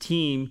 his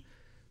team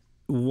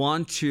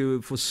want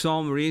to, for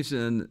some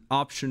reason,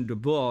 option the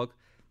book.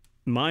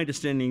 My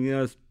understanding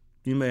is,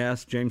 you may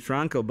ask James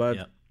Franco,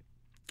 but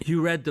he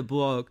read the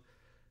book.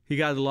 He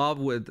got in love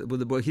with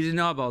the book. He didn't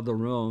know about The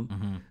Room.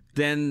 Mm-hmm.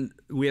 Then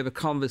we have a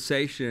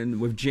conversation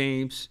with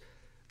James.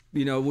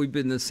 We've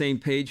been on the same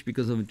page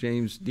because of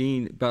James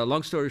Dean. But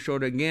long story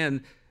short,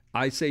 again,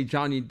 I say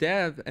Johnny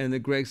Depp, and the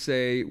Greg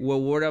say,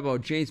 well, what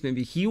about James?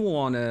 Maybe he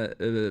want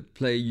to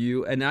play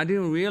you. And I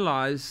didn't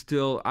realize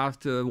till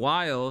after a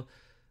while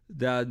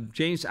that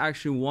James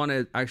actually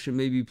wanted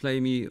maybe play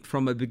me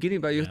from the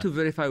beginning, but you have to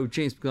verify with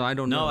James because I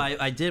don't know. No,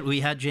 I did. We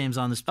had James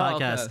on this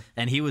podcast,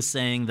 and he was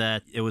saying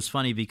that it was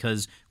funny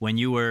because when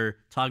you were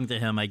talking to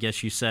him, I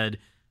guess you said,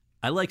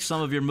 I like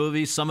some of your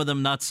movies, some of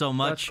them not so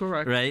much. That's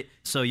correct. Right?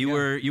 So you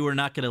were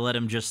not going to let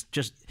him just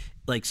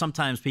like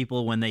sometimes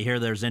people, when they hear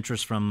there's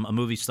interest from a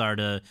movie star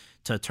to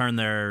turn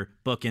their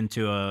book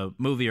into a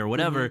movie or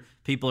whatever,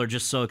 people are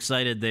just so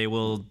excited they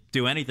will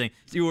do anything.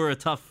 You were a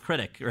tough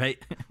critic, right?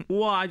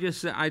 Well,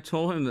 I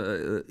told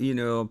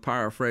him,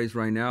 paraphrase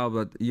right now,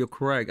 but you're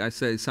correct. I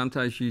say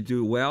sometimes you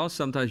do well,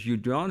 sometimes you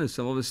don't, and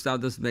some of the stuff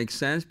doesn't make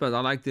sense, but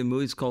I like the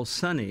movie. It's called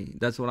Sunny.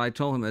 That's what I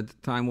told him at the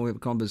time when we had a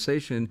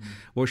conversation.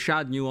 We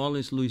shot in New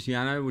Orleans,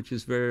 Louisiana, which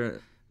is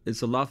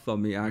it's a love for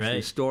me,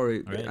 actually,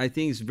 story. Right. I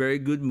think it's a very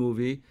good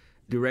movie.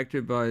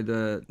 Directed by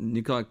the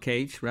Nicolas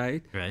Cage,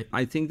 right? Right.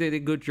 I think they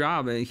did a good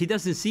job. And he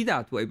doesn't see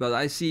that way, but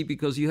I see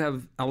because you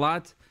have a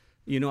lot,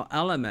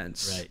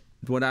 elements. Right.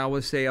 What I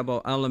always say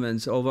about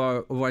elements,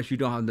 otherwise you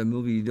don't have the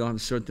movie, you don't have a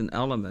certain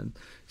element.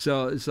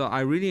 So I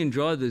really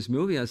enjoyed this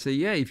movie. I say,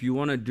 yeah, if you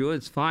want to do it,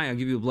 it's fine. I'll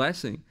give you a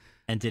blessing.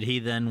 And did he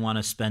then want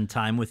to spend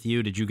time with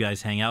you? Did you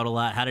guys hang out a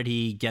lot? How did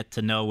he get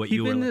to know what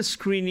you were? Even the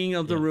screening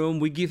of the room,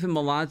 we give him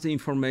a lot of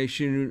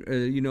information.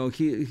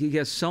 He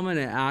has so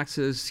many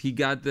access. He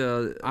got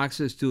the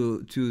access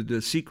to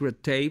the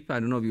secret tape. I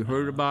don't know if you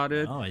heard about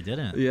it. No, I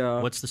didn't. Yeah.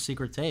 What's the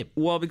secret tape?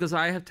 Well, because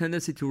I have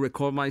tendency to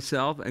record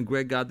myself, and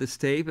Greg got this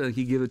tape, and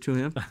he gave it to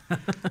him.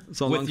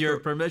 So with your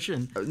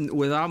permission?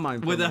 Without my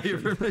permission. Without your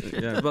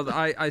permission. Yeah, but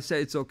I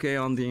say it's okay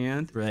on the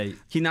end. Right.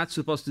 He's not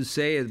supposed to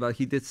say it, but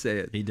he did say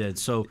it. He did.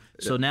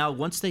 So now,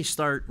 once they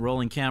start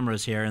rolling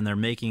cameras here and they're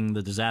making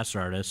The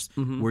Disaster Artist,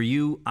 were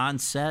you on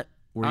set?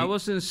 I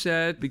was on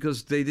set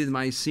because they did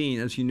my scene.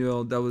 As you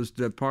know, that was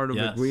the part of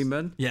the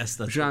agreement. Yes,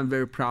 that's which I'm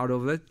very proud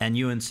of it. And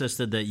you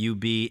insisted that you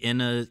be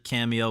in a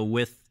cameo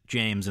with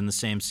James in the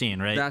same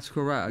scene, right? That's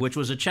correct. Which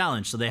was a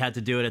challenge, so they had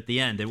to do it at the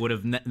end. It would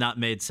have not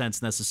made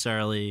sense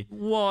necessarily.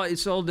 Well,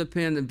 it's all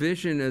depend on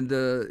vision and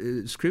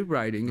the script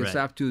writing. It's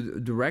up to the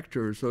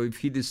director. So if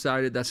he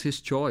decided that's his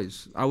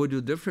choice, I would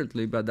do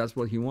differently, but that's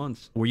what he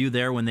wants. Were you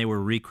there when they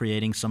were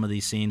recreating some of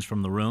these scenes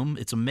from The Room?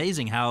 It's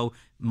amazing how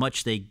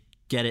much they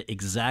get it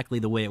exactly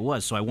the way it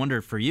was. So I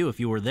wonder for you, if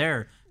you were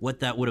there,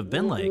 what that would have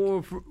been like.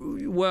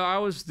 Well, I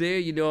was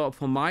there,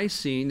 for my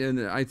scene,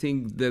 and I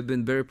think they've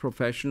been very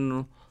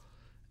professional.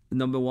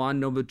 Number one.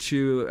 Number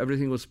two,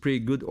 everything was pretty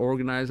good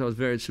organized. I was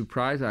very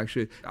surprised,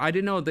 actually. I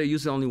didn't know they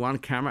used only one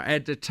camera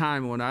at the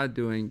time when I was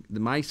doing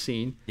my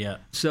scene. Yeah.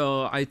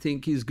 So I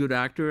think he's a good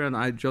actor, and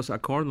I just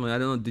accordingly. I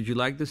don't know, did you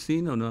like the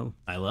scene or no?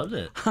 I loved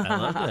it.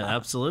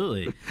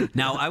 Absolutely.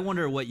 Now, I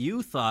wonder what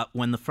you thought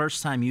when the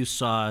first time you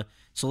saw...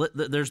 So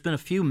there's been a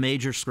few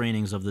major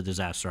screenings of The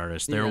Disaster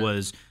Artist. There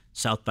was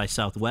South by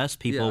Southwest.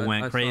 People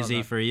went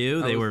crazy for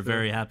you. They were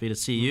very happy to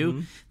see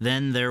you.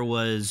 Then there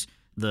was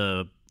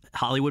the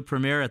Hollywood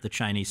premiere at the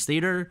Chinese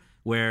Theater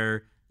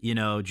where,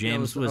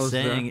 James was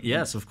saying, there.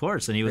 Yes, of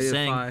course. And he was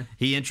saying,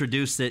 he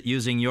introduced it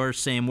using your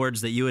same words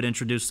that you had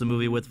introduced the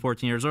movie with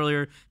 14 years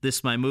earlier.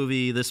 This my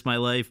movie, this my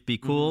life, be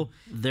cool.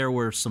 There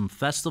were some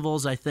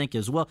festivals, I think,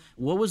 as well.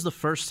 What was the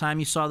first time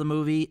you saw the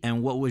movie,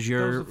 and what was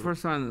your... That was the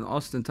first time in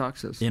Austin,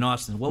 Texas. In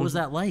Austin. What was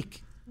that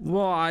like?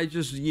 Well, I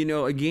just,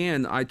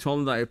 again, I told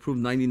them that I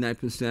approved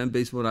 99%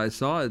 based on what I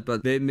saw it,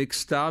 but they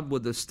mixed up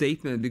with the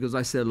statement because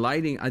I said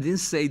lighting. I didn't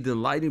say the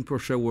lighting per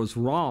se was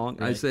wrong.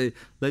 Right. I say,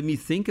 let me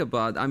think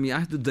about it. I mean, I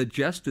have to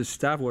digest the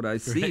stuff, what I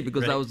see,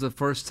 because that was the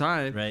first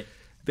time. Right.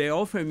 They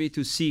offered me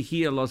to see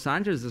here in Los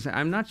Angeles.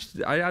 I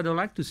say, I don't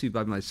like to see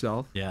by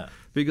myself. Yeah.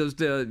 Because,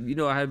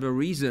 I have a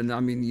reason.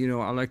 I mean,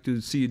 I like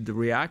to see the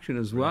reaction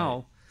as well.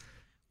 Right.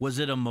 Was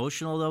it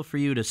emotional, though, for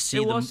you to see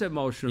It was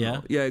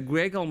emotional. Yeah,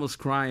 Greg almost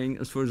crying,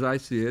 as far as I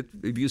see it.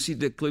 If you see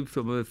the clip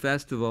from the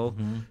festival,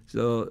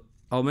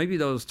 or maybe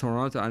that was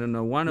Toronto, I don't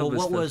know.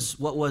 What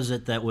was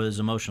it that was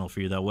emotional for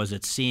you, though? Was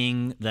it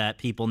seeing that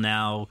people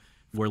now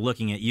were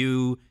looking at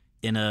you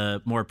in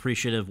a more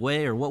appreciative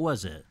way, or what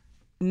was it?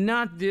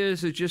 Not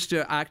this. It's just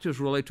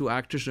actors relate to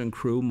actors and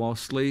crew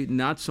mostly,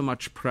 not so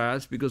much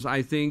press, because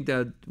I think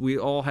that we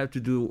all have to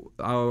do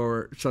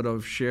our sort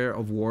of share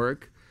of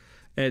work.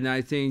 And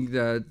I think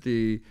that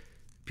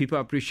people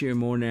appreciate it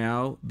more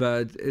now.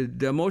 But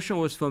the emotion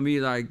was for me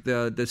like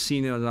the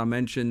scene that I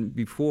mentioned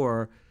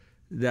before,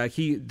 that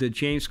the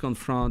James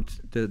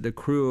confront the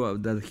crew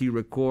that he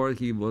record.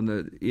 He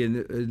wanted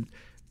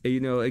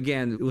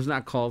again, it was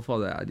not called for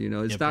that.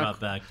 It's not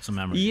brought back some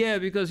memories. Yeah,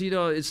 because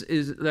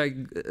it's like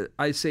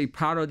I say,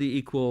 part of the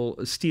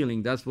equal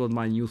stealing. That's what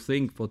my new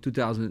thing for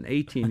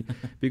 2018.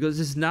 Because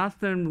there's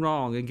nothing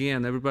wrong.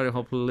 Again, everybody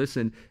hopefully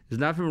listen. There's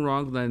nothing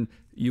wrong when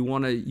you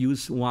want to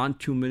use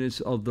 1-2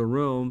 minutes of the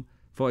room,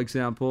 for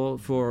example,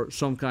 for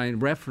some kind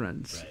of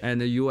reference, right.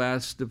 And you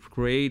ask the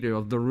creator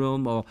of the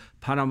room or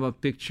Panama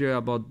picture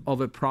of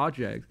a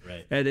project,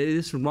 right. And it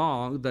is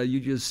wrong that you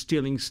just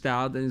stealing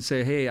stuff and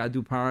say, hey, I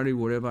do parody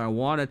whatever I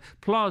wanted.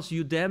 Plus,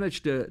 you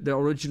damage the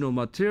original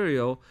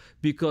material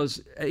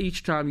because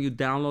each time you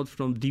download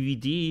from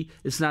DVD,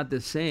 it's not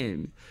the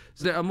same.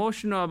 So the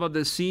emotional about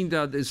the scene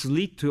that is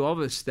leaked to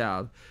other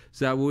stuff.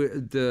 So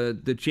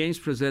the James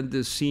present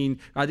this scene.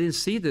 I didn't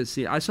see the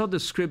scene. I saw the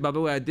script. By the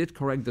way, I did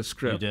correct the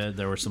script. You did?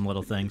 There were some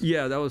little things?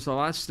 Yeah, that was a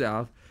lot of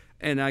stuff.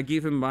 And I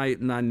gave him my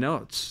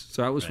notes.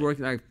 So I was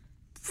working like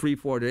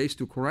 3-4 days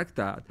to correct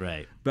that.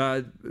 Right.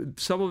 But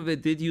some of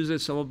it did use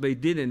it, some of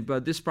it didn't.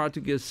 But this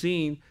particular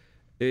scene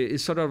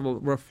is sort of a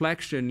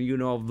reflection,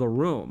 of the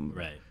room.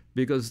 Right.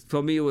 Because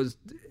for me, it was,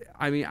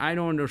 I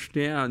don't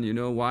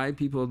understand, why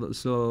people are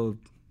so...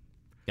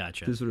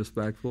 Gotcha.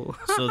 Disrespectful.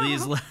 So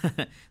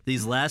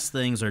these last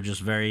things are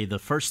just the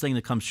first thing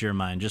that comes to your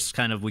mind. Just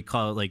kind of, we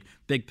call it like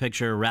big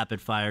picture, rapid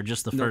fire,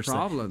 just the first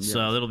problem, thing. yes.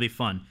 So it'll be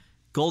fun.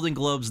 Golden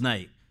Globes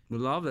night. We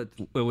love it.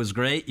 It was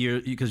great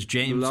because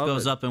James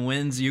goes up and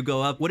wins. You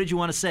go up. What did you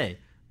want to say?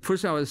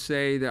 First, I would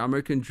say the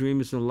American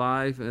dream is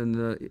alive,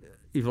 and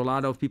if a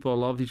lot of people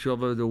love each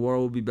other, the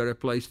world will be a better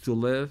place to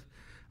live.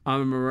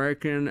 I'm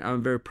American.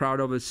 I'm very proud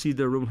of it. See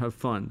the room, have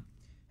fun.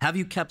 Have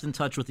you kept in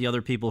touch with the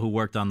other people who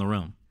worked on the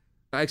room?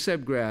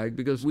 Except Greg,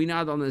 because we're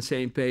not on the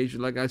same page.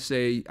 Like I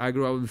say, I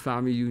grew up in a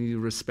family you need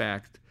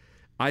respect.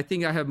 I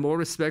think I have more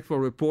respect for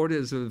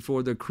reporters and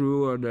for the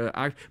crew and the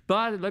act.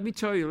 But let me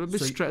tell you, let me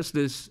stress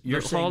this.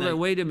 Hold on,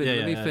 wait a minute,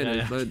 let me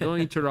finish. But don't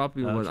interrupt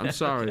me. Okay, I'm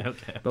sorry.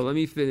 Okay. But let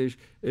me finish.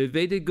 They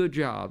did a good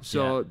job.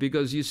 So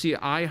because you see,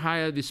 I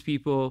hired these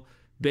people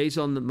based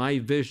on my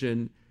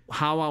vision,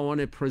 how I want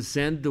to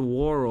present the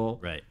world,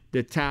 right.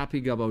 The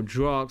topic about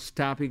drugs,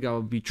 topic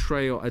about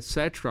betrayal,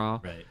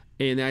 etc. Right.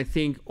 And I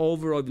think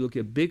overall, if you look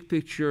at big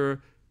picture,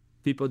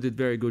 people did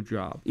very good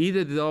job.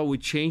 Either though, we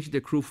changed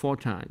the crew 4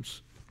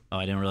 times. Oh,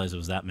 I didn't realize it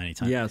was that many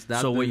times. Yes.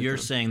 So what you're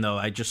saying,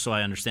 though, just so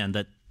I understand,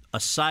 that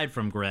aside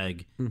from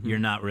Greg, you're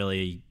not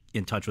really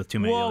in touch with too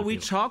many other people. Well, we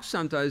talk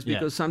sometimes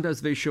because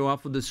sometimes they show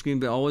up for the screen.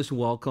 They're always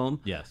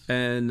welcome. Yes.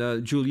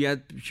 And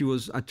Juliette, she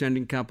was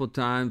attending a couple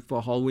times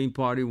for Halloween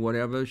party,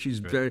 whatever. She's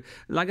very,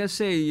 like I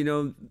say,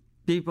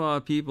 people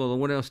are people.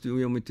 What else do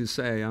you want me to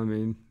say?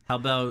 How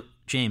about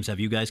James? Have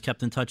you guys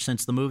kept in touch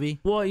since the movie?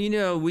 Well,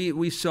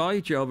 we saw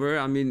each other.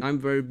 I'm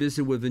very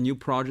busy with a new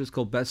project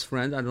called Best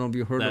Friend. I don't know if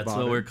you heard about it. That's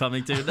what we're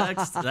coming to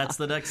next. That's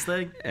the next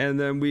thing. And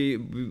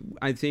then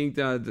I think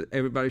that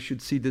everybody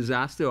should see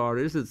Disaster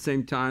Artist. At the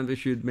same time, they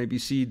should maybe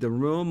see The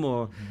Room.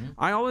 Or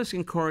I always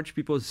encourage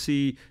people to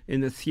see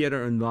in the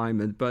theater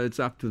environment, but it's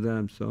up to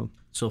them.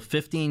 So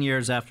 15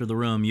 years after The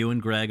Room, you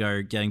and Greg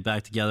are getting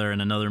back together in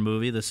another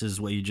movie. This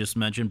is what you just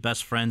mentioned,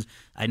 Best Friends.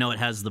 I know it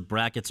has the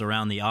brackets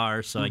around the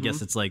R, so I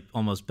guess it's like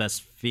almost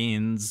Best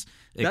Fiends.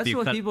 That's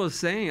what people are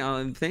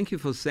saying. Thank you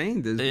for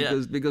saying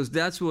this, because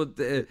that's what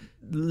the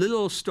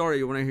little story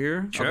you want to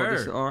hear about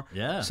this are.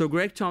 Yeah. So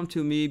Greg told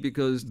to me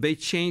because they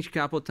changed a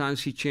couple of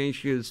times. He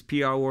changed his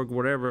PR work,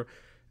 whatever.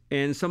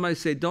 And somebody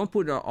said, don't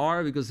put an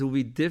R because it will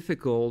be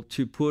difficult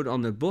to put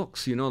on the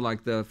books,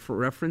 like the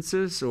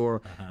references.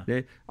 Or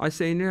I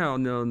say,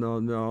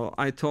 no.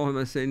 I told him,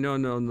 I say,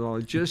 no.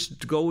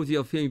 Just go with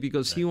your feeling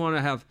because he want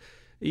to have,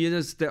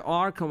 the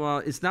R come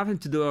out. It's nothing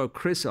to do with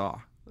Chris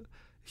R.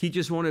 He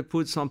just wanted to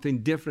put something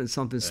different,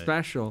 something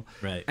special.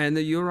 Right. And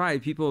you're right.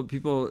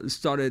 People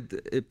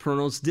started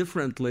pronounced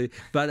differently,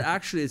 but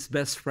actually it's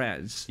Best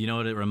Friends. You know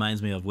what it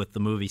reminds me of with the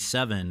movie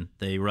Seven?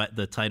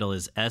 The title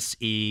is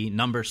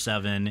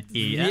SE7EN.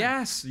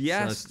 Yes.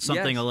 So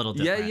something a little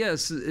different. Yeah,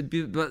 yes.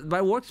 But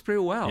it works pretty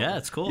well. Yeah,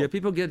 it's cool. Yeah,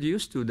 people get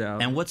used to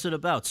that. And what's it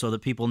about so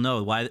that people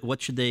know?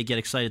 What should they get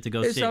excited to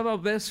go see? It's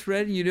about best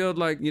friend. I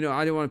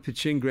don't want to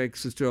pitch in Greg's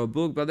sister a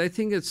book, but I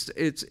think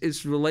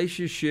it's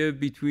relationship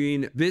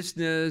between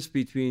business,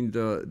 between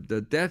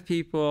the deaf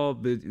people,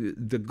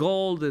 the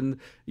gold, and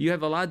you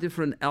have a lot of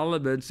different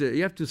elements.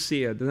 You have to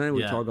see it, and then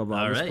we'll talk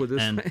about it. All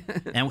right.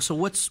 And so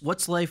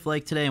what's life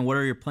like today, and what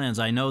are your plans?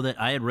 I know that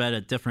I had read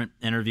at different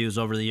interviews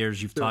over the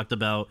years, you've talked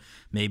about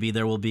maybe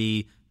there will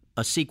be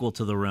a sequel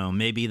to The Room.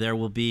 Maybe there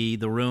will be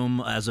The Room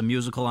as a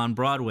musical on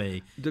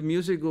Broadway. The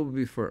music will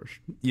be first.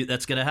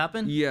 That's going to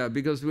happen? Yeah,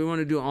 because we want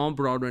to do on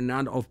Broadway,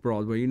 not off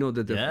Broadway. You know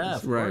the difference. Yeah,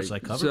 of course. I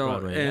covered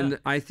Broadway. And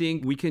I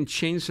think we can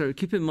change.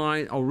 Keep in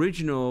mind,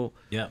 original,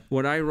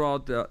 what I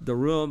wrote, The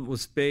Room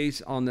was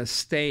based on a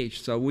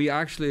stage. So we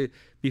actually,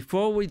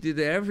 before we did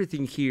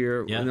everything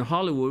here in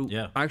Hollywood,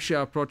 actually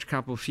approached a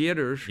couple of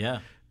theaters. Yeah.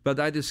 But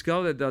I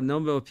discovered that the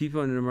number of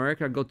people in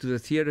America go to the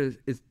theater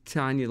is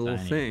tiny little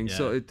thing, yeah.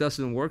 so it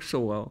doesn't work so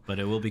well. But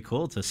it will be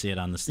cool to see it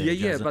on the stage.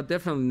 Yeah, but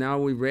definitely now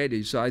we're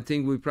ready. So I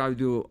think we probably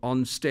do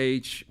on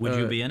stage. Would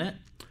you be in it?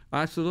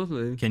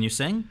 Absolutely. Can you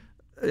sing?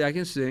 I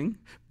can sing,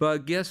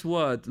 but guess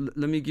what?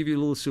 Let me give you a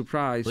little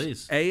surprise.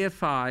 Please.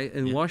 AFI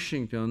in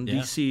Washington,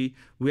 D.C.,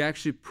 we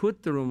actually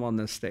put the room on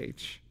the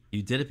stage.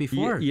 You did it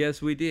before? Yes,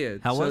 we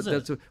did. How was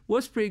it?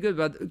 Was pretty good,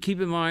 but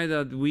keep in mind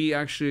that we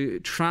actually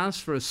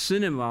transfer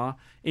cinema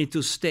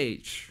into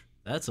stage.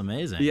 That's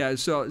amazing. Yeah,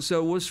 so it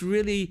was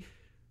really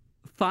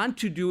fun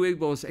to do it,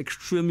 but it was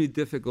extremely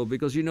difficult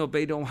because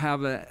they don't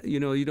have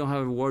you don't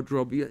have a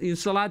wardrobe.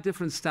 It's a lot of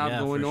different stuff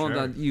going on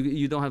that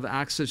you don't have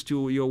access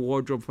to your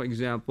wardrobe, for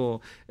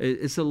example.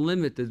 It's a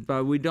limited,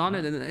 but we done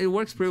it and it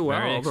works pretty well.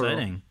 Very overall.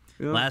 exciting.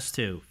 Yeah. Last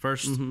two.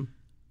 First,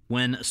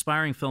 when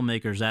aspiring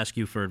filmmakers ask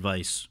you for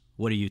advice,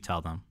 what do you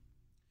tell them?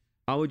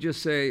 I would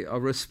just say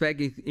respect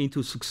it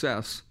into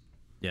success.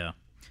 Yeah.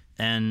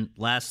 And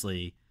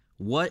lastly,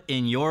 what,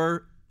 in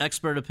your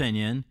expert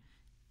opinion,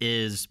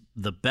 is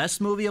the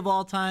best movie of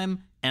all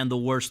time and the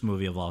worst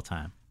movie of all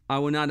time? I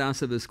will not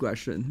answer this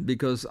question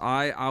because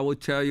I will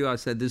tell you, I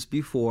said this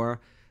before,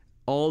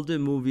 all the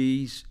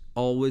movies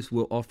always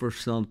will offer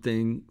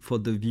something for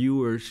the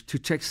viewers to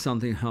take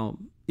something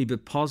home. Either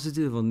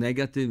positive or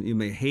negative, you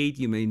may hate,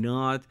 you may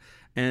not.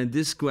 And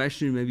this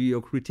question, maybe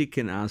your critic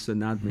can answer,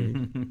 not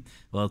me.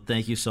 Well,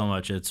 thank you so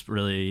much. It's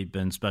really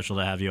been special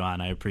to have you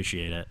on. I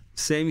appreciate it.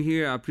 Same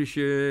here. I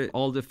appreciate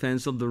all the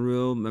fans of The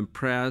Room and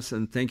press,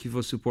 and thank you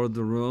for supporting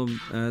The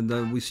Room. And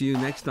we'll see you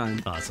next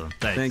time. Awesome.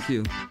 Thanks. Thank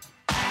you.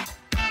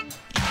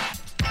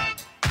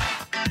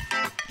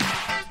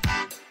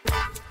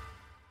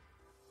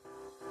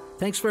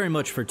 Thanks very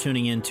much for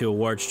tuning in to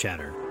Awards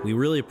Chatter. We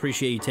really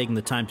appreciate you taking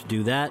the time to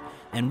do that,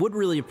 and would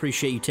really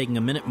appreciate you taking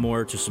a minute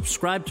more to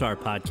subscribe to our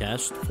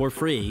podcast for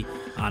free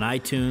on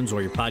iTunes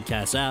or your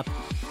podcast app,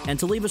 and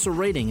to leave us a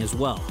rating as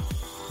well.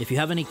 If you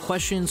have any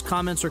questions,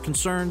 comments, or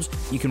concerns,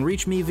 you can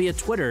reach me via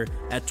Twitter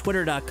at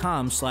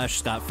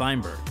twitter.com/Scott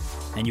Feinberg.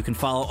 And you can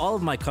follow all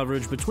of my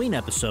coverage between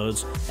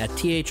episodes at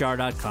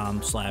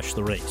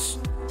thr.com/The Race.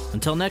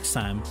 Until next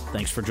time,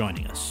 thanks for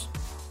joining us.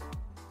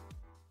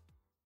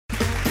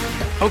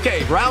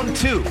 Okay, round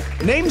two.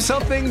 Name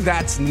something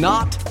that's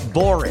not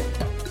boring.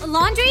 A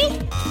laundry?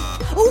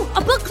 Ooh, a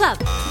book club.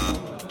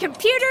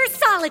 Computer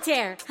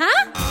solitaire,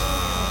 huh?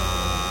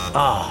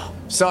 Ah,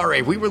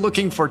 sorry, we were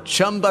looking for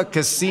Chumba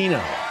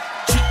Casino.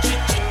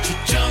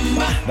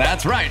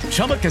 That's right,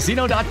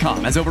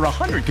 ChumbaCasino.com has over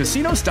 100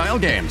 casino-style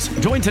games.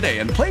 Join today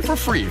and play for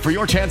free for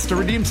your chance to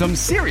redeem some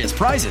serious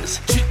prizes.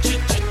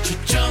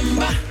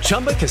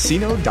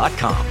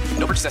 ChumbaCasino.com.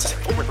 No purchase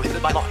necessary. Void where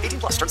prohibited by law.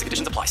 18+. Terms and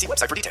conditions apply. See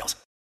website for details.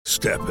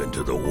 Step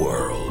into the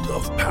world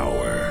of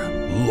power,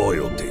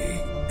 loyalty,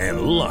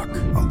 and luck.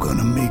 I'm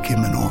gonna make him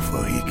an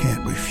offer he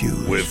can't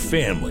refuse. With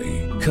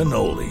family,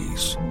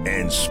 cannolis,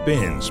 and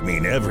spins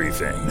mean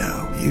everything.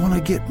 Now, you wanna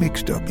get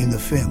mixed up in the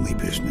family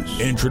business.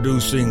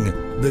 Introducing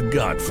The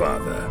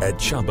Godfather at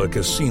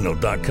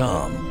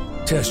ChumbaCasino.com.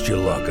 Test your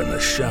luck in the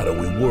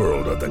shadowy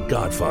world of The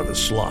Godfather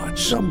slot.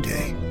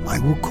 Someday, I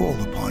will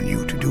call upon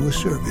you to do a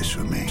service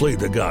for me. Play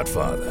The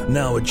Godfather,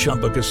 now at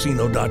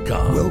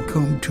ChumbaCasino.com.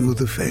 Welcome to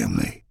the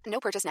family. No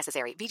purchase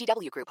necessary.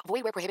 VGW Group.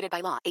 Void where prohibited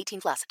by law.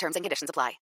 18+. Terms and conditions apply.